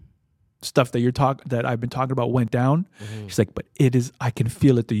this stuff that I've been talking about went down. She's like, but it is, I can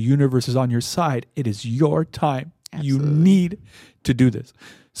feel it. The universe is on your side. It is your time. Absolutely. You need to do this.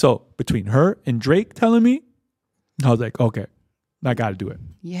 So between her and Drake telling me, I was like, okay, I got to do it.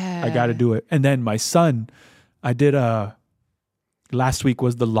 Yeah. I got to do it. And then my son, I did last week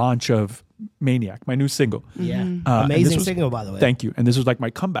was the launch of Maniac, my new single. Yeah. Amazing single, by the way. Thank you. And this was like my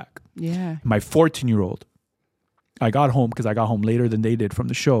comeback. Yeah. My 14-year-old. I got home because I got home later than they did from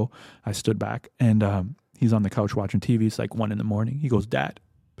the show. I stood back, and he's on the couch watching TV. It's like 1 a.m. He goes, Dad,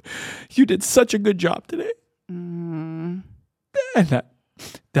 you did such a good job today. And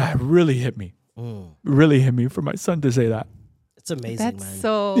that really hit me. Really hit me for my son to say that. It's amazing, That's man.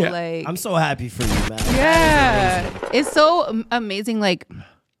 so like I'm so happy for you, man. Yeah. It's so amazing. Like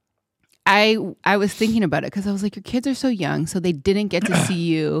I was thinking about it because I was like, your kids are so young, so they didn't get to see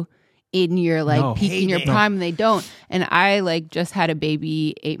you in your peak in your prime, and they don't. And I just had a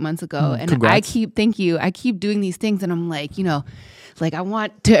baby 8 months ago, and congrats. I keep doing these things, and I'm like, I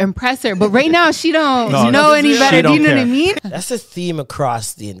want to impress her, but right now she don't know any better. Do you know what I mean? That's a theme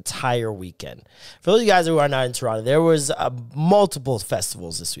across the entire weekend. For those of you guys who are not in Toronto, there was multiple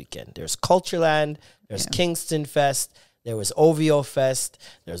festivals this weekend. There's Cultureland, there's Kingston Fest, there was OVO Fest,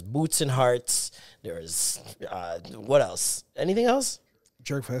 there's Boots and Hearts, there's what else? Anything else?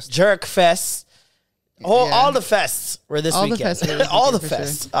 Jerk Fest. All the fests were this weekend. All the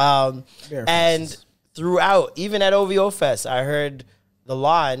fests. And throughout, even at OVO Fest, I heard the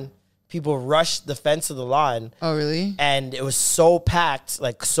lawn, people rushed the fence of the lawn. Oh, really? And it was so packed,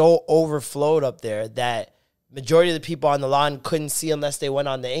 so overflowed up there that majority of the people on the lawn couldn't see unless they went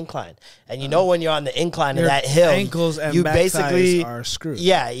on the incline. And when you're on the incline of that hill, ankles and you back basically are screwed.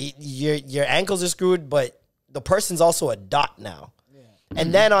 Yeah, your ankles are screwed, but the person's also a dot now.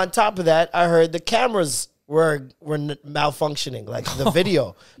 And then on top of that, I heard the cameras were malfunctioning, the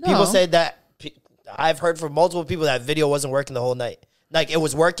video. People said that, I've heard from multiple people that video wasn't working the whole night. It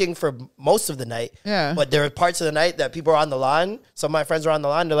was working for most of the night. Yeah. But there were parts of the night that people were on the lawn. Some of my friends were on the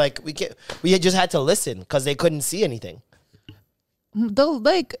lawn. They're like, we just had to listen because they couldn't see anything.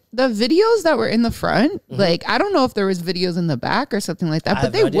 the videos that were in the front, like I don't know if there was videos in the back or something like that,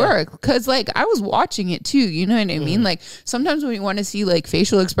 but they work because like I was watching it too. You know what I mean? Like sometimes when you want to see like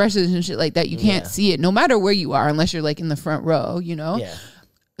facial expressions and shit like that, you can't see it no matter where you are unless you're like in the front row. You know? Yeah.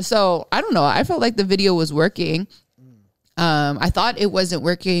 So I don't know. I felt like the video was working. I thought it wasn't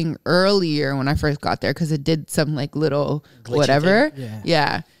working earlier when I first got there because it did some like little glitchy whatever.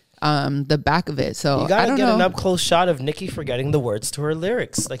 Yeah. The back of it. So you gotta get an up close shot of Nicki forgetting the words to her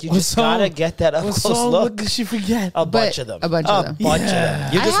lyrics. Like you just gotta get that up close look. What did she forget? A bunch of them. A bunch of them.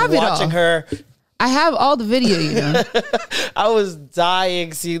 You're just watching her. I have all the video, you know. I was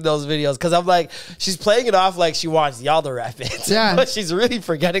dying seeing those videos because I'm like, she's playing it off like she wants y'all to rap it. Yeah. But she's really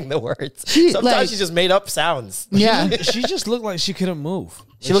forgetting the words. Sometimes she just made up sounds. Yeah. She just looked like she couldn't move.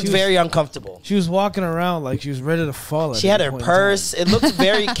 She looked very uncomfortable. She was walking around like she was ready to fall. She had her purse. It looked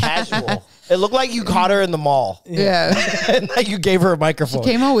very casual. It looked like you caught her in the mall. Yeah. And like you gave her a microphone.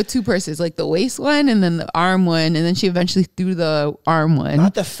 She came out with two purses, like the waist one and then the arm one. And then she eventually threw the arm one.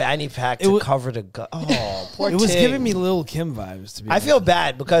 Not the fanny pack to cover the gut. Oh, poor It was giving me Lil' Kim vibes, to be honest. I feel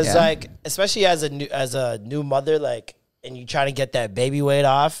bad because like, especially as a new mother, like, and you trying to get that baby weight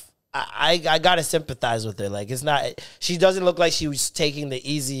off, I gotta sympathize with her. Like it's not, she doesn't look like she was taking the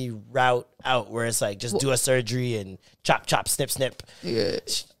easy route out where it's like just do a surgery and chop, snip, snip. Yeah.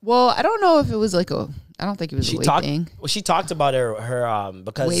 Well, I don't know if it was like I don't think it was a weight thing. Well, she talked about her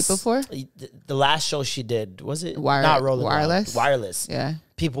because weight before the last show she did, was it not Rolling Wireless? Wireless. Yeah.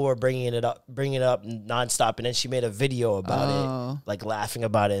 People were bringing it up nonstop, and then she made a video about it, like laughing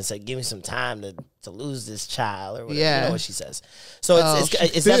about it. It's like, give me some time to lose this child, or whatever. Yeah, you know what she says. So it's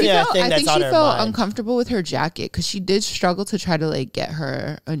definitely a thing that's on her mind. I think she felt uncomfortable with her jacket because she did struggle to try to like get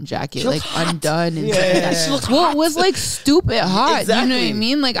her jacket like undone and she looked hot. It was like stupid hot. Exactly. You know what I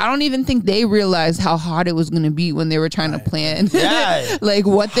mean? Like I don't even think they realized how hot it was gonna be when they were trying to plan, like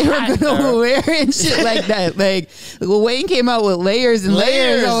what they were gonna wear and shit like that. Like Wayne came out with layers and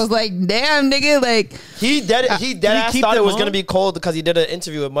layers. I was like, damn, nigga. Like he dead ass thought it was gonna be cold because he did an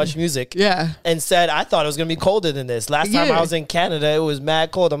interview with Much Music. Yeah, and said I thought it was gonna be colder than this. Last time I was in Canada, it was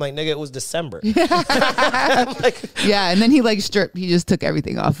mad cold. I'm like, nigga, it was December. Yeah, and then he like stripped. He just took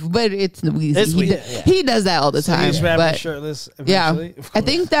everything off. But it's Weezy. He does that all the time. He's rapping shirtless. Eventually. Yeah,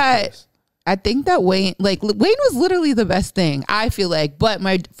 I think that Wayne was literally the best thing, I feel like. But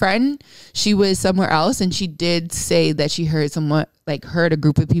my friend, she was somewhere else and she did say that she heard heard a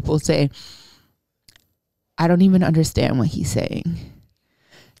group of people say, I don't even understand what he's saying.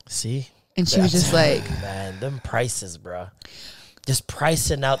 See? And she was just like, man, them prices, bro. Just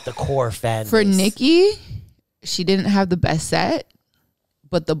pricing out the core fan for base. Nicki, she didn't have the best set.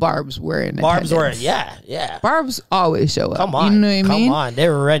 But the Barbs were in Barbs attendance. were, yeah. Barbs always show up. Come on. You know what I mean? Come on. They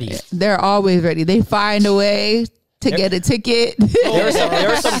were ready. They're always ready. They find a way to get a ticket. There were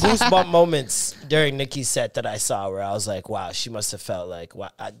some goosebump moments during Nicki's set that I saw where I was like, wow, she must have felt like,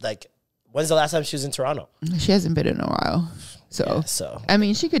 wow. When's the last time she was in Toronto? She hasn't been in a while. So I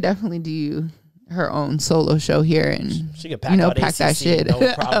mean, she could definitely do her own solo show here and she could pack that ACC, shit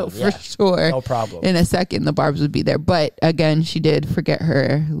no problem. for sure. No problem. In a second, the Barbs would be there. But again, she did forget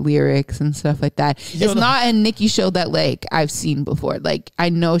her lyrics and stuff like that. It's not a Nicki show that like I've seen before. Like I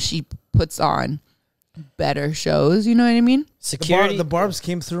know she puts on better shows. You know what I mean? Security. The Barbs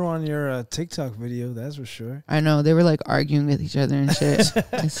came through on your TikTok video. That's for sure. I know they were like arguing with each other and shit.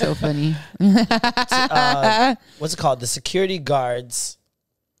 It's so funny. What's it called? The security guards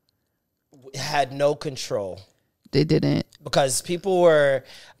had no control. They didn't, because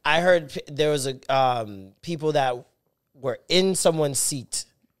I heard there was people that were in someone's seat.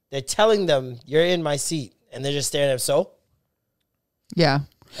 They're telling them, you're in my seat, and they're just staring at them. So yeah,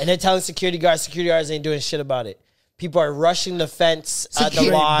 and they're telling security guards ain't doing shit about it. People are rushing the fence,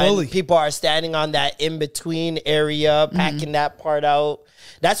 the line. Bully. People are standing on that in-between area, packing that part out.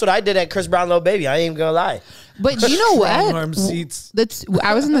 That's what I did at Chris Brown Lil Baby. I ain't even gonna lie. But you know what? Arm seats.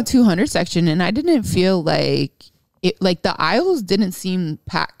 I was in the 200 section and I didn't feel like it. Like the aisles didn't seem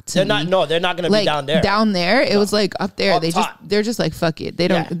packed. They're not going to be down there. Down there, it was like up there. They're just like fuck it. They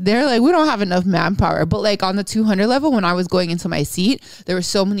don't. Yeah. They're like, we don't have enough manpower. But like on the 200 level, when I was going into my seat, there were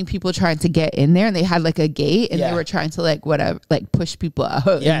so many people trying to get in there, and they had like a gate, and they were trying to like push people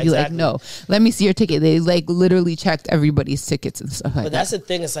out and be like, no, let me see your ticket. They like literally checked everybody's tickets and stuff like that. But that's the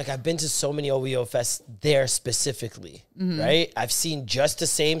thing. It's like I've been to so many OVO fests there specifically, right? I've seen just the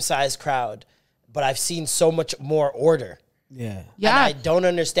same size crowd, but I've seen so much more order. Yeah. And I don't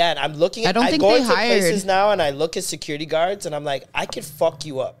understand. I'm looking at, I go into places now and I look at security guards and I'm like, I could fuck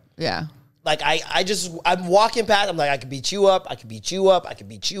you up. Yeah. Like I'm walking past, I'm like, I could beat you up. I could beat you up. I could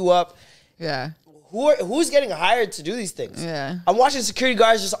beat you up. Yeah. Who's getting hired to do these things? Yeah. I'm watching security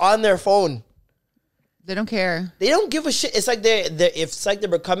guards just on their phone. They don't care. They don't give a shit. It's like they're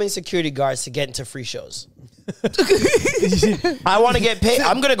becoming security guards to get into free shows. I want to get paid.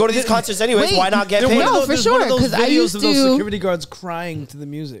 I'm gonna go to these concerts anyways. Why not get paid? No, for sure. Because I used of to. those security guards crying to the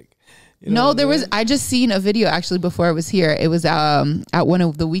music. You know No, there was. I just seen a video actually before I was here. It was at one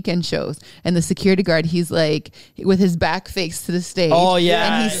of the weekend shows, and the security guard, he's like with his back face to the stage. Oh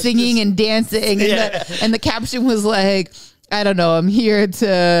yeah, and he's singing and dancing, and the caption was like, I don't know, I'm here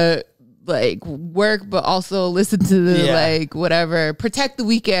to like work, but also listen to the like whatever, protect the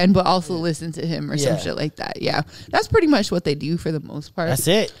weekend, but also listen to him or some shit like that. Yeah, that's pretty much what they do for the most part. That's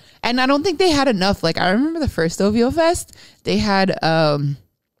it. And I don't think they had enough. Like I remember the first OVO Fest, they had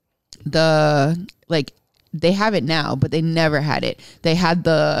they have it now, but they never had it. They had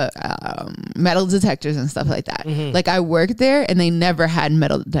the metal detectors and stuff like that. Mm-hmm. Like I worked there and they never had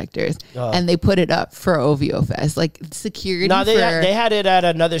metal detectors, and they put it up for OVO Fest. Like security. No, they had it at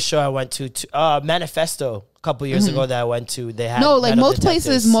another show I went to Manifesto a couple years ago that I went to. They had most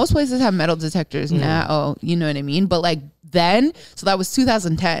places have metal detectors now. Oh, you know what I mean? But like then, so that was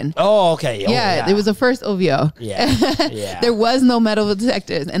 2010. Oh, okay. Yeah, it was the first OVO. Yeah. There was no metal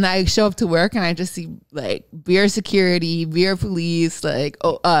detectors, and I show up to work and I just see like beer security, beer police, like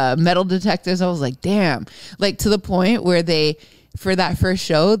metal detectors. I was like, damn. Like to the point where for that first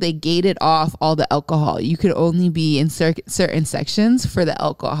show, they gated off all the alcohol. You could only be in certain sections for the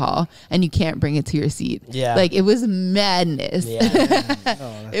alcohol, and you can't bring it to your seat. Yeah, like it was madness.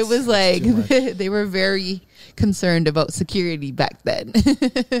 Yeah. It was like they were very concerned about security back then.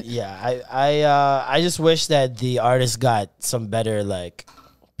 Yeah, I just wish that the artists got some better like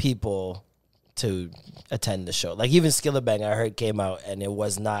people to attend the show. Like even Skillabang, I heard came out and it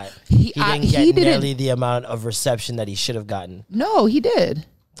was not. He didn't get nearly the amount of reception that he should have gotten. No, he did.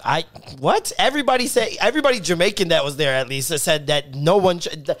 Everybody Jamaican that was there at least said that no one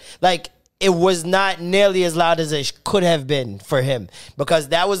like. It was not nearly as loud as it could have been for him, because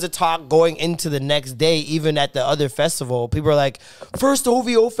that was the talk going into the next day. Even at the other festival, people were like, first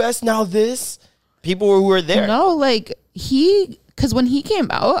OVO Fest, now this. People who were there. No, like because when he came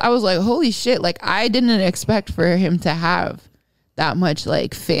out, I was like, holy shit. Like I didn't expect for him to have that much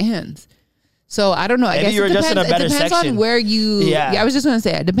like fans. So I don't know. I guess it depends on where you. Yeah, I was just gonna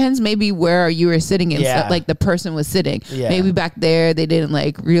say it depends. Maybe where you were sitting and stuff, like the person was sitting. Yeah. Maybe back there they didn't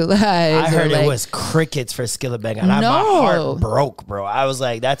like realize. I heard it was crickets for Skillabang, and my heart broke, bro. I was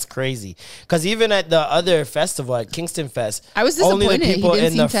like, that's crazy. Because even at the other festival at Kingston Fest, I was disappointed. Only the people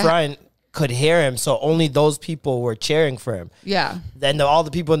in the front could hear him, so only those people were cheering for him. Yeah. Then all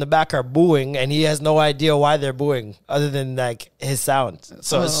the people in the back are booing, and he has no idea why they're booing, other than like his sound.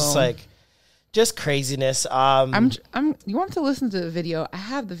 So it's just like. Just craziness. You want to listen to the video? I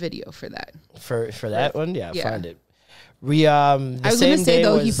have the video for that. For that one, yeah. Find it. I was gonna say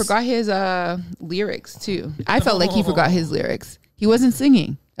though, he forgot his lyrics too. I felt like he forgot his lyrics. He wasn't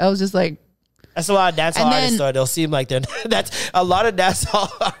singing. I was just like. That's a lot of dancehall artists, though. They'll seem like they're. That's a lot of dancehall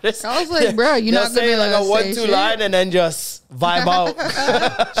artists. I was like, bro, you're not gonna say like a 1-2 line and then just vibe out.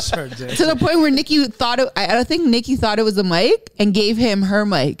 To the point where Nikki thought it. I think Nikki thought it was a mic and gave him her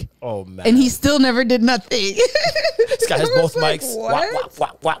mic. Oh man! And he still never did nothing. This guy has both like, mics.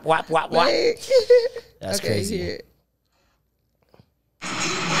 Wap. That's crazy. Here.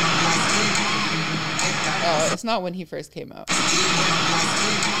 Oh, it's not when he first came out.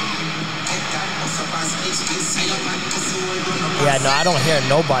 Yeah, no, I don't hear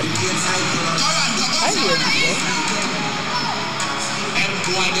nobody. I hear people.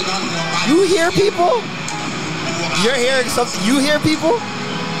 You hear people? You're hearing something. You hear people?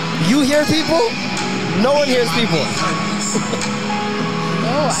 You hear people? No one hears people.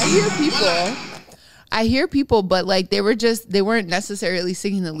 No, I hear people. I hear people, but like they weren't necessarily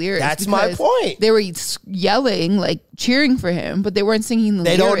singing the lyrics. That's my point. They were yelling, like cheering for him, but they weren't singing the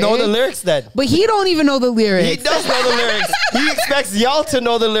lyrics. They don't know the lyrics then. But he don't even know the lyrics. He does know the lyrics. He expects y'all to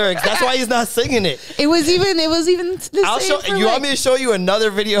know the lyrics. That's why he's not singing it. It was even the same. You want me to show you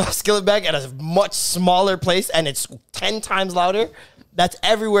another video of Skillabang at a much smaller place and it's 10 times louder? That's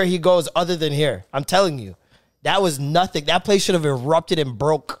everywhere he goes other than here. I'm telling you. That was nothing. That place should have erupted and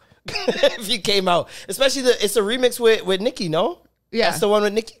broke. If you came out, especially it's a remix with Nicki, no? Yeah, that's the one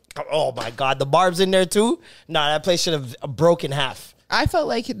with Nicki. Oh my God, the Barb's in there too. Nah, that place should have broken half. I felt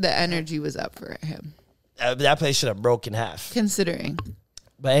like the energy was up for him. That place should have broken half, considering.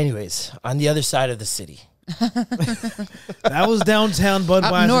 But anyways, on the other side of the city, that was downtown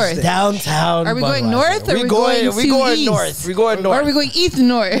Budweiser. Up north, State. Downtown. Are we Budweiser. going north or we going east? We're going north. We're going north. Or are we going east and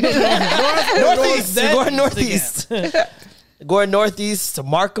north? Northeast. We're going northeast. Going northeast to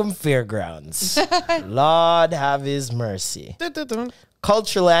Markham Fairgrounds. Lord have his mercy.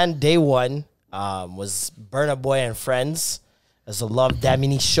 Cultureland day one was Burna Boy and Friends. It was a Love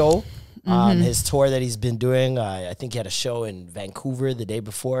Damini show. His tour that he's been doing. I think he had a show in Vancouver the day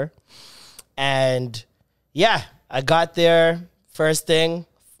before. And yeah, I got there. First thing,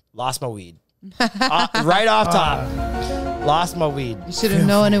 lost my weed. Right off top. Lost my weed. You should have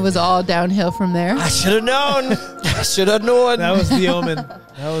known it was all downhill from there. I should have known. I should have known. That was the omen.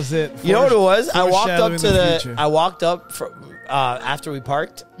 That was it. You know what it was? I walked up after we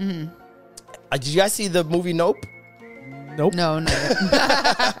parked. Mm-hmm. Did you guys see the movie Nope? Nope. No.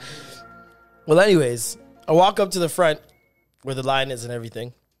 Well, anyways, I walk up to the front where the line is and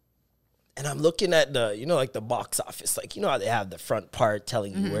everything. And I'm looking at the box office. Like, you know how they have the front part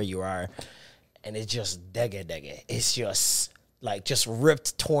telling you where you are. And it's just dege. It's just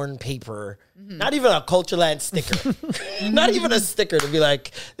ripped, torn paper. Mm-hmm. Not even a Cultureland sticker. Not even a sticker to be like,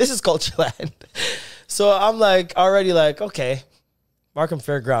 this is Cultureland. So I'm like, already like, okay, Markham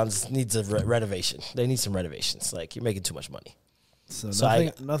Fairgrounds needs a renovation. They need some renovations. Like, you're making too much money. So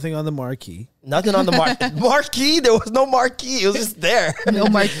nothing on the marquee. Nothing on the marquee. There was no marquee. It was just there. No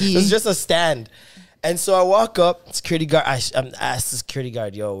marquee. It was just a stand. And so I walk up, security guard. I asked the security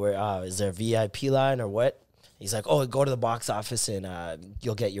guard, "Yo, where is there a VIP line or what?" He's like, "Oh, go to the box office and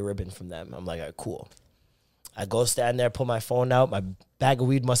you'll get your ribbon from them." I'm like, "All right, cool." I go stand there, pull my phone out. My bag of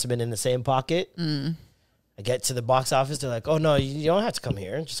weed must have been in the same pocket. I get to the box office. They're like, "Oh no, you don't have to come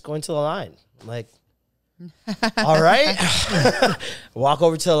here. Just go into the line." I'm like, all right. Walk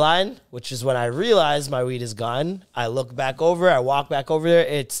over to the line, which is when I realize my weed is gone. I look back over. I walk back over there.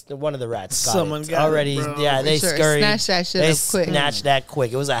 It's one of the rats. Someone got already. It, bro. Yeah, they scurried. Snatched that shit up quick. Snatched that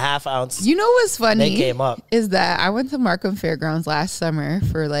quick. It was a half ounce. You know what's funny? They came up. Is that I went to Markham Fairgrounds last summer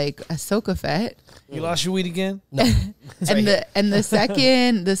for like a Soca Fete. You lost your weed again? No. and the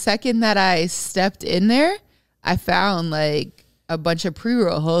second that I stepped in there, I found like a bunch of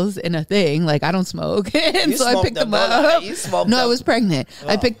pre-rolls in a thing. Like, I don't smoke. And so I picked them up. No, I was pregnant. Oh.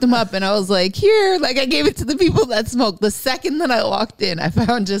 I picked them up and I was like, here, like I gave it to the people that smoke. The second that I walked in, I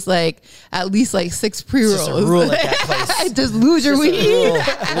found just like at least like 6 pre-rolls. It's just a rule at that place. Just lose your weed.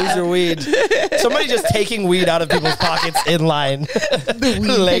 Lose your weed. Somebody just taking weed out of people's pockets in line.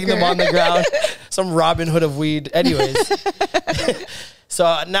 Laying them on the ground. Some Robin Hood of weed. Anyways.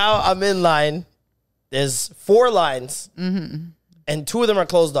 So now I'm in line. There's 4 lines. Mm-hmm. And 2 of them are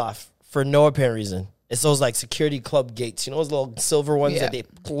closed off for no apparent reason. It's those like security club gates. You know those little silver ones that they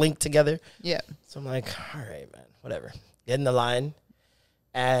link together? Yeah. So I'm like, all right, man, whatever. Get in the line.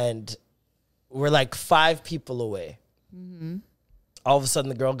 And we're like 5 people away. Mm-hmm. All of a sudden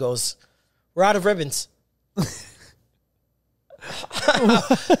the girl goes, we're out of ribbons.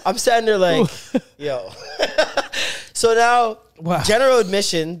 I'm standing there like, yo. So now, general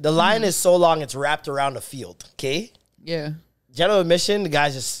admission, the line is so long it's wrapped around a field, okay? Yeah. General admission, the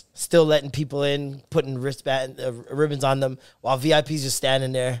guy's just still letting people in, putting ribbons on them, while VIPs just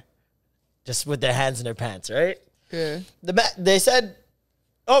standing there, just with their hands in their pants, right? Yeah. They said,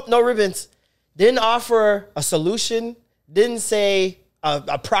 oh, no ribbons. Didn't offer a solution. Didn't say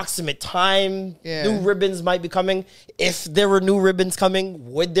approximate time new ribbons might be coming. If there were new ribbons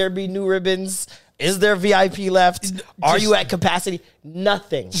coming, would there be new ribbons? Is there VIP left? Are you at capacity?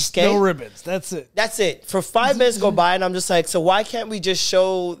 Nothing. Okay? No ribbons. That's it. That's it. For 5 minutes go by, and I'm just like, so why can't we just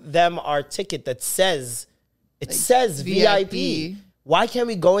show them our ticket that says, says VIP. Why can't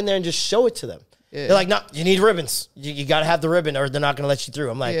we go in there and just show it to them? Yeah. They're like, no, you need ribbons. You got to have the ribbon or they're not going to let you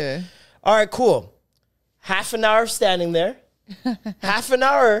through. I'm like, all right, cool. Half an hour standing there. Half an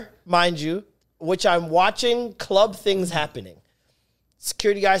hour, mind you, which I'm watching club things happening.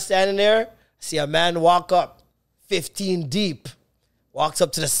 Security guy standing there. See a man walk up, 15 deep, walks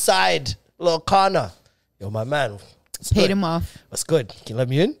up to the side, little corner. Yo, my man, paid him off. What's good? Can you let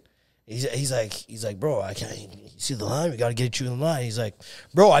me in? He's like, bro, I can't. You see the line? We gotta get you in line. He's like,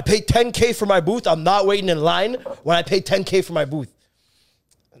 bro, I paid $10K for my booth. I'm not waiting in line when I paid $10K for my booth.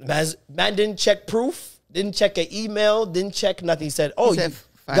 Man didn't check proof, didn't check an email, didn't check nothing. He said, oh, you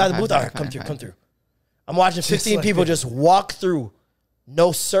got the booth? All right, come through. I'm watching 15 people just walk through.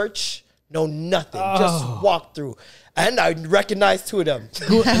 No search. No, nothing. Just walk through. And I recognized 2 of them.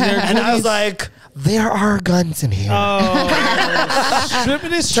 And I was like, there are guns in here. Turned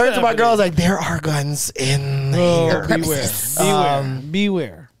to my girl, I was like, there are guns in here.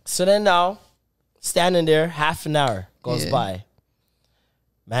 Beware. So then now, standing there, half an hour goes by.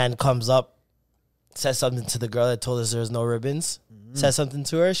 Man comes up, says something to the girl that told us there was no ribbons. Says something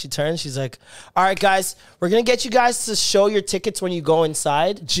to her. She turns. She's like, all right, guys, we're going to get you guys to show your tickets when you go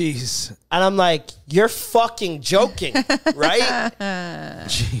inside. Jeez. And I'm like, you're fucking joking, right?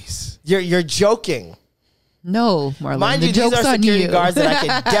 Jeez. You're joking. No, Marlon. Mind you, these are security guards that I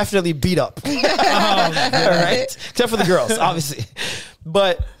can definitely beat up. All right? Except for the girls, obviously.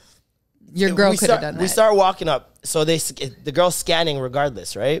 But your girl could have done that. We start walking up. So the girl's scanning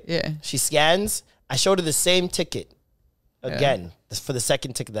regardless, right? Yeah. She scans. I showed her the same ticket again for the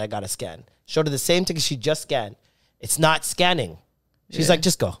second ticket that I got to scan. Showed her the same ticket she just scanned. It's not scanning. She's like,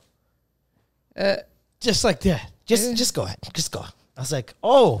 just go. Just like that. Just go ahead. Just go. I was like,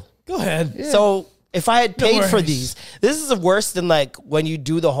 oh. Go ahead. Yeah. So if I had paid for these, this is worse than like when you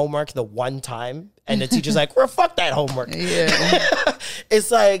do the homework the one time and the teacher's like, well, fuck that homework. Yeah.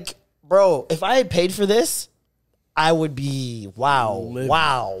 It's like, bro, if I had paid for this, I would be,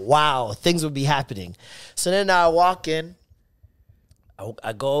 wow. Things would be happening. So then I walk in.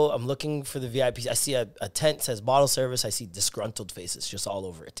 I go, I'm looking for the VIP. I see a tent says bottle service. I see disgruntled faces just all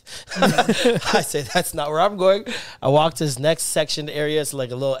over it. I say, that's not where I'm going. I walk to this next section area. It's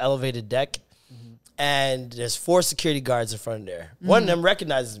like a little elevated deck. And there's 4 security guards in front of there. One of them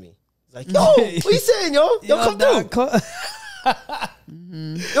recognizes me. He's like, yo, what you saying, yo? Yo, come through.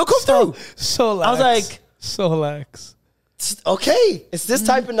 Yo, come through. So lax. I was like, so lax. Okay, it's this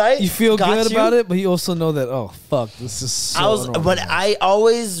type of night. You feel good about it, but you also know that, oh, fuck, this is so But I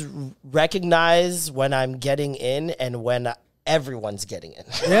always recognize when I'm getting in and when everyone's getting in.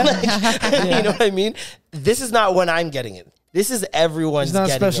 Yeah. You know what I mean? This is not when I'm getting in. This is everyone's getting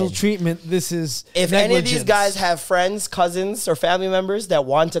in. It's not special treatment. This is if any of these guys have friends, cousins, or family members that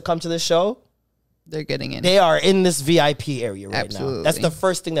want to come to the show, they're getting in. They are in this VIP area right now. That's the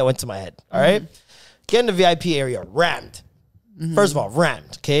first thing that went to my head. All right? Get in the VIP area, rammed. First of all,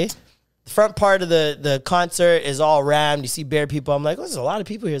 rammed, okay? The front part of the concert is all rammed. You see bare people. I'm like, oh, there's a lot of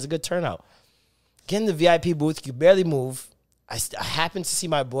people here. It's a good turnout. Get in the VIP booth. You barely move. I happened to see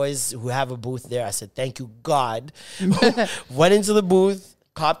my boys who have a booth there. I said, thank you, God. Went into the booth,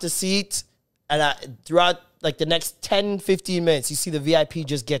 copped a seat, and throughout like the next 10, 15 minutes, you see the VIP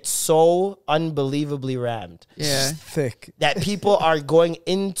just get so unbelievably rammed. Yeah. Thick. That people are going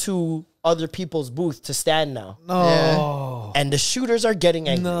into other people's booth to stand now. No. Yeah. And the shooters are getting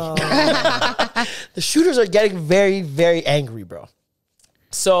angry. No. The shooters are getting very, very angry, bro.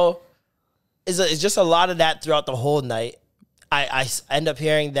 So it's just a lot of that throughout the whole night. I end up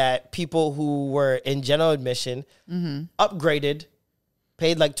hearing that people who were in general admission upgraded,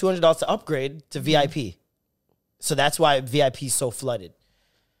 paid like $200 to upgrade to VIP. So that's why VIP is so flooded.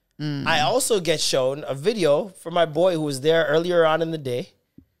 I also get shown a video from my boy who was there earlier on in the day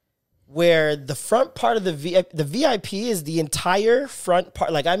where the front part of the VIP is the entire front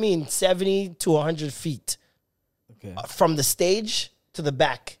part, like I mean 70 to 100 feet. Okay. From the stage to the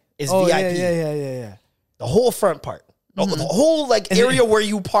back is VIP. Yeah. The whole front part. The whole like area where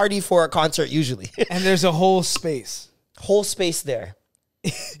you party for a concert usually. And there's a whole space. Whole space there.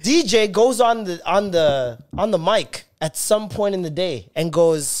 DJ goes on the mic at some point in the day and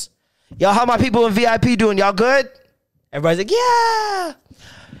goes, "Y'all, how my people in VIP doing? Y'all good?" Everybody's like, "Yeah."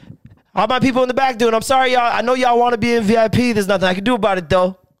 "How my people in the back doing? I'm sorry, y'all. I know y'all want to be in VIP. There's nothing I can do about it,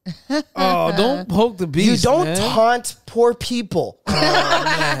 though." Oh, don't poke the beast. You don't man. taunt poor people.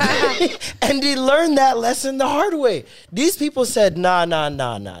 And they learned that lesson the hard way. These people said, nah.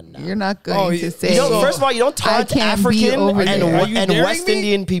 You're not going to say. First of all, you don't taunt African and West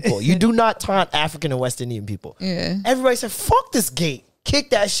Indian people. You do not taunt African and West Indian people. Yeah. Everybody said, fuck this gate. Kicked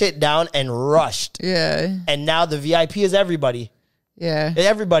that shit down and rushed. Yeah. And now the VIP is everybody. Yeah.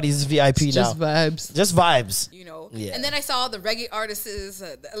 Everybody's VIP it's now. Just vibes. Just vibes. You know. Yeah. And then I saw the reggae artists,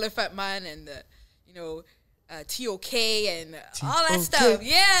 the Elephant Man and the, TOK and all that stuff.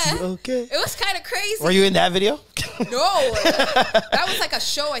 Yeah. TOK. It was kind of crazy. Were you in that video? No. That was like a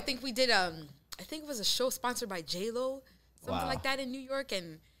show. I think we did, I think it was a show sponsored by J-Lo. Something like that in New York.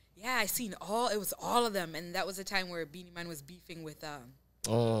 And yeah, I seen it was all of them. And that was the time where Beenie Man was beefing with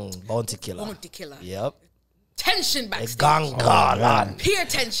Bounty Killer. Yep. Tension backstage. Peer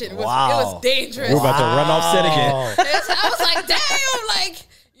tension. It was dangerous. We're about to run off set again. I was like,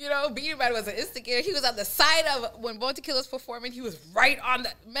 damn, Beenie Man was an instigator. He was on the side of when Bounty Killer was performing. He was right on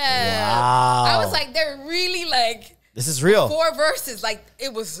the man. Wow. I was like, they're really like. This is real. 4 verses, like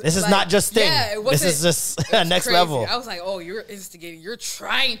it was. This is not just Sting. Yeah, this is just next crazy. level. I was like, oh, you're instigating. You're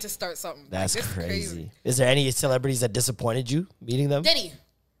trying to start something. That's crazy. Is there any celebrities that disappointed you meeting them? Diddy.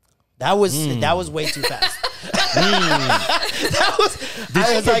 That was way too fast. That was.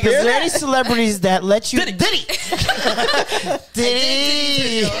 I was like, is there any celebrities that let you? Diddy.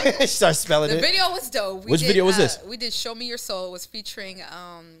 She starts spelling The it. video was dope. Which video was this? We did "Show Me Your Soul." It was featuring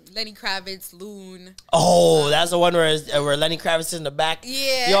Lenny Kravitz, Loon. Oh, that's the one where Lenny Kravitz is in the back.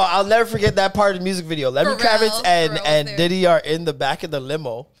 Yeah. Yo, I'll never forget that part of the music video. Lenny Kravitz and Diddy are in the back of the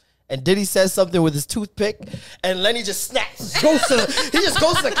limo. And Diddy says something with his toothpick, and Lenny just snaps. He just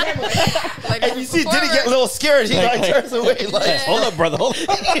goes to the camera. And you see Diddy get a little scared. He turns away. Hold up, brother. Hold up.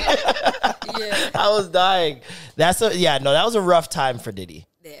 I was dying. That was a rough time for Diddy.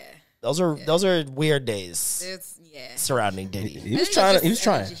 Yeah. Those are weird days. Surrounding Diddy. He was trying.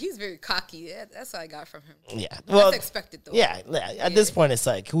 He's very cocky. That's what I got from him. Yeah. Well, that's expected though. Yeah. At this point, it's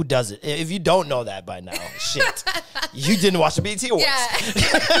like, who does it? If you don't know that by now, shit, you didn't watch the BET Awards.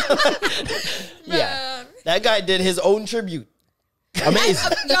 Yeah. That guy did his own tribute.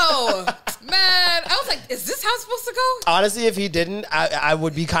 Amazing. Yo, man, I was like, is this how it's supposed to go? Honestly, if he didn't, I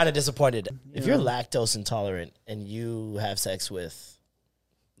would be kind of disappointed. If you're lactose intolerant and you have sex with,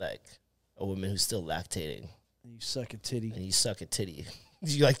 like, a woman who's still lactating, you suck a titty. And you suck a titty.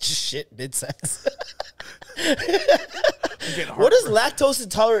 You like just shit mid-sex. What does lactose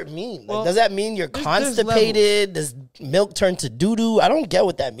intolerant mean? Like, does that mean you're constipated? Does milk turn to doo-doo? I don't get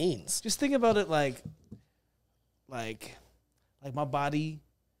what that means. Just think about it like my body.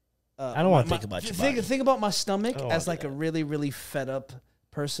 I don't want to think about your body. Think about my stomach as like a really, really fed up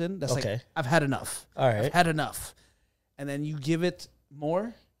person. That's like, I've had enough. All right. I've had enough. And then you give it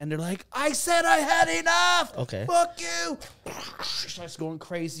more. And they're like, I said I had enough. Okay. Fuck you. Starts going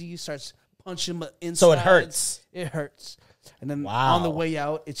crazy. Starts punching my inside. So it hurts. It hurts. And then on the way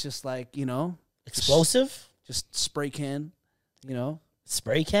out, it's just like, explosive? Just spray can,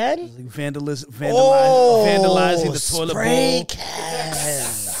 Spray can? Like vandalizing the toilet bowl. Spray can.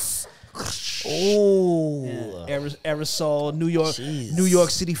 Oh. Yeah. Aerosol, New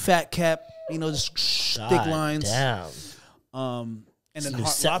York City fat cap, just thick lines. Damn. And then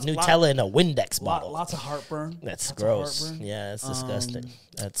Nutella in a Windex bottle. Lots of heartburn. That's gross. Yeah, that's disgusting.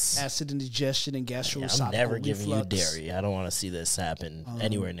 That's acid indigestion and gastroesophageal I'm never giving you reflux. dairy. I don't want to see this happen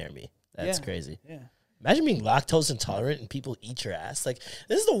anywhere near me. That's crazy. Yeah. Imagine being lactose intolerant and people eat your ass. Like,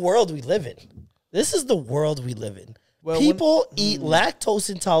 this is the world we live in. Well, people eat lactose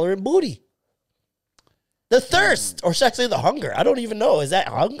intolerant booty. The thirst, or actually the hunger. I don't even know. Is that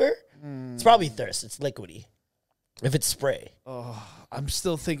hunger? It's probably thirst. It's liquidy. If it's spray. Oh, I'm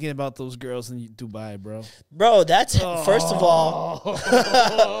still thinking about those girls in Dubai, bro. Bro, that's first of all,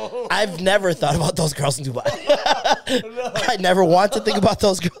 I've never thought about those girls in Dubai. I never want to think about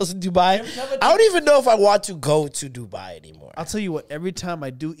those girls in Dubai. I don't even know if I want to go to Dubai anymore. I'll tell you what, every time I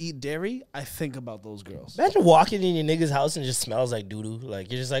do eat dairy, I think about those girls. Imagine walking in your nigga's house and it just smells like doo-doo.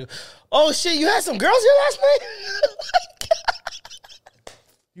 Like, you're just like, oh shit, you had some girls here last night?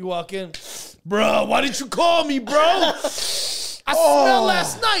 You walk in, bro, why didn't you call me, bro? I smelled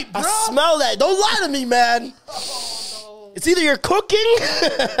last night, bro. I smell that. Don't lie to me, man. It's either you're cooking.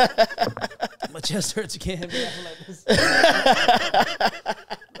 My chest hurts. You can't hit me like this.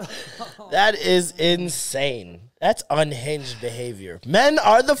 That is insane. That's unhinged behavior. Men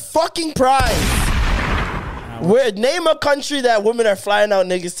are the fucking prize. Name a country that women are flying out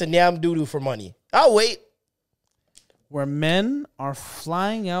niggas to Nyam Doodoo for money. I'll wait. Where men are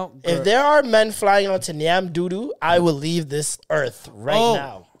flying out. If there are men flying out to Nyam Doodoo, I will leave this earth right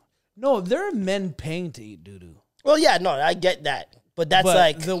now. No, there are men paying to eat doo-doo. Well, yeah, no, I get that. But that's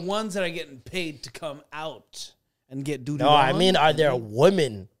like the ones that are getting paid to come out and get doo-doo. No, I mean, are there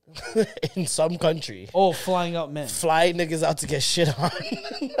women in some country? Oh, flying out men. Flying niggas out to get shit on.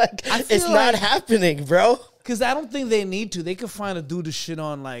 Like, it's not happening, bro. Because I don't think they need to. They could find a dude to shit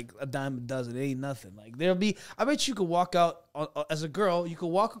on like a dime a dozen. It ain't nothing. Like I bet you could walk out as a girl. You could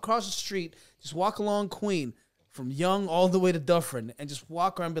walk across the street, just walk along Queen from Young all the way to Dufferin, and just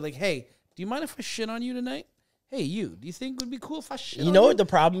walk around and be like, "Hey, do you mind if I shit on you tonight? Hey, do you think it would be cool if I shit on you?" You know what the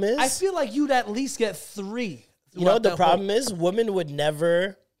problem is? I feel like you'd at least get 3. You know what the problem is? Women would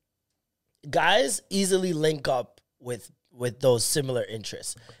never. Guys easily link up with those similar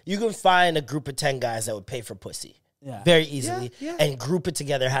interests. You can find a group of 10 guys that would pay for pussy very easily and group it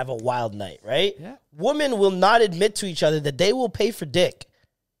together, have a wild night, right? Yeah. Women will not admit to each other that they will pay for dick,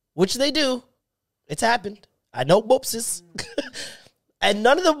 which they do. It's happened. I know boopses. And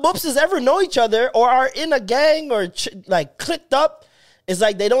none of the boopses ever know each other or are in a gang or clicked up. It's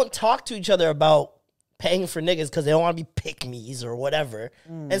like they don't talk to each other about paying for niggas because they don't want to be pick-me's or whatever.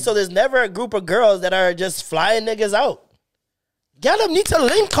 And so there's never a group of girls that are just flying niggas out. Y'all them need to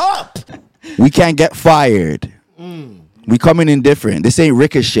link up. We can't get fired. We coming in different. This ain't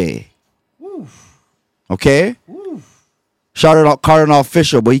Ricochet. Okay? Shout out Cardinal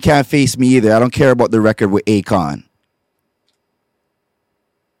Fisher, but he can't face me either. I don't care about the record with Akon.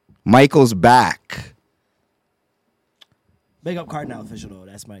 Michael's back. Big up Cardinal Official though.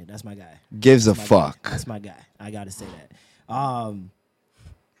 That's my guy. Gives a fuck. That's my guy. I gotta say that.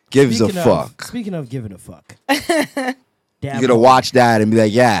 Gives a fuck. Speaking of giving a fuck. He's gonna watch that and be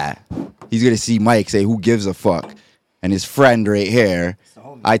like, yeah. He's gonna see Mike say, who gives a fuck? And his friend right here,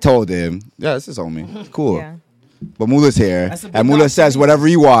 I told him, yeah, this is homie. Cool. Yeah. But Mula's here. And Mula says whatever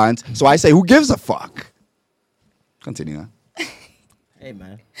he wants. So I say, who gives a fuck? Continue now. Hey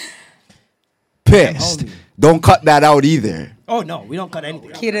man. Pissed. Don't cut that out either. Oh no, we don't cut anything.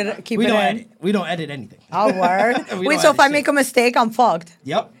 Keep we it don't in. edit. We don't edit anything. Oh word. Wait, so if I make a mistake, I'm fucked.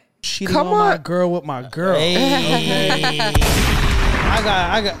 Yep. Cheating on my girl with my girl. Hey.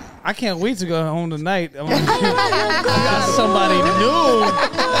 I can't wait to go home tonight. I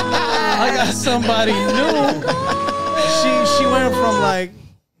got somebody new.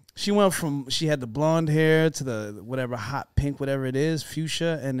 She had the blonde hair to the whatever hot pink, whatever it is,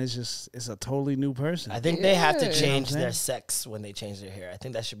 fuchsia, and it's a totally new person. I think they have to change their sex when they change their hair. I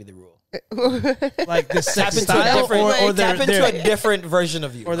think that should be the rule. Like the sex tap style, tap into a different version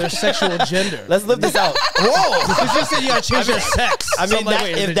of you, or their sexual gender. Let's live this out. Whoa! You just said you gotta change your sex. I mean,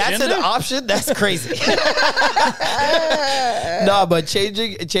 if that's an option, that's crazy. No, but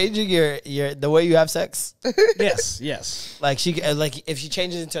changing your the way you have sex. Yes. Like if she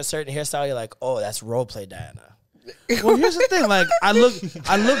changes into a certain hairstyle, you're like, oh, that's role play, Diana. Well, here's the thing. Like, I look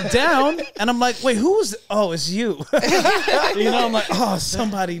down, and I'm like, wait, who's? Oh, it's you. You know, I'm like, oh,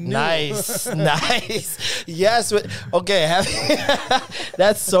 somebody new. Nice. Yes. Okay.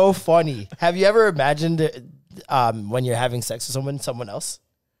 That's so funny. Have you ever imagined when you're having sex with someone else?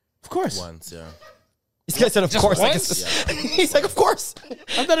 Of course. Once, yeah. This guy said, of Just course. once? He's like, of course.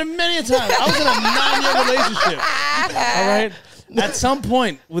 I've done it many a time. I was in a 9-year relationship. All right. At some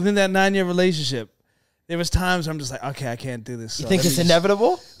point within that 9-year relationship, there was times where I'm just like, okay, I can't do this. So you think it's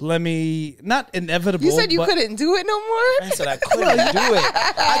inevitable? Not inevitable. You said you couldn't do it no more? I said I couldn't do it.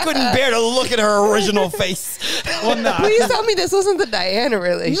 I couldn't bear to look at her original face. Well, no. Please tell me this wasn't the Diana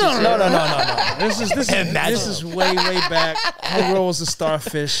relationship. No. This is way back. My role was a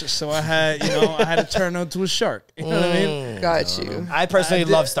starfish, so I had to turn into a shark. You know what I mean? Got you. I personally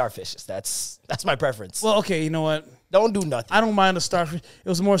love starfishes. That's my preference. Well, okay, you know what? Don't do nothing. I don't mind a starfish. It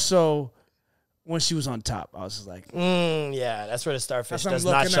was more so when she was on top. I was just like, yeah, that's where the starfish does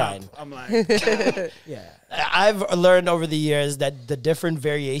not shine. Up. I'm like, yeah. I've learned over the years that the different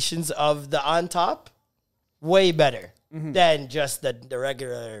variations of the on top, way better than just the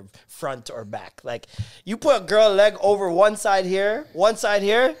regular front or back. Like, you put a girl leg over one side here,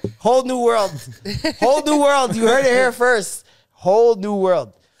 whole new world. Whole new world. You heard it here first. Whole new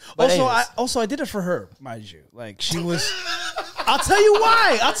world. But I did it for her, mind you. Like, she was... I'll tell you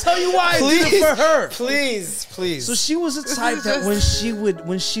why I did it for her. Please. So she was a type that when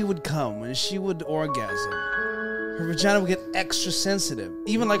she would come, when she would orgasm, her vagina would get extra sensitive.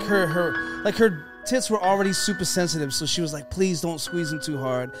 Even like her tits were already super sensitive, so she was like, please don't squeeze them too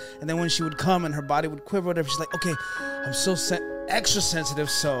hard. And then when she would come and her body would quiver, whatever, she's like, okay, I'm so extra sensitive,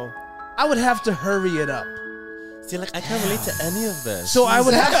 so I would have to hurry it up. See, like, I can't relate to any of this. So I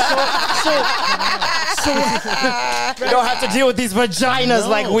would have you don't have to deal with these vaginas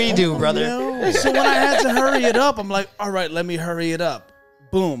like we do, brother. No. So when I had to hurry it up, I'm like, all right, let me hurry it up.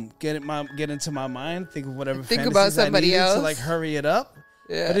 Boom, get into my mind, think of whatever. Think about somebody else to like hurry it up.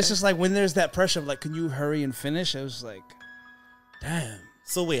 Yeah. But it's just like when there's that pressure of like, can you hurry and finish? I was like, damn.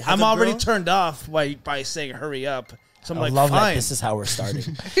 So wait, I'm already turned off by saying hurry up. So I'm like, love fine. that this is how we're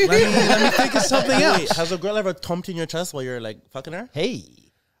starting. let me think of something else. Wait, has a girl ever thumped in your chest while you're like fucking her? Hey,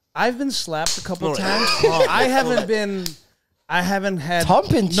 I've been slapped a couple times. I haven't had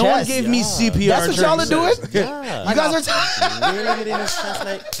thumping chest. No one gave me CPR. That's what y'all are doing? Yeah. You guys are really getting his chest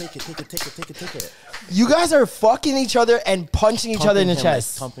like take it. You guys are fucking each other and punching each other in the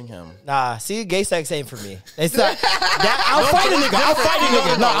chest. Thumping him. Nah, see, gay sex ain't for me. It's not. I'll fight a nigga.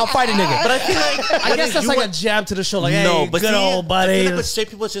 I'll fight a nigga. But I feel like I guess that's like a jab to the shoulder. Like, hey, but good old buddy. I feel like with straight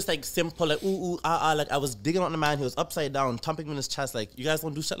people, it's just like simple, like ooh, like I was digging on the man, he was upside down, thumping him in his chest. Like, you guys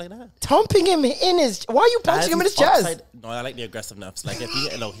don't do shit like that. Thumping him in his. Why are you punching him in his chest? No, I like the aggressiveness. Like if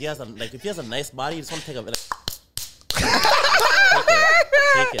he has a nice body, you just want to take a.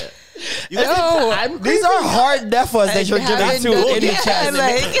 Take it. These are hard neffas that you're giving to in the chat.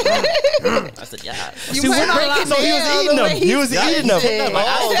 I said, yeah. See, we're not allowed, so he was eating them. He was eating them.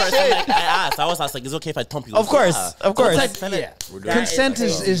 I was like, is it okay if I thump you? Of course. Consent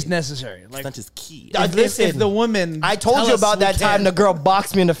is necessary. Like, consent is key. Listen, if the woman, I told you about that time the girl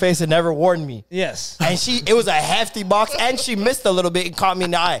boxed me in the face and never warned me. Yes. And it was a hefty box, and she missed a little bit and caught me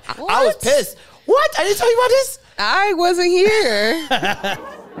in the eye. I was pissed. What? I didn't tell you about this? I wasn't here.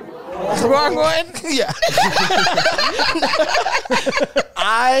 Wrong one? Yeah.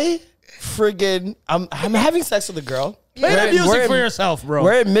 I'm having sex with a girl. Play the music for yourself, bro.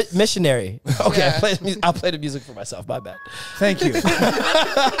 We're missionary. Okay, I'll play the music for myself. My bad. Thank you.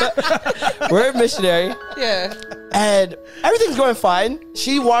 We're missionary. Yeah. And everything's going fine.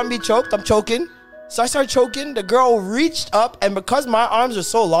 She wanted me choked. I'm choking. So I started choking. The girl reached up, and because my arms are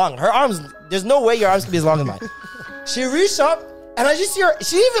so long, her arms, there's no way your arms can be as long as mine. She reached up, and I just see her.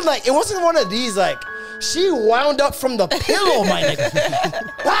 She even it wasn't one of these, she wound up from the pillow, my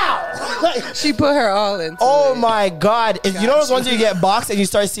nigga. Wow. She put her all into Oh it. my God. You know those ones where you get boxed and you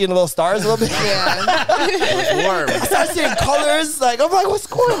start seeing little stars a little bit? Yeah. Warm. I started seeing colors. I'm like, what's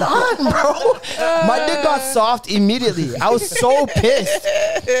going on, bro? My dick got soft immediately. I was so pissed.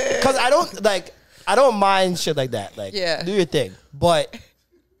 Because I don't mind shit like that. Do your thing. But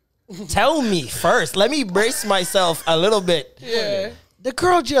tell me first. Let me brace myself a little bit. Yeah. The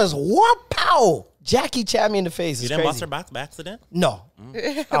girl just pow. Jackie Chan me in the face. You didn't bust her back by accident? No. On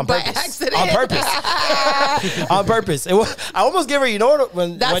By purpose. accident. On purpose. On purpose. I almost gave her, you know,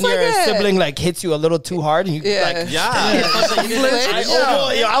 when your sibling hits you a little too hard and you Yeah.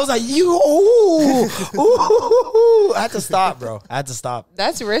 I was like, I had to stop, bro. I had to stop.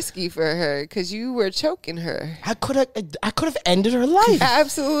 That's risky for her because you were choking her. I could have ended her life.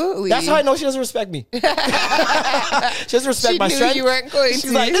 Absolutely. That's how I know she doesn't respect me. She doesn't respect my strength. You weren't going She's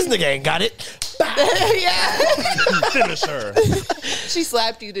to. like, this nigga ain't got it. Yeah. Finish her. She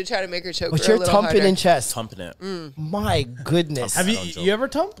slapped you to try to make her choke But her a you're little thumping harder. in chest. Thumping it. My goodness. Have you ever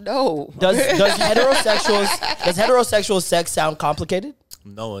thumped? No. Does heterosexual sex sound complicated?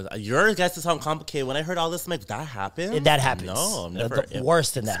 No, your guys sound complicated. When I heard all this, I'm like, that happened? That happens. No, never. The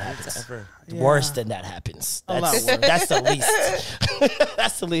worst than that happens. Ever. Worse than that happens. A lot worse. That's the least.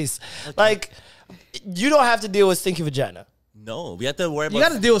 That's the least. You don't have to deal with stinky vagina. No, we have to worry about. You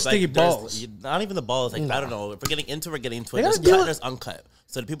got to deal with sticky balls. Not even the balls. I don't know. If we're getting into it, You There's gotta deal cut, there's uncut.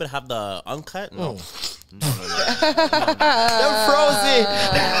 So the people that have the uncut, no. They're frozen.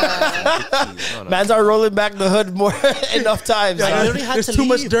 Mans are rolling back the hood more enough times. There's too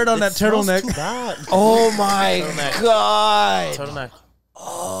much dirt on that turtleneck. Oh my God. Turtleneck.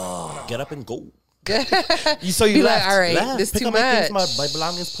 Oh. Get up and go. So you Be left. like, all right, this Pick too up my much. things, my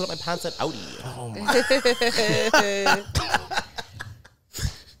belongings, put up my pants at Audi. Oh my.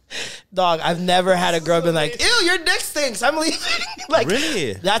 Dog, I've never had a girl be like, ew, your dick stinks. I'm leaving.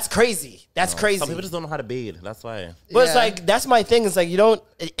 Really? That's crazy. That's crazy. Some people just don't know how to bathe. That's why. But it's that's my thing. It's you don't,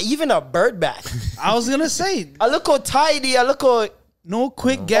 even a bird bath. I was going to say. I look all tidy. I look all. No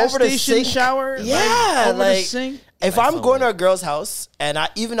quick gas station shower. Yeah. Over the sink. If I'm going to a girl's house and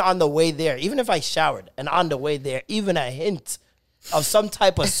even on the way there, even if I showered and on the way there, even a hint of some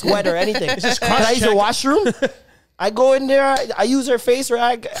type of sweat or anything. Can I use the washroom? I go in there, I use her face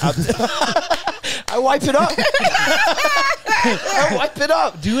rag. I wipe it up. I wipe it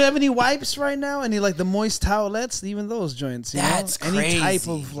up. Do you have any wipes right now? Any the moist towelettes? Even those joints. That's crazy. Any type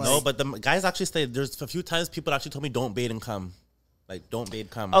of No, but the guys actually say there's a few times people actually told me don't bathe and come. Don't bathe,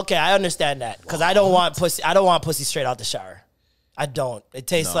 come. Okay, I understand that because I don't want pussy. I don't want pussy straight out the shower. I don't. It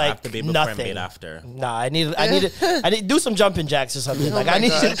tastes I have to bathe before and nothing. bathe after. Nah, I need to do some jumping jacks or something. I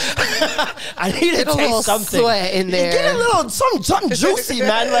need to taste something. Sweat in there. Get a little something juicy,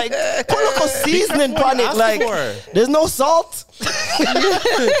 man. Put a little seasoning on it. There's no salt.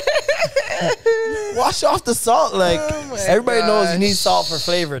 Wash off the salt. Everybody knows you need salt for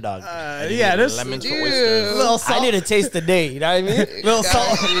flavor, dog. This lemon to oysters. Little salt. I need to taste the day. You know what I mean? Little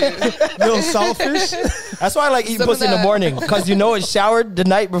salt. Little saltfish. That's why I like eating pussy in the morning because you know it showered the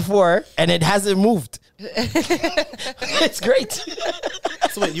night before and it hasn't moved. It's great.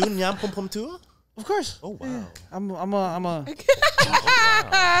 So wait, you and Yam Pum Pum too? Of course. Oh wow. I'm a. It's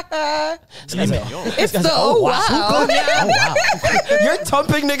the wow. Oh wow. You're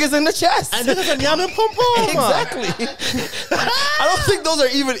thumping niggas in the chest. And niggas are Yam and Pum Pum. Exactly. I don't think those are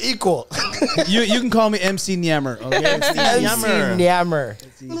even equal. You can call me MC Nyammer. Okay? MC Nyammer.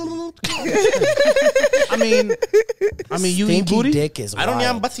 I mean, you eat booty? Dick is I don't wild.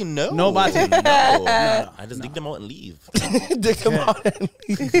 yam butty, no. No butty. No. I just dig them out and leave. Dick them out and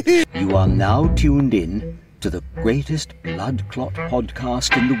leave. You are now tuned in to the greatest blood clot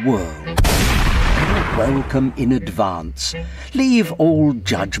podcast in the world. welcome in advance. Leave all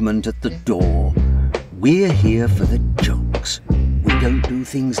judgment at the door. We're here for the jokes. We don't do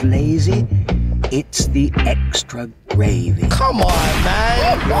things lazy. It's the extra gravy. Come on,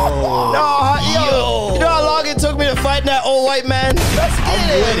 man. Yo. You know how long it took me to fight that old white man? Let's get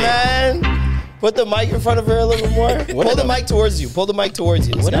it, man. Put the mic in front of her a little more. Pull the mic towards you. Pull the mic towards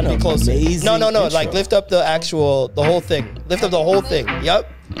you. Wouldn't it be closer? No. intro. Like lift up the whole thing. Lift up the whole thing.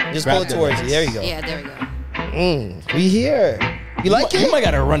 Yep. Just pull it towards you. There you go. Yeah, there we go. We here. You like it? You might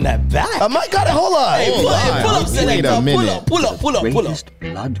gotta run that back. I might gotta hold on. Hey, pull up, Selector. Pull up. Greatest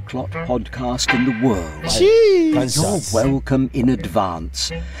blood clot podcast in the world. Jeez. You're welcome in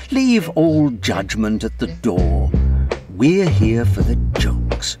advance. Leave all judgment at the door. We're here for the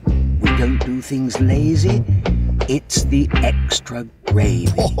jokes. We don't do things lazy. It's the extra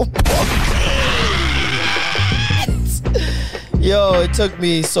gravy. Yo, it took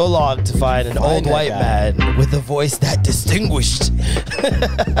me so long to find an old white man with a voice that distinguished.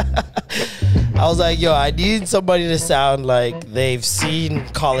 I was like, yo, I need somebody to sound like they've seen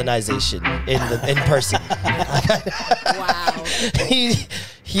colonization in person. Wow.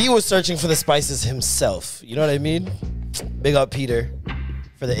 He was searching for the spices himself. You know what I mean? Big up Peter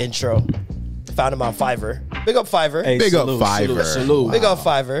for the intro. Found him on Fiverr. Big up Fiverr. Hey, big up Fiverr. Salute. Big up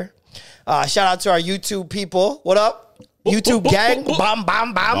Fiverr. Shout out to our YouTube people. What up? YouTube gang. Bam,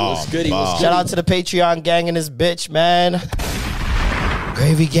 bam, bam. What's goody? Shout out to the Patreon gang and his bitch, man.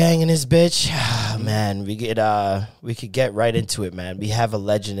 Gravy gang and his bitch. Man, we could get right into it, man. We have a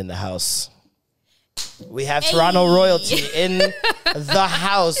legend in the house. We have Toronto royalty in the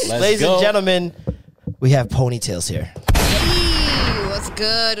house. Ladies and gentlemen, we have Ponytails here. Hey, what's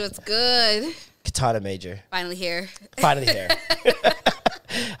good? What's good? Katana Major. Finally here.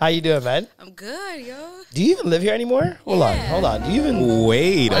 How you doing, man? I'm good, yo. Do you even live here anymore? Hold on. Do you even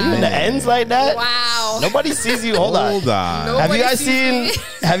wait? Are you in the ends like that? Wow. Nobody sees you. Hold on. Have you guys seen? me.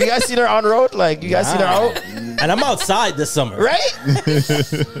 Have you guys seen her on road? Like you guys seen her out? And I'm outside this summer, right?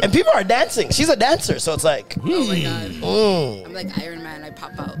 And people are dancing. She's a dancer, so it's like, Oh my god. I'm like Iron Man. I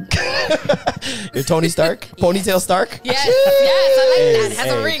pop out. You're Tony Stark, Ponytail Stark. Yes, I like that.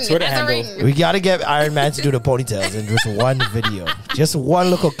 Has a ring. It has a ring. We gotta get Iron Man to do the ponytails in just one video, just one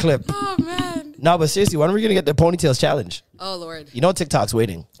little clip. Oh man. No, but seriously, when are we gonna get the ponytails challenge? Oh Lord. You know TikTok's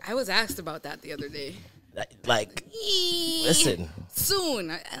waiting. I was asked about that the other day. Like, listen.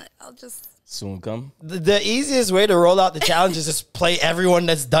 Soon. I'll just. Soon come. The easiest way to roll out the challenge is just play everyone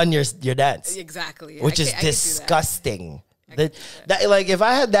that's done your dance. Exactly. Which is disgusting. That like if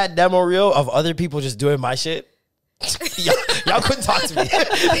I had that demo reel of other people just doing my shit, y'all couldn't talk to me.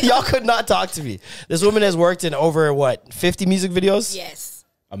 Y'all could not talk to me. This woman has worked in over 50 music videos? Yes.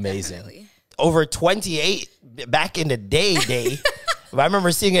 Amazing. Definitely. Over 28 back in the day. I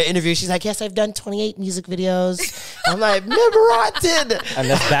remember seeing an interview. She's like, yes, I've done 28 music videos. I'm like, remember I did. And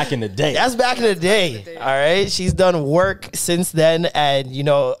that's back in the day. That's back in the day. All right. She's done work since then. And, you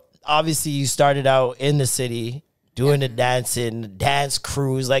know, obviously you started out in the city doing the dancing, dance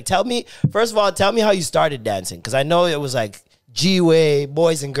crews. Like, first of all, tell me how you started dancing. Because I know it was like G-Way,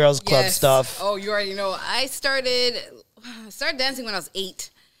 Boys and Girls Club stuff. Oh, you already know. I started dancing when I was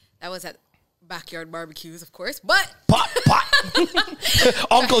 8. That was at backyard barbecues, of course, but pot.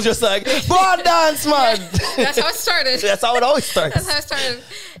 Uncle just like, born dance, man. That's how it started. That's how it always starts. That's how it started.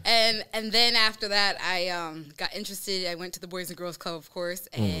 And then after that, I got interested. I went to the Boys and Girls Club, of course,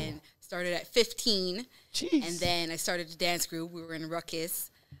 and started at 15. Jeez. And then I started a dance group. We were in Ruckus.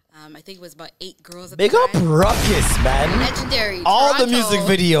 I think it was about 8 girls at Big the up time. Ruckus, man. Legendary. All Toronto. the music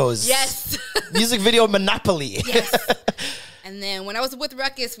videos. Yes. Music video monopoly. Yes. And then when I was with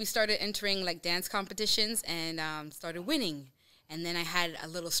Ruckus, we started entering like dance competitions and started winning. And then I had a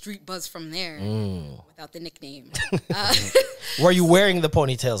little street buzz from there without the nickname. Were you wearing the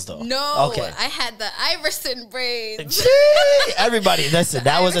ponytails though? No. Okay. I had the Iverson braids. Everybody, listen,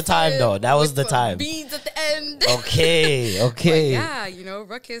 that was the time though. That was the time. Beads at the end. Okay. But yeah, you know,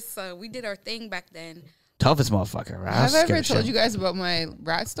 Ruckus, we did our thing back then. Toughest motherfucker, right? Have I ever told you guys about my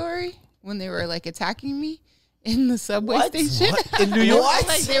rat story when they were like attacking me in the subway station? In New York?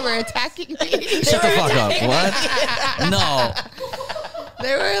 Like they were attacking me. Shut the fuck up. What? No.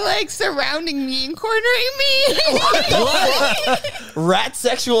 They were like surrounding me and cornering me. What? Rat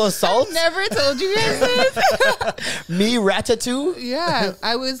sexual assault? Never told you guys this. Me, Ratatouille? Yeah.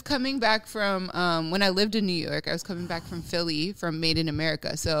 I was coming back from, when I lived in New York, I was coming back from Philly from Made in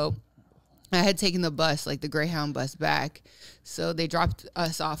America. So I had taken the bus, like the Greyhound bus back. So they dropped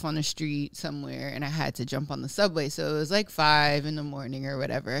us off on the street somewhere and I had to jump on the subway. So it was like 5 a.m. or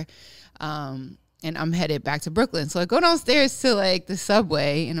whatever. and I'm headed back to Brooklyn. So I go downstairs to like the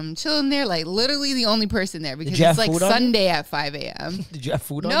subway, and I'm chilling there, like literally the only person there because it's like Sunday at 5 a.m. Did you have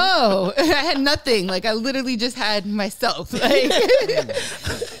food on? No, I had nothing. Like I literally just had myself. Like,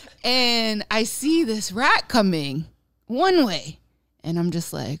 and I see this rat coming one way, and I'm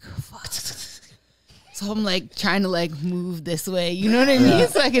just like, fuck. So I'm like trying to like move this way, you know what I mean?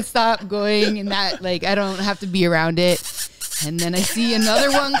 So I can stop going and that like I don't have to be around it. And then I see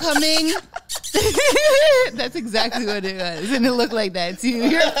another one coming. That's exactly what it was. And it looked like that too.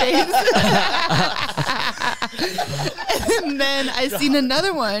 Your face. And then I seen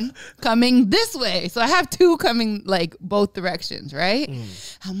another one coming this way. So I have two coming like both directions, right?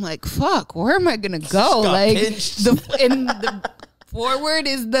 I'm like, fuck, where am I gonna go? Like the forward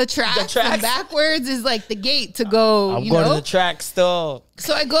is the tracks, and backwards is like the gate to go. I'm going to the track still.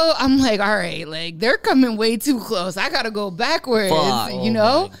 So I go, I'm like, all right, like they're coming way too close. I gotta go backwards, you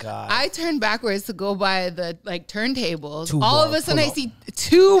know? My God. I turn backwards to go by the like turntables. All of a sudden I see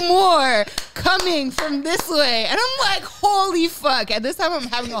two more coming from this way. And I'm like, holy fuck. At this time I'm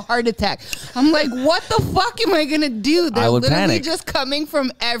having a heart attack. I'm like, what the fuck am I gonna do? They're literally just coming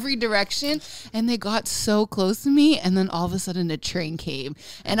from every direction. And they got so close to me. And then all of a sudden the train came.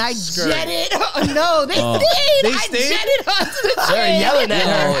 And I jetted. No, they stayed. I jetted onto the train. They're yelling at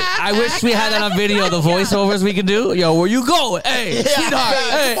her. I wish we had that on video, the voiceovers we can do. Yo, where you going? Hey, sweetheart.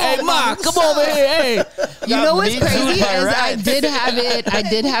 Hey, Ma, come over here. Hey. You know what's crazy is I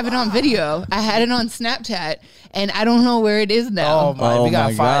did have it on video. I had it on Snapchat, and I don't know where it is now. Oh my, we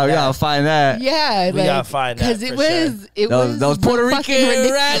gotta find that. Yeah, we gotta find that because it was those Puerto Rican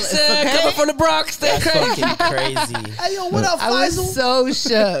rats coming from the Bronx. They're crazy. Crazy. Hey, yo, what up, Faisal? I was so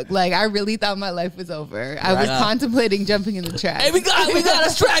shook. Like I really thought my life was over. I was contemplating jumping in the trash. Hey, we got a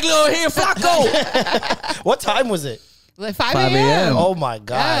straggler over here, Flacco. What time was it? Like 5 a.m. Oh my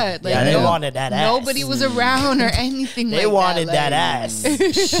God. Yeah, they wanted that ass. Nobody was around or anything they wanted that ass.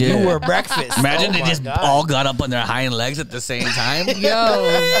 Shit. You were breakfast. Imagine they just all got up on their hind legs at the same time. Yo.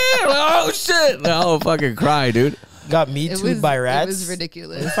 Oh shit. No, fucking cry, dude. Got me too by rats. It was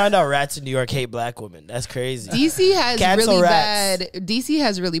ridiculous. We find out rats in New York hate black women. That's crazy. DC has Cancel really rats. bad. DC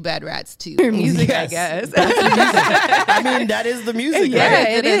has really bad rats too. Music, I guess. I mean, that is the music. Yeah, right?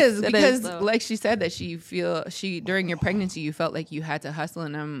 it is because, though. like she said, that she during your pregnancy you felt like you had to hustle,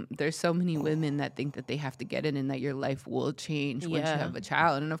 and there's so many women that think that they have to get it and that your life will change once you have a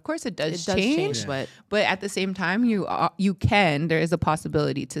child, and of course it does change. But at the same time, you can. There is a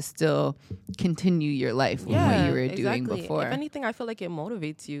possibility to still continue your life with what you were doing before. If anything, I feel like it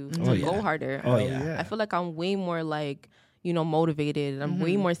motivates you to go harder. Oh yeah. I feel like I'm way more like, motivated. I'm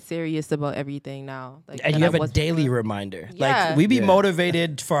way more serious about everything now. Like, and you have a daily reminder. Yeah. Like we be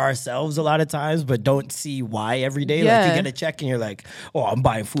motivated for ourselves a lot of times, but don't see why every day. Like you get a check and you're like, oh, I'm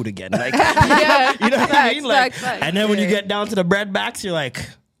buying food again. Like, you know what I mean? Like, and then when you get down to the bread backs, you're like,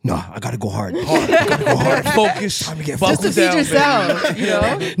 no, I gotta go hard. I gotta go hard. Focus. Time to get just to feed yourself, you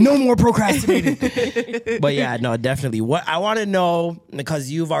know? No more procrastinating. But yeah, no, definitely. What I want to know, because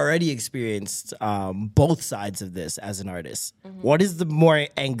you've already experienced both sides of this as an artist, what is the more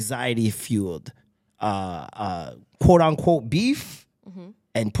anxiety fueled, quote unquote beef,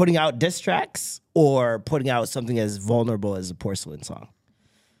 and putting out diss tracks, or putting out something as vulnerable as a Porcelain song?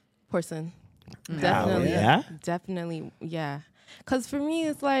 Porcelain. Definitely. Yeah? Definitely, yeah. Cause for me,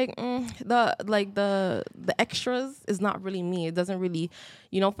 it's like the extras is not really me. It doesn't really,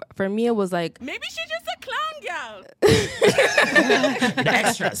 for me, it was like maybe she's just a clown girl. The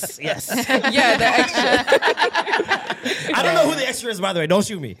extras, yes. Yeah, the extras. I don't know who the extra is, by the way. Don't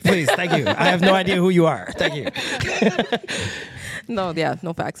shoot me, please. Thank you. I have no idea who you are. Thank you. No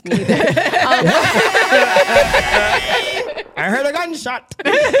facts. Me either. I heard a gunshot.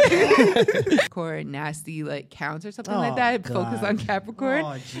 Capricorn nasty like counts or something like that. God. Focus on Capricorn.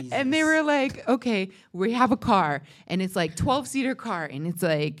 Oh, Jesus. And they were like, okay, we have a car and it's like 12-seater car and it's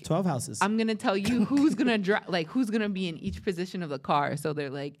like 12 houses. I'm gonna tell you who's gonna drive, like who's gonna be in each position of the car. So they're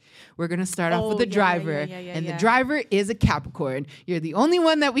like, we're gonna start off with the driver, and the driver is a Capricorn. You're the only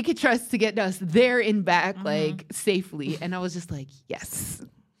one that we could trust to get us there and back like safely. And I was just like, yes,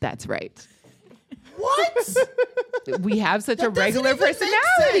 that's right. What? We have such a regular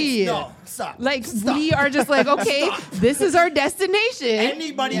personality. No, stop. Like Stop. we are just like, okay, this is our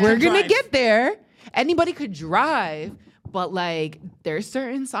destination. We're gonna get there. Anybody could drive, but like there's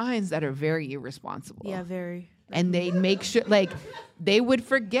certain signs that are very irresponsible. Yeah, very. And they make sure, like, they would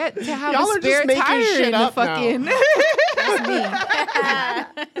forget to have Y'all a are spare just making tire shit in the up now. fucking. That's me.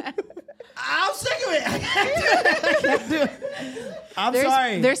 I'm sick of it. I can't do it. I'm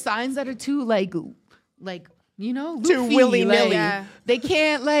sorry. There's signs that are too like you know, Too Luffy, willy-nilly. they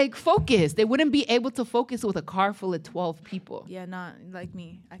can't like focus. They wouldn't be able to focus with a car full of 12 people. Yeah, not like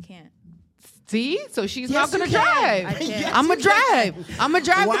me. I can't. See? So she's Yes, not gonna I you can. drive. can't. Yes, I'm you gonna drive. I'm gonna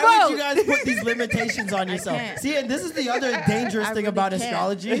drive Why the boat. would you guys put these limitations on yourself? can't. See, and this is the other dangerous thing really about can't.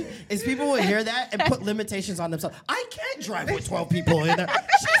 astrology is people will hear that and put limitations on themselves. I can't drive with 12 people in there.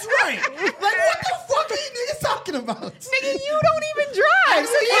 She's right. Like, what the fuck are you niggas talking about? Nigga, you don't even drive.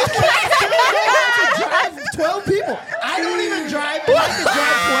 So you can't drive 12 people. I don't even drive, but I can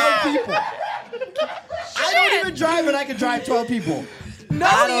drive 12 people. I don't even drive, but I can drive 12 people. No,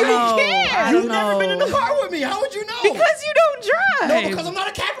 I don't you know. can't. You've never been in the car with me. How would you know? Because you don't drive. No, because I'm not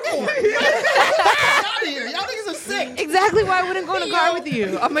a Capricorn. Get out of here. Y'all niggas are sick. Exactly why I wouldn't go in a car with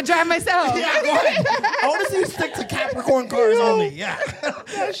you. I'm gonna drive myself. Yeah, go ahead. I want to see you stick to Capricorn cars only. Yeah.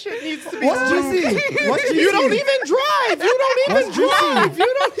 That shit needs to be What's GC? What's GC? You don't even drive. You don't even What's drive. GC?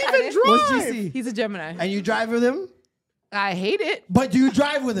 You don't even drive. What's GC? He's a Gemini. And you drive with him? I hate it. But do you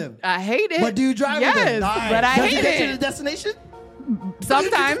drive with him? I hate it. But do you drive with him? Yes, Nice. but I Does hate he get it. to the destination?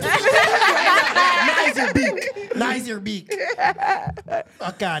 Sometimes. Nice your beak. Nice your beak.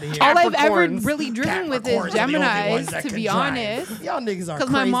 Fuck out of here. All I've ever Capricorns. really driven with is Capricorns are the only ones Geminis, that to can be drive. honest. Y'all niggas are Because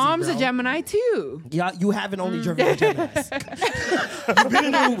crazy, my mom's bro. a Gemini too. Yeah, you haven't only driven with Geminis. You've been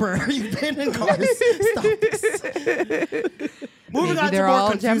in Uber. You've been in cars. Stop this. Moving Maybe on to they're more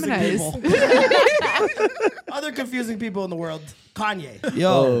all confusing Geminis. people. Other confusing people in the world. Kanye.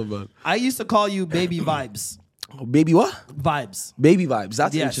 Oh, man. I used to call you Baby Vibes. Baby what? Vibes. Baby vibes.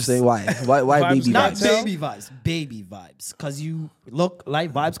 That's Yes. interesting. Why? Why Vibes baby not vibes? baby vibes. Baby vibes. Because you look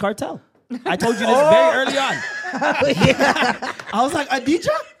like Vibes Cartel. I told you this very early on. I was like, Adija?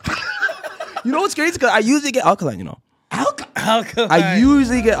 You know what's crazy? Because I usually get alkaline, you know. Alkaline. I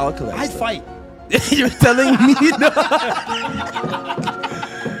usually get alkaline. I fight. You're telling me no.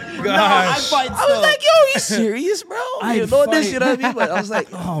 No, I fight I still. was like, yo, you serious, bro? I You know this, fight. you know what I mean? But I was like,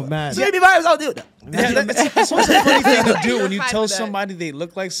 Oh, man. so baby vibes, I'll do it. That's such a funny thing to do when you Fine tell with that. somebody they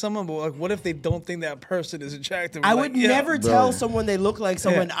look like someone, but like, what if they don't think that person is attractive? I Like, would yeah. never tell someone they look like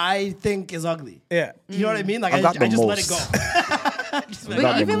someone Yeah. I think is ugly. Yeah. You know what I mean? Like, I I got the just let it most. go.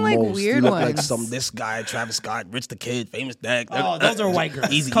 But even like weird you look ones. like some this guy, Travis Scott, Rich the Kid, Famous Dad. Oh, those are white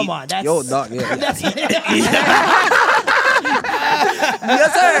girls. Easy. Come on, that's Yo, dog, yeah. That's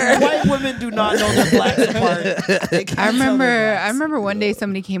Yes, sir. White women do not know the blacks apart. They can't I tell remember they're I blacks. remember one day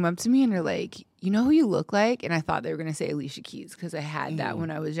somebody came up to me and they're like, you know who you look like? And I thought they were gonna say Alicia Keys because I had that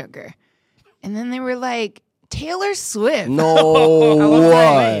when I was younger. And then they were like, Taylor Swift. No, I was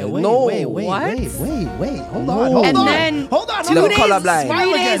like, what? No. wait, What? hold No. on, hold And on. then Hold on, See, hold that on. colorblind. Smile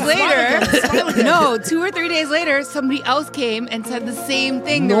 3 again, days smile again, smile later, again. no, 2 or 3 days later, somebody else came and said the same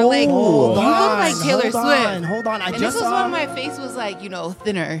thing. They were like, you Hold look on, like Taylor hold Swift. on, hold on. I And just this was saw. when my face was like, you know,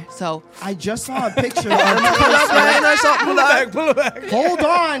 thinner. So I just saw a picture of Pull Taylor up, man, or Swift. something, Pull it dog. back, pull it back. Hold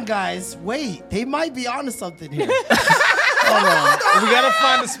on, guys. Wait, they might be onto something here. Hold on. We gotta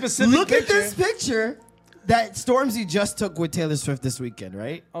find a specific Look picture. at this picture that Stormzy just took with Taylor Swift this weekend,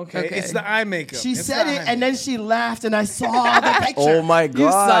 right? Okay, it's the eye makeup. She It's said the it, eye and then she laughed, and I saw the picture. Oh my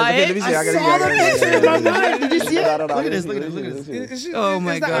God! saw Okay, it? let me see. I gotta saw get the it. picture in my mind. Did you see it? No, no, no, Look at let this, me look at see, this, look at let me this. see. Oh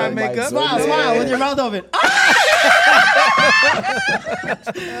my the eye God. makeup. Smile, smile with your mouth open.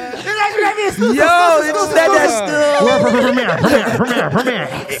 Yo, it's that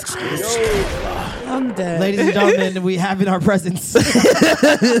I'm dead. Ladies and gentlemen, we have in our presence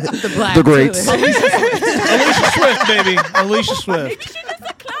The black The greats. Taylor. Alicia Swift, baby. Alicia Swift.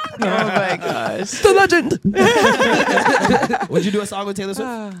 Oh my gosh. the legend. Would you do a song with Taylor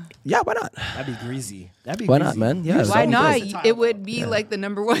Swift? Yeah, why not? That'd be greasy. That'd be Why greasy. not, man? Yeah. Why so not? versatile. It would be like the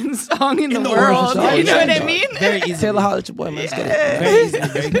 #1 song in the the world. world. You know what I Yeah. mean? Very easily. Taylor, holla at your boy, man. Let's get it. Very easily,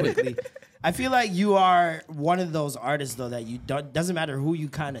 very quickly. I feel like you are one of those artists though that you don't doesn't matter who you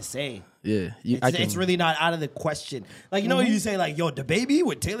kind of say. Yeah, It's really not out of the question. Like you know, you say like, "Yo, the baby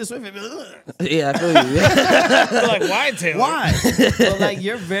with Taylor Swift." Yeah, I feel you. Yeah. You're like, why, Taylor? Why? But like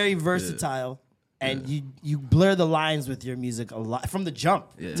you're very versatile, and you blur the lines with your music a lot from the jump.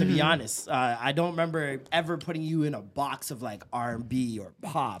 To be honest, I don't remember ever putting you in a box of like R&B or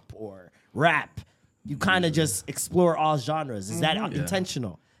pop or rap. You kind of just explore all genres. Is that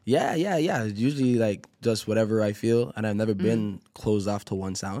intentional? Yeah. It's usually like just whatever I feel, and I've never been closed off to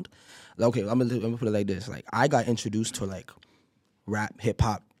one sound. Like, okay, I'm gonna put it like this: like I got introduced to like rap, hip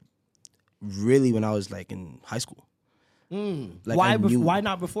hop, really when I was like in high school. Like, Why? I knew- Why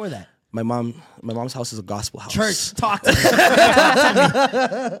not before that? My mom's house is a gospel house. Church, talk to me.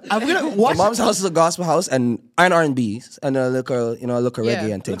 I'm gonna watch. My mom's house is a gospel house and R&B and a little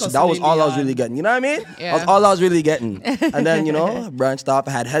reggae and things. So that was all I was really getting. You know what I mean? Yeah. That was all I was really getting. And then branched off.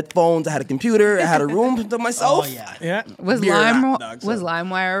 I had headphones. I had a computer. I had a room to myself. Oh yeah. Yeah. Was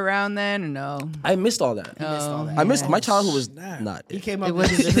LimeWire around then or no? I missed all that. I missed my childhood was not. He came up. It was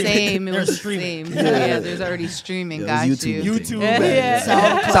the same. It was the streaming. same. Yeah, there's already streaming. Yeah, it was Got you. YouTube. Yeah.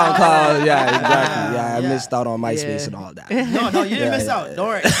 SoundCloud. Yeah, exactly. Yeah, I missed out on MySpace and all that. No, you didn't miss out. Don't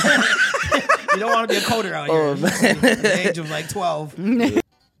worry. You don't want to be a coder out here. At the age of like 12.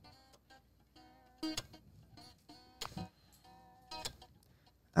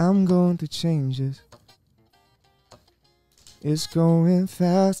 I'm going to change this. It's going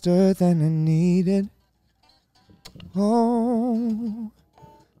faster than I needed. Oh,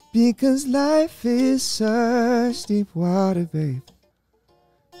 because life is such deep water, babe.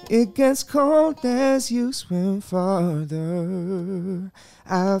 It gets cold as you swim farther.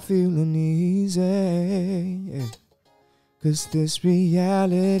 I feel uneasy, 'cause this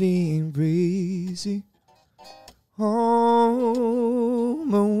reality ain't breezy. Oh,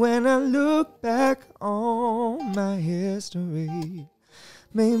 but when I look back on my history,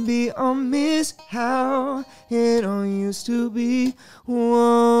 maybe I'll miss how it all used to be.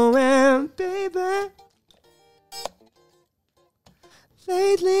 Whoa, and baby,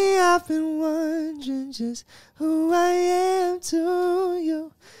 lately I've been wondering just who I am to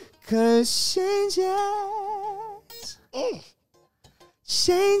you. 'Cause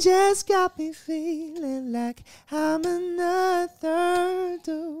changes got me feeling like I'm another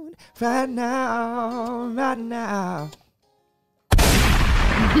dude right now. Right now.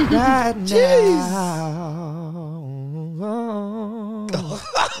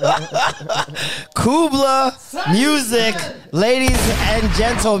 Kubla music, ladies and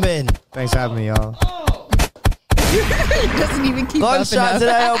gentlemen. Thanks for having me, y'all. He doesn't even keep Gunshot to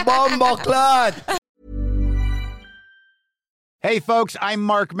that bomb clot. Hey, folks, I'm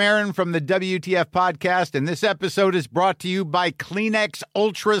Mark Maron from the WTF Podcast, and this episode is brought to you by Kleenex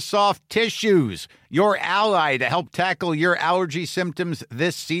Ultra Soft Tissues, your ally to help tackle your allergy symptoms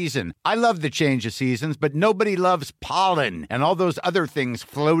this season. I love the change of seasons, but nobody loves pollen and all those other things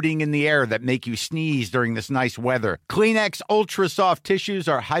floating in the air that make you sneeze during this nice weather. Kleenex Ultra Soft Tissues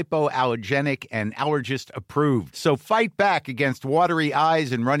are hypoallergenic and allergist approved, so fight back against watery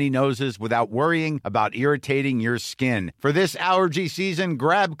eyes and runny noses without worrying about irritating your skin. For this allergy season,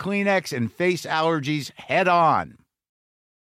 grab Kleenex and face allergies head on.